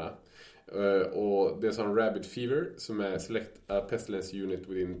på den här. Och det är sån Rabid Fever som är select a pestilence unit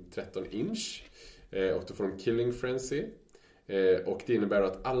within 13 inch. Och då får de Killing Frenzy. Och det innebär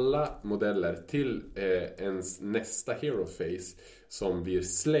att alla modeller till ens nästa hero phase som blir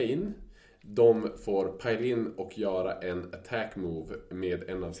slain, de får pile in och göra en attack move med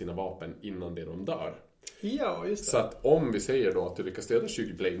en av sina vapen innan de dör. Ja, just det. Så att om vi säger då att du lyckas döda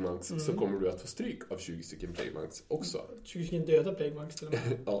 20 Plague Monks så kommer du att få stryk av 20 stycken Plague Monks också. 20 stycken döda Plague Monks till och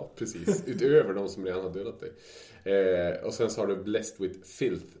med. Ja, precis. Utöver de som redan har dödat dig. Och sen så har du Blessed with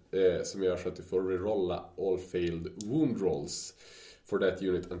Filth som gör så att du får rerolla all failed wound rolls for that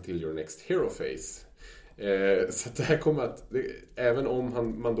unit until your next hero phase. Så att det här kommer att även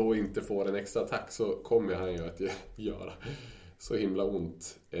om man då inte får en extra attack så kommer han ju att göra så himla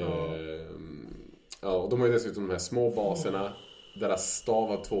ont. Ja, och de har ju dessutom de här små baserna. Deras stav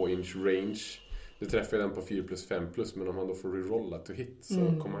har 2 inch range. Du träffar den på 4+5+, men om han då får rerolla to hit så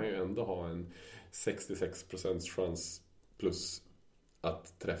kommer han ju ändå ha en 66% chans plus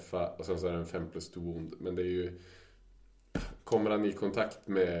att träffa. Och sen så är det en 5+2 wound. Men det är ju... Kommer han i kontakt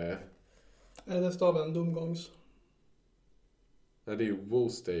med... Är det staven Doomgångs? Nej, det är ju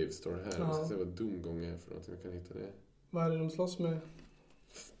Woestave står det här. Ja. Jag ska se vad Doomgång är för någonting. Jag kan hitta det. Vad är det de slåss med?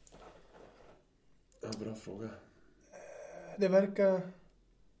 Ja, bra fråga. Det verkar...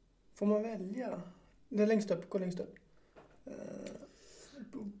 Får man välja? Det är längst upp, gå längst upp.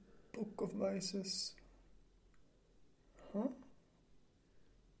 Book of Vices. Book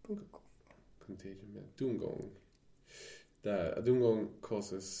of... Contagion med Doomgång. Där. Doomgång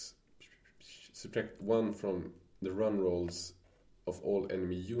causes... Subtract 1 from the run rolls of all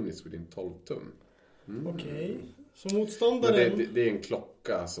enemy units within 12 tum. Okej. Så motståndaren... Men det är en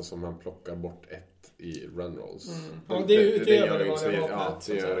klocka alltså, som man plockar bort 1 i run rolls. Ja, det är ju det gör det inte, vapnet,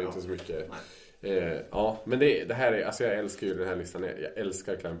 det gör inte så mycket. Ja, men det här är... Alltså jag älskar ju den här listan. Jag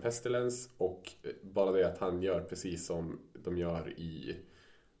älskar Clan Pestilence. Och bara det att han gör precis som de gör i...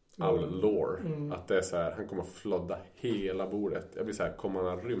 all lore. Att det är så här, han kommer att flodda hela bordet. Jag blir så här, kommer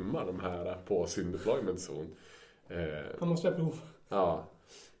han att rymma de här på sin deployment zone? Han måste ha prov. Ja.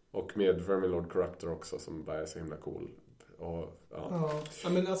 Och med Vermilord Corruptor också som bara är så himla cool. Och, Ja,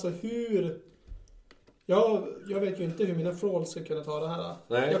 men alltså hur... Jag vet ju inte hur mina Thralls ska kunna ta det här.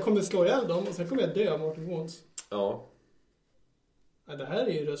 Nej. Jag kommer slå ihjäl dem och sen kommer jag dö av Mortal Wounds. Ja. Ja, det här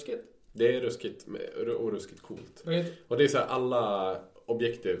är ju ruskigt. Det är ruskigt och ruskigt coolt. Och det är så här, alla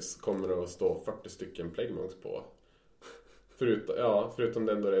objectives kommer att stå 40 stycken Plague Monks på. Förutom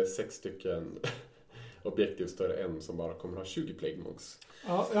den då det är 6 stycken objectives, då är det en som bara kommer att ha 20 Plague Monks.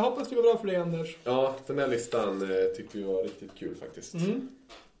 Ja, jag hoppas det går bra för dig, Anders. Ja, den här listan tyckte vi var riktigt kul faktiskt.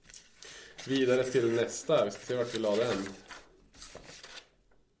 Vidare till nästa. Vi ska se vart vi la den.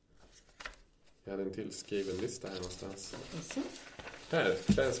 Jag hade en till skriven lista här någonstans. Här,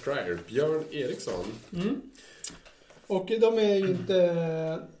 Clan Scryer, Björn Eriksson. Och de är ju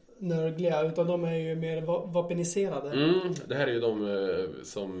inte nörgliga, utan de är ju mer vapeniserade. Det här är ju de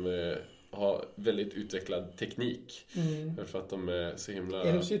som har väldigt utvecklad teknik. För att de är så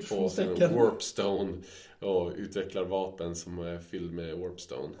himla på sin warpstone och utvecklar vapen som är fylld med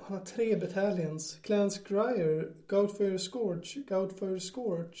warpstone. Han har 3 battalions. Clan Scryer, Goutfire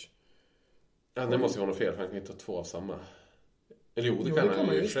Scorch. Ja, det måste ju vara något fel, för han kan inte ha 2 av samma. Eller jo, det kan han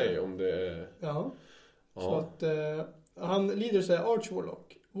ju i och för sig om det är... Ja. Så att han lider sig Arch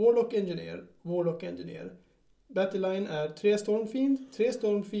Warlock Engineer. Battleline är 3 Stormfiend.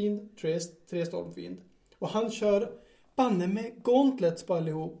 3 Stormfiend. Och han kör banne med gauntlets på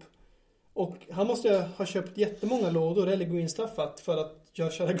allihop. Och han måste ha köpt jättemånga lådor eller greenstaffat för att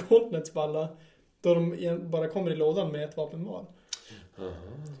köra gauntlets på alla. Då de bara kommer i lådan med ett vapen var.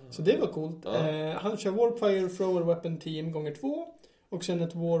 Så det var coolt. Han kör Warpfire Thrower Weapon Team gånger 2. Och sen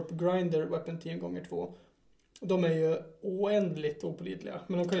ett Warp Grinder Weapon Team gånger 2. De är ju oändligt opålitliga.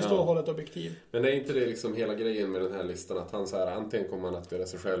 Men de kan ju stå och hålla ett objektiv. Men är inte det liksom hela grejen med den här listan? Att han så här, antingen kommer han att döda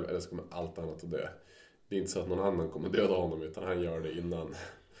sig själv eller så kommer allt annat att dö. Det är inte så att någon annan kommer döda honom, utan han gör det innan.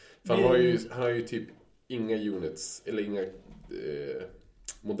 För han har ju typ inga units eller inga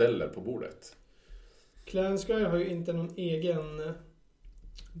modeller på bordet. Clan Scryer har ju inte någon egen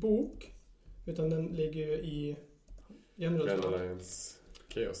bok. Utan den ligger ju i Grand Alliance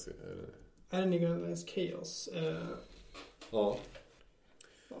Chaos. Är den i Grand Alliance Chaos? Ja.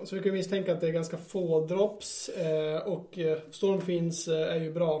 Så vi kan misstänka att det är ganska få drops. Och Stormfiends är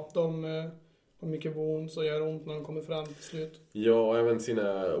ju bra. De har mycket wounds och gör ont när de kommer fram till slut. Ja, och även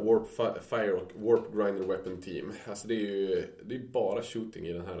sina Warp Fire och Warp Grinder Weapon Team. Alltså det är bara shooting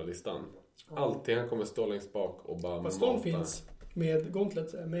i den här listan. Alltid han kommer stå längst bak och bara fast de finns med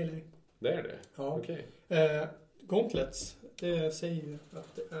Gauntlets melee. Det är det? Ja. Okej. Gauntlets, det säger ju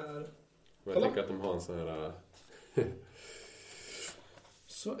att det är... Jag tänker att de har en sån här...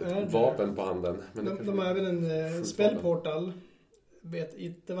 Så är vapen på handen. Men de har även en spellportal. Vet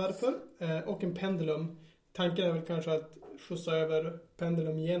inte varför. Och en pendulum. Tanken är väl kanske att skjutsa över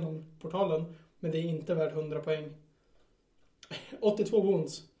pendulum genom portalen. Men det är inte värt 100 poäng. 82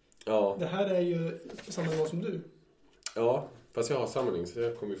 wounds. Ja. Det här är ju på samma nivå som du. Ja, fast jag har summoning så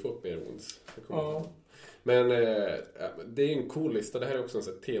jag kommer ju få upp mer wounds. Ja. Men det är en cool lista. Det här är också en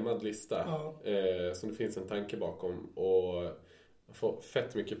sån här temad lista. Ja. Som det finns en tanke bakom. Och jag får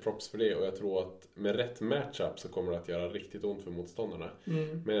fett mycket props för det. Och jag tror att med rätt matchup så kommer det att göra riktigt ont för motståndarna.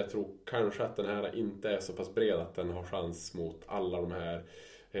 Men jag tror kanske att den här inte är så pass bred att den har chans mot alla de här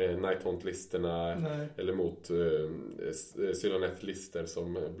Nighthaunt-listerna. Eller mot Sylonet-lister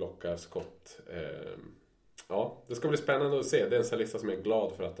som blockar skott. Ja, det ska bli spännande att se. Det är en sån lista som jag är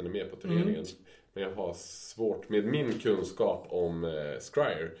glad för att den är med på turneringen. Men jag har svårt, med min kunskap om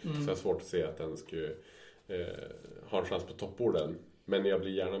Scryer, så jag har svårt att se att den skulle ha en chans på toppborden. Men jag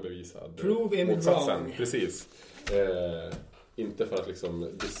blir gärna bevisad Prove motsatsen. Precis. Inte för att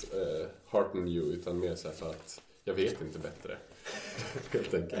liksom hearten you, utan mer så för att jag vet inte bättre.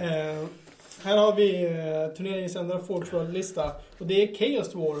 Helt enkelt. Här har vi turneringens enda Forge World-lista. Och det är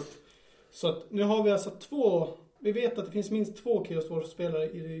Chaos Dwarf. Så att nu har vi alltså vi vet att det finns minst 2 Chaos Dwarf-spelare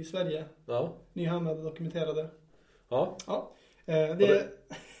i Sverige. Ja. Nyhammrade dokumenterade. Ja.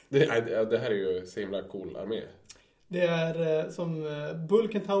 Det här är ju så himla cool armé. Det är som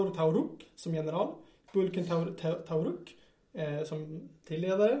Bulkentaur Tauruk som general. Bulkentaur Tauruk som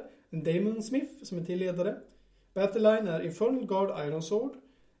tillledare. En Daemon Smith som är tillledare. Battleline är Infernal Guard Iron Sword.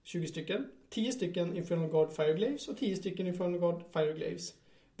 20 stycken. 10 stycken Infernal Guard Fireglaves och 10 stycken Infernal Guard Fireglaves.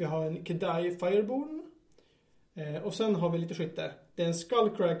 Vi har en Kedai Fireborn. Och sen har vi lite skytte. Det är en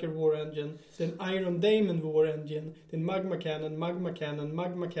Skullcracker War Engine. Det är en Iron Daemon War Engine. Det är en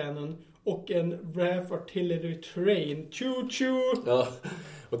Magma Cannon. Och en Wrath Artillery Train. Choo-choo! Ja,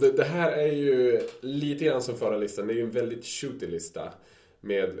 och det här är ju lite grann som förra listan. Det är ju en väldigt shooty lista.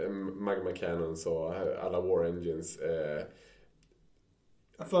 Med Magma Cannons och alla War Engines.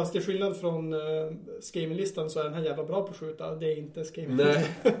 Fast till skillnad från Skaven-listan så är den här jävla bra på att skjuta. Det är inte Skaven. Nej,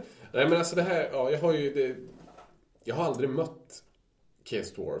 men alltså det här... Ja, jag har aldrig mött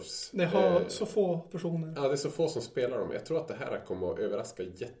Chaos Dwarfs. Det har så få personer. Ja, det är så få som spelar dem. Jag tror att det här kommer att överraska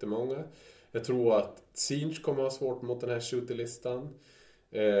jättemånga. Jag tror att Siege kommer att ha svårt mot den här shooter-listan.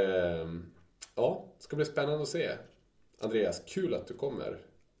 Ja, det ska bli spännande att se. Andreas, kul att du kommer.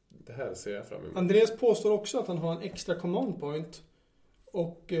 Det här ser jag fram emot. Andreas påstår också att han har en extra command point.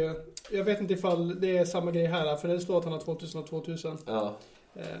 Och jag vet inte ifall det är samma grej här. För det står att han har 2000 och 2000. Ja.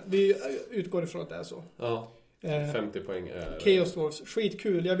 Vi utgår ifrån att det är så. Ja. 50 poäng är... Chaos Dwarfs,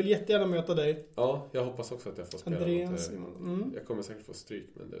 skitkul. Jag vill jättegärna möta dig. Ja, jag hoppas också att jag får spela. Andreas, jag kommer säkert få stryk,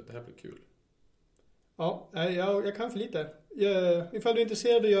 men det här blir kul. Ja, jag kan för lite. Ifall du är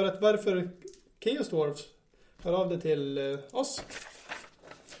intresserad av att göra ett varför Chaos Dwarfs, hör av det till oss.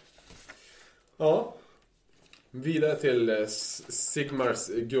 Ja. Vidare till Sigmars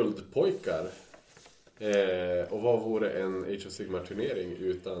guldpojkar. Och vad vore en Age of Sigmar-turnering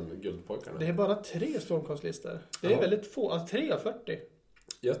utan guldpojkarna? Det är bara 3 Stormcast-listor. Det är väldigt få. 3 av 40.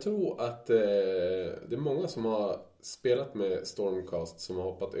 Jag tror att det är många som har spelat med Stormcast som har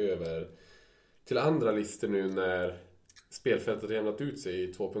hoppat över till andra listor nu när spelfältet har jämnat ut sig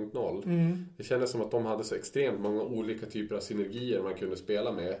i 2.0. Det kändes som att de hade så extremt många olika typer av synergier man kunde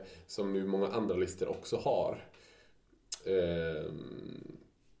spela med som nu många andra listor också har.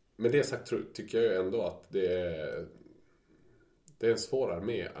 Med det sagt tycker jag ändå att det är en svår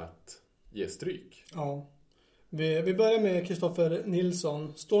armé att ge stryk. Ja. Vi börjar med Kristoffer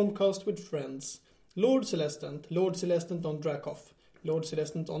Nilsson. Stormcast with Friends. Lord Celestant on Dracoff. Lord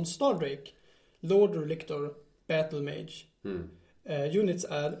Celestant on Stardrake. Lord Relictor. Battle Mage. Units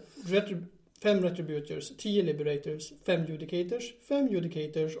är 5 Retributors, 10 Liberators, 5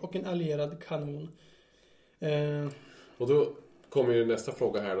 Judicators och en allierad kanon. Och då kommer ju nästa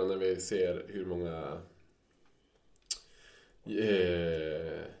fråga här då när vi ser hur många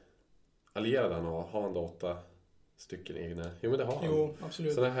allierade han har. Har han 8 stycken egna? Jo, men det har han. Jo,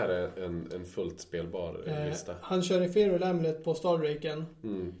 absolut. Så det här är en fullt spelbar lista. Han kör Ethereal Amulet på Stardraken.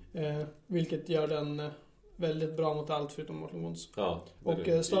 Vilket gör den väldigt bra mot allt förutom Mortal Wounds. Ja,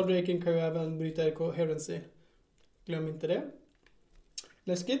 och Stardraken kan ju även bryta Coherency. Glöm inte det.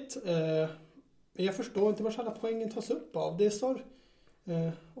 Läskigt. Jag förstår inte var alla poängen tas upp av. Det står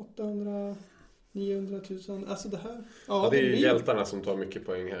 800, 900 000. Alltså det här. Ja, det är ju hjältarna som tar mycket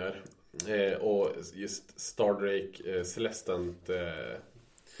poäng här. Och just Stardrake, Celestant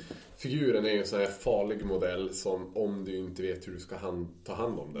figuren är ju en sån här farlig modell som om du inte vet hur du ska ta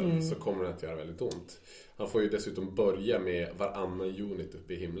hand om den så kommer den att göra väldigt ont. Han får ju dessutom börja med varannan unit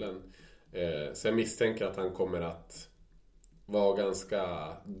uppe i himlen. Så jag misstänker att han kommer att vara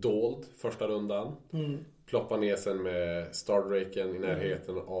ganska dold första rundan. Ploppa ner sen med Stardraken i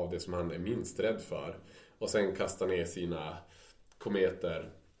närheten av det som han är minst rädd för. Och sen kasta ner sina kometer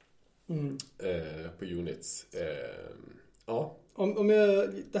på units. Ja. Om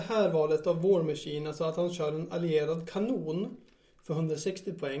det här valet av War Machine, alltså att han kör en allierad kanon för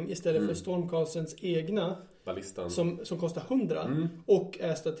 160 poäng istället för Stormcasterns egna ballistan som kostar 100 och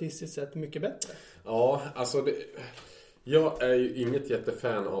är statistiskt sett mycket bättre. Ja, alltså jag är ju inget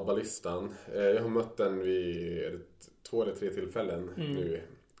jättefan av ballistan. Jag har mött den vid 2 eller 3 tillfällen nu.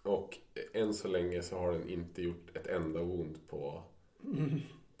 Och än så länge så har den inte gjort ett enda wound på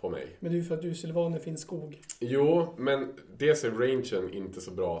mig. Men det är ju för att du Sylvaner finns skog. Jo, men dels är rangen inte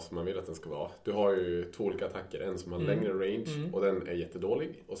så bra som man vill att den ska vara. Du har ju 2 olika attacker. En som har längre range och den är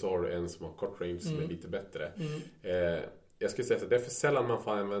jättedålig. Och så har du en som har kort range som är lite bättre. Jag skulle säga att det är för sällan man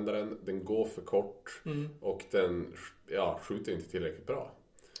får använda den. Den går för kort och den skjuter inte tillräckligt bra.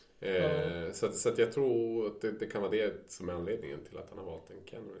 Så att jag tror att det kan vara det som är anledningen till att han har valt en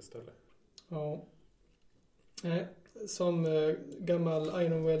cannon istället. Ja. Som gammal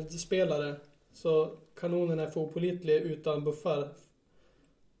Ironweld-spelare så kanonen är för opålitlig utan buffar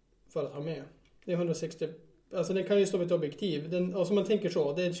för att ha med. Det är 160. Alltså den kan ju stå med ett objektiv. Och som man tänker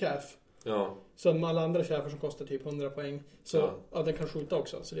så, det är en chef. Ja. Som alla andra chefer som kostar typ 100 poäng. Så den kan skjuta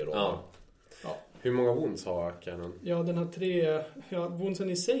också, så det är råd. Ja. Hur många wounds har cannon? Ja, den har 3. Ja, woundsen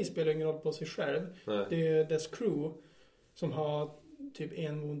i sig spelar ingen roll på sig själv. Nej. Det är dess crew som har typ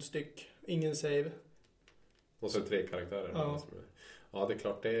 1 wound styck. Ingen save. Och så 3 karaktärer. Ja, det är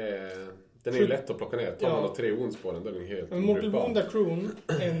klart. Den är ju lätt att plocka ner. Tar man då 3 wounds på den, då är den helt men mortal wounda crewn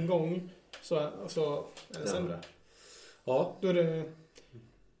en gång så är det sämre. Ja. Då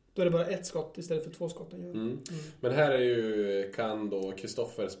är det bara 1 skott istället för 2 skott. Men här kan då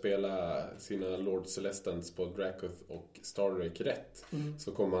Kristoffer spela sina Lord Celestants på Dracoth och Stardrake rätt.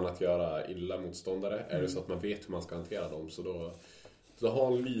 Så kommer man att göra illa motståndare. Är det så att man vet hur man ska hantera dem, så då har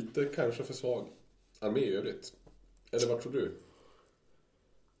han lite kanske för svag armé i övrigt. Eller vad tror du?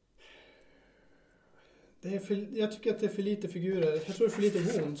 Jag tycker att det är för lite figurer. Jag tror det är för lite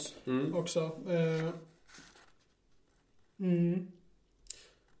wounds också.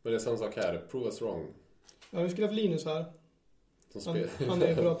 Men det är samma sak här. Prove us wrong. Ja, vi skulle ha Linus här. Han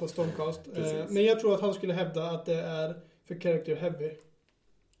är bra på Stormcast. Men jag tror att han skulle hävda att det är för character heavy.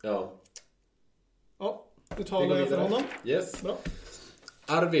 Ja. Ja, nu talar jag för honom. Yes. Bra.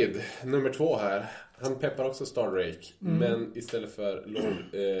 Arvid, nummer 2 här. Han peppar också Stardrake. Men istället för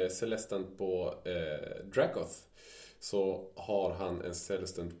Lord Celestant på Dracoth så har han en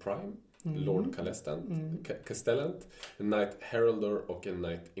Celestant Prime. Lord Castellant, en Knight Heraldor och en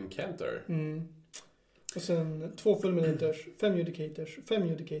Knight Incantor. Och sen 2 Fulminators, 5 Judicators, 5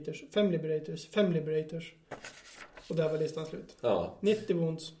 Judicators, 5 Liberators, 5 Liberators. Och där var listan slut. Ja. 90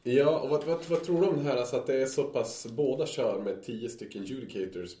 wounds. Ja, och vad tror du om det här? Alltså att det är så pass, båda kör med 10 stycken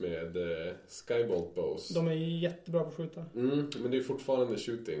Judicators med Skybolt Bows. De är jättebra på att skjuta. Men det är fortfarande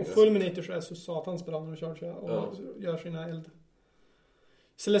shooting. Och Fulminators är så satans bra när de kör sig och gör sina eld.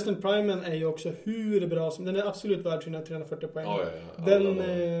 Celestant Primen är ju också hur bra som... Den är absolut värd sina 340 poäng. Den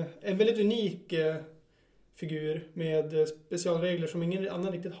är en väldigt unik figur med specialregler som ingen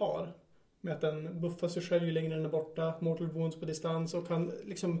annan riktigt har. Med att den buffar sig själv ju längre den är borta. Mortal wounds på distans. Och kan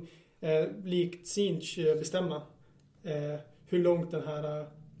liksom likt Sinch bestämma hur långt den här...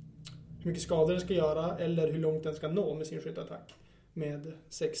 hur mycket skador den ska göra. Eller hur långt den ska nå med sin skyttattack. Med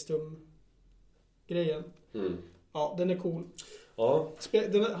 6-tum-grejen. Ja, den är cool. Ja.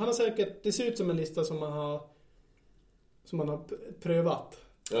 Han har säkert... Det ser ut som en lista som man har prövat.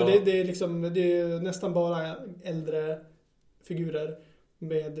 Ja. Det är nästan bara äldre figurer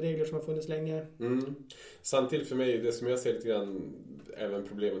med regler som har funnits länge. Samtidigt för mig, det som jag ser lite grann även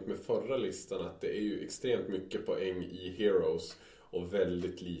problemet med förra listan, att det är ju extremt mycket poäng i Heroes och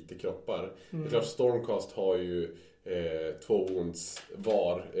väldigt lite kroppar. Det är klart, Stormcast har ju 2 wounds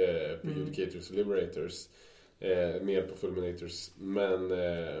var på Judicators och Liberators. Mer på Fulminators. Men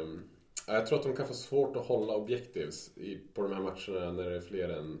jag tror att de kan få svårt att hålla objectives på de här matcherna när det är fler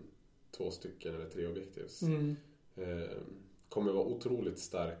än 2 stycken eller 3 objectives. Kommer vara otroligt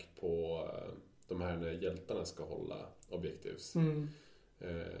stark på de här när hjältarna ska hålla objectives.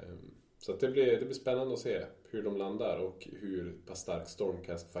 Så att det blir spännande att se hur de landar och hur pass stark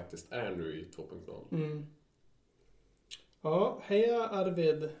Stormcast faktiskt är nu i 2.0. Ja, heja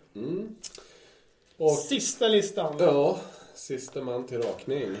Arvid. Och sista listan. Ja, sista man till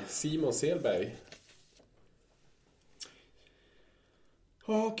rakning. Simon Selberg.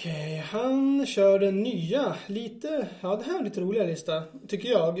 Okej, han kör den nya. Det här är en lite roligare lista, tycker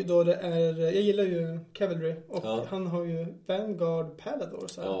jag. Då det är, jag gillar ju Cavalry. Och han har ju Vanguard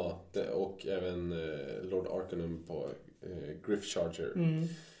Paladors här. Ja, och även Lord Arcanum på Griff Charger.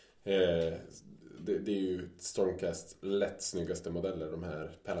 Det är ju Stormcast lätt snyggaste modeller, de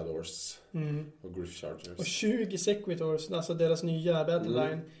här Paladors och Griff Chargers. Och 20 Sequitors, alltså deras nya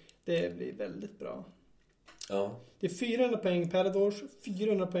Battleline. Det blir väldigt bra. Ja. Det är 400 poäng Paladors,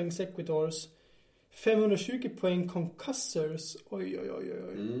 400 poäng Sequitors, 520 poäng Concussors. Oj.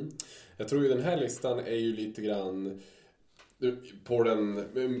 Jag tror ju den här listan är ju lite grann på den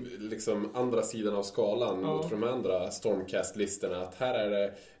liksom andra sidan av skalan mot de andra Stormcast-listorna. Att här är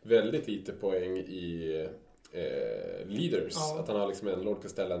det väldigt lite poäng i Leaders. Att han har liksom en Lord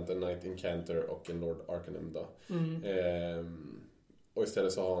Castellant, en Knight Incanter och en Lord Arcanum då. Och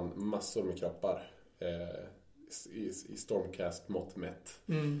istället så har han massor med kroppar i Stormcast mått mätt.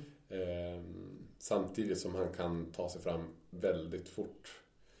 Samtidigt som han kan ta sig fram väldigt fort.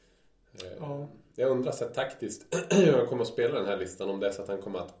 Jag undrar så taktiskt hur han kommer att spela den här listan, om det är så att han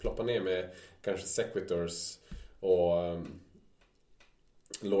kommer att ploppa ner med kanske Sequitors och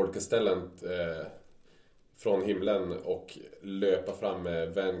Lord Castellant från himlen och löpa fram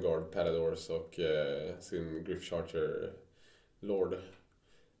med Vanguard Paladors och sin Griff Charger Lord.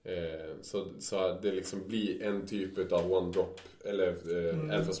 Så det liksom blir en typ av one drop eller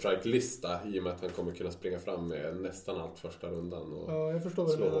Alpha Strike lista, i och med att han kommer kunna springa fram med nästan allt första rundan och jag förstår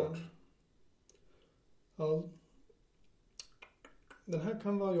vad slå du menar. hårt. Ja. Den här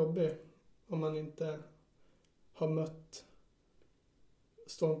kan vara jobbig om man inte har mött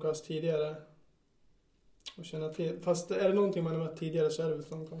Stormcast tidigare och känna till. Fast är det någonting man har mött tidigare så är det väl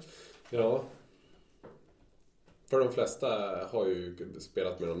Stormcast. Ja. För de flesta har ju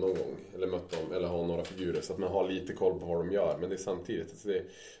spelat med dem någon gång, eller mött dem, eller har några figurer, så att man har lite koll på vad de gör. Men det är samtidigt, alltså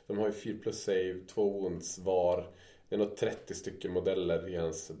de har ju 4+ save, 2 wounds var. Det är nog 30 stycken modeller i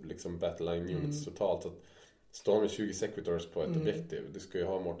hans liksom battleline units totalt. Så att står med 20 Sequitors på ett objektiv, du ska ju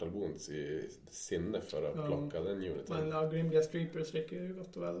ha Mortal Wounds i sinne för att plocka den uniten. Men Grimghast Reapers räcker ju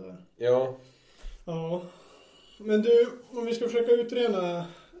gott och väl där. Ja. Men du, om vi ska försöka utreda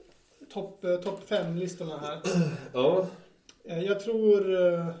topp 5-listorna här. Ja. Jag tror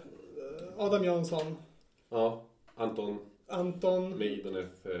Adam Jansson. Ja, Anton.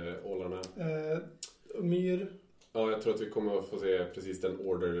 Maideneth-ålarna. Myr. Ja, jag tror att vi kommer att få se precis den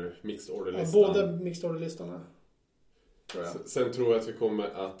mixed order-listan. Båda mixed order-listorna. Sen tror jag att vi kommer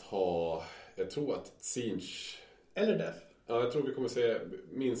att ha, jag tror att Siege eller Death. Ja, jag tror vi kommer att se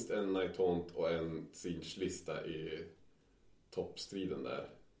minst en Night Haunt och en Siege-lista i toppstriden där.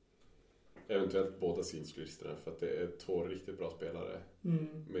 Eventuellt båda Siege-listorna, för att det är 2 riktigt bra spelare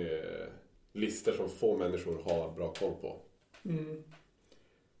med listor som få människor har bra koll på.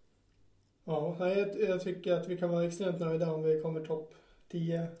 Ja, jag tycker att vi kan vara extremt nöjda om vi kommer topp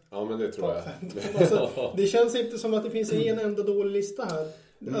 10. Ja, men det tror jag. Alltså, det känns inte som att det finns en enda dålig lista här.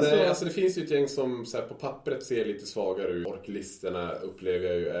 Nej, alltså det finns ju ett gäng som så här, på pappret ser lite svagare ut. Orklistorna upplever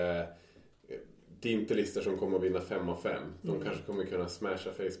jag ju det är inte listor som kommer att vinna 5 av 5. De kanske kommer kunna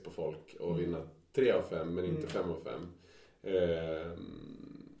smasha face på folk och vinna 3 av 5, men inte 5 av 5.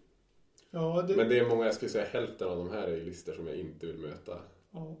 Men det är många, jag skulle säga hälften av de här är listor som jag inte vill möta.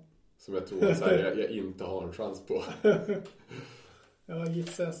 Som jag tror att så här, jag inte har en chans på. Ja,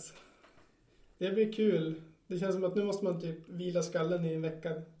 gissas. Det blir kul. Det känns som att nu måste man typ vila skallen i en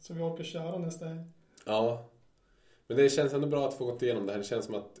vecka så vi åker köra nästa här. Ja. Men det känns ändå bra att få gått igenom det här. Det känns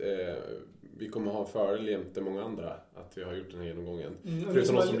som att vi kommer ha en fördel jämte många andra att vi har gjort den här genomgången.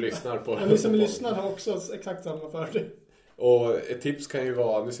 Förutom de som lyssnar på det. Ni som lyssnar har också exakt samma fördel. Och ett tips kan ju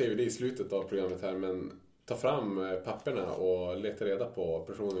vara, nu ser vi det i slutet av programmet här, men ta fram papperna och leta reda på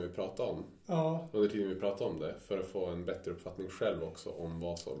personer vi pratar om. Ja. Under tiden vi pratar om det. För att få en bättre uppfattning själv också om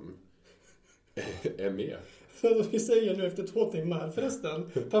vad som är med. Så vi säger nu efter 2 timmar.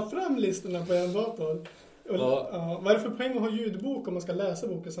 Förresten, ta fram listorna på en dator. Och, vad är det för poäng att ha ljudbok om man ska läsa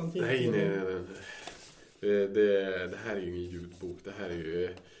boken samtidigt? Nej. Det här är ju ingen ljudbok. Det här är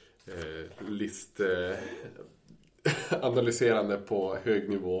ju analyserande på hög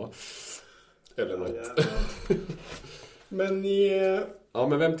nivå. Eller något. Men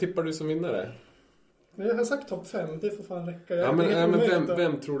men vem tippar du som vinnare? Jag har sagt topp 5. Det får fan räcka. Men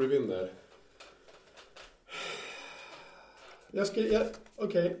vem tror du vinner?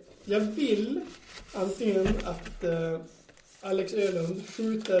 Jag vill antingen att Alex Ölund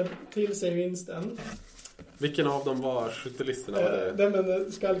skjuter till sig vinsten. Vilken av dem var skyttelisterna? Den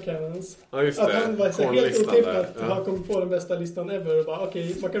med Skullcannons. Ja, just att det. han var helt otippat att han kom på den bästa listan ever. Och bara,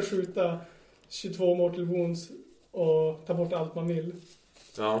 man kan skjuta 22 mortal wounds och ta bort allt man vill.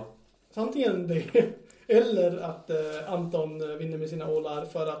 Ja. Så antingen det. Eller att Anton vinner med sina ålar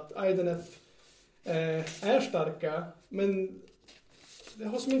för att Aideneth är starka. Men det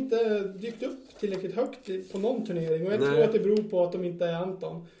har som inte dykt upp tillräckligt högt på någon turnering. Och jag tror att det beror på att de inte är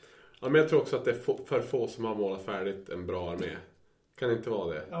Anton. Ja, men jag tror också att det är för få som har målat färdigt en bra armé. Kan det inte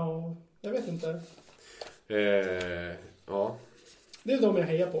vara det? Ja, jag vet inte. Ja. Det är de jag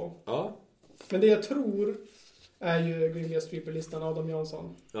hejar på. Ja. Men det jag tror är ju Grimliga Streeper-listan Adam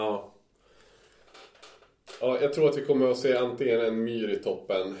Jansson. Ja. Ja, jag tror att vi kommer att se antingen en Myr i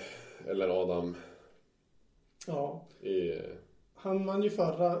toppen eller Adam. Ja. Han vann ju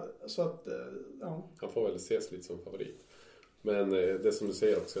förra, så att ja. Han får väl ses lite som favorit. Men det som du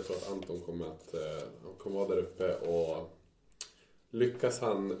säger också, jag tror att Anton kommer att vara där uppe och lyckas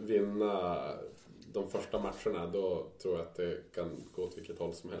han vinna de första matcherna, då tror jag att det kan gå åt vilket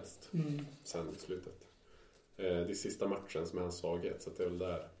håll som helst sen i slutet. Det är sista matchen som är hans svaghet, så det är väl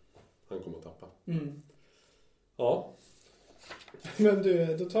där han kommer att tappa. Ja. Men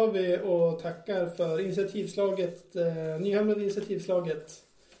du, då tar vi och tackar för initiativslaget, Nyhammrade initiativslaget,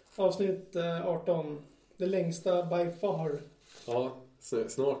 avsnitt 18, det längsta by far. Ja,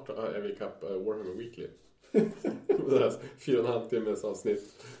 snart är vi kapp Warhammer Weekly. Det här 4,5 timmes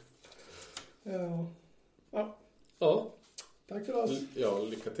avsnitt. Ja. Tack för oss. Ja,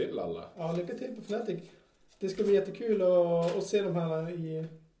 lycka till alla. Ja, lycka till på Fanatic. Det ska bli jättekul att se de här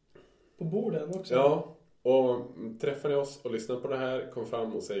på borden också. Ja, och träffar ni oss och lyssnar på det här, kom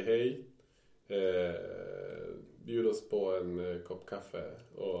fram och säg hej. Bjud oss på en kopp kaffe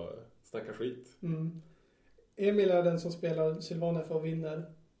och snacka skit. Emil är den som spelar Sylvanef och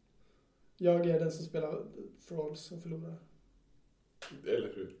vinner. Jag är den som spelar Thralls och förlorar.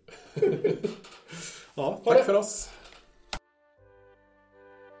 Eller hur? Ja, tack för oss.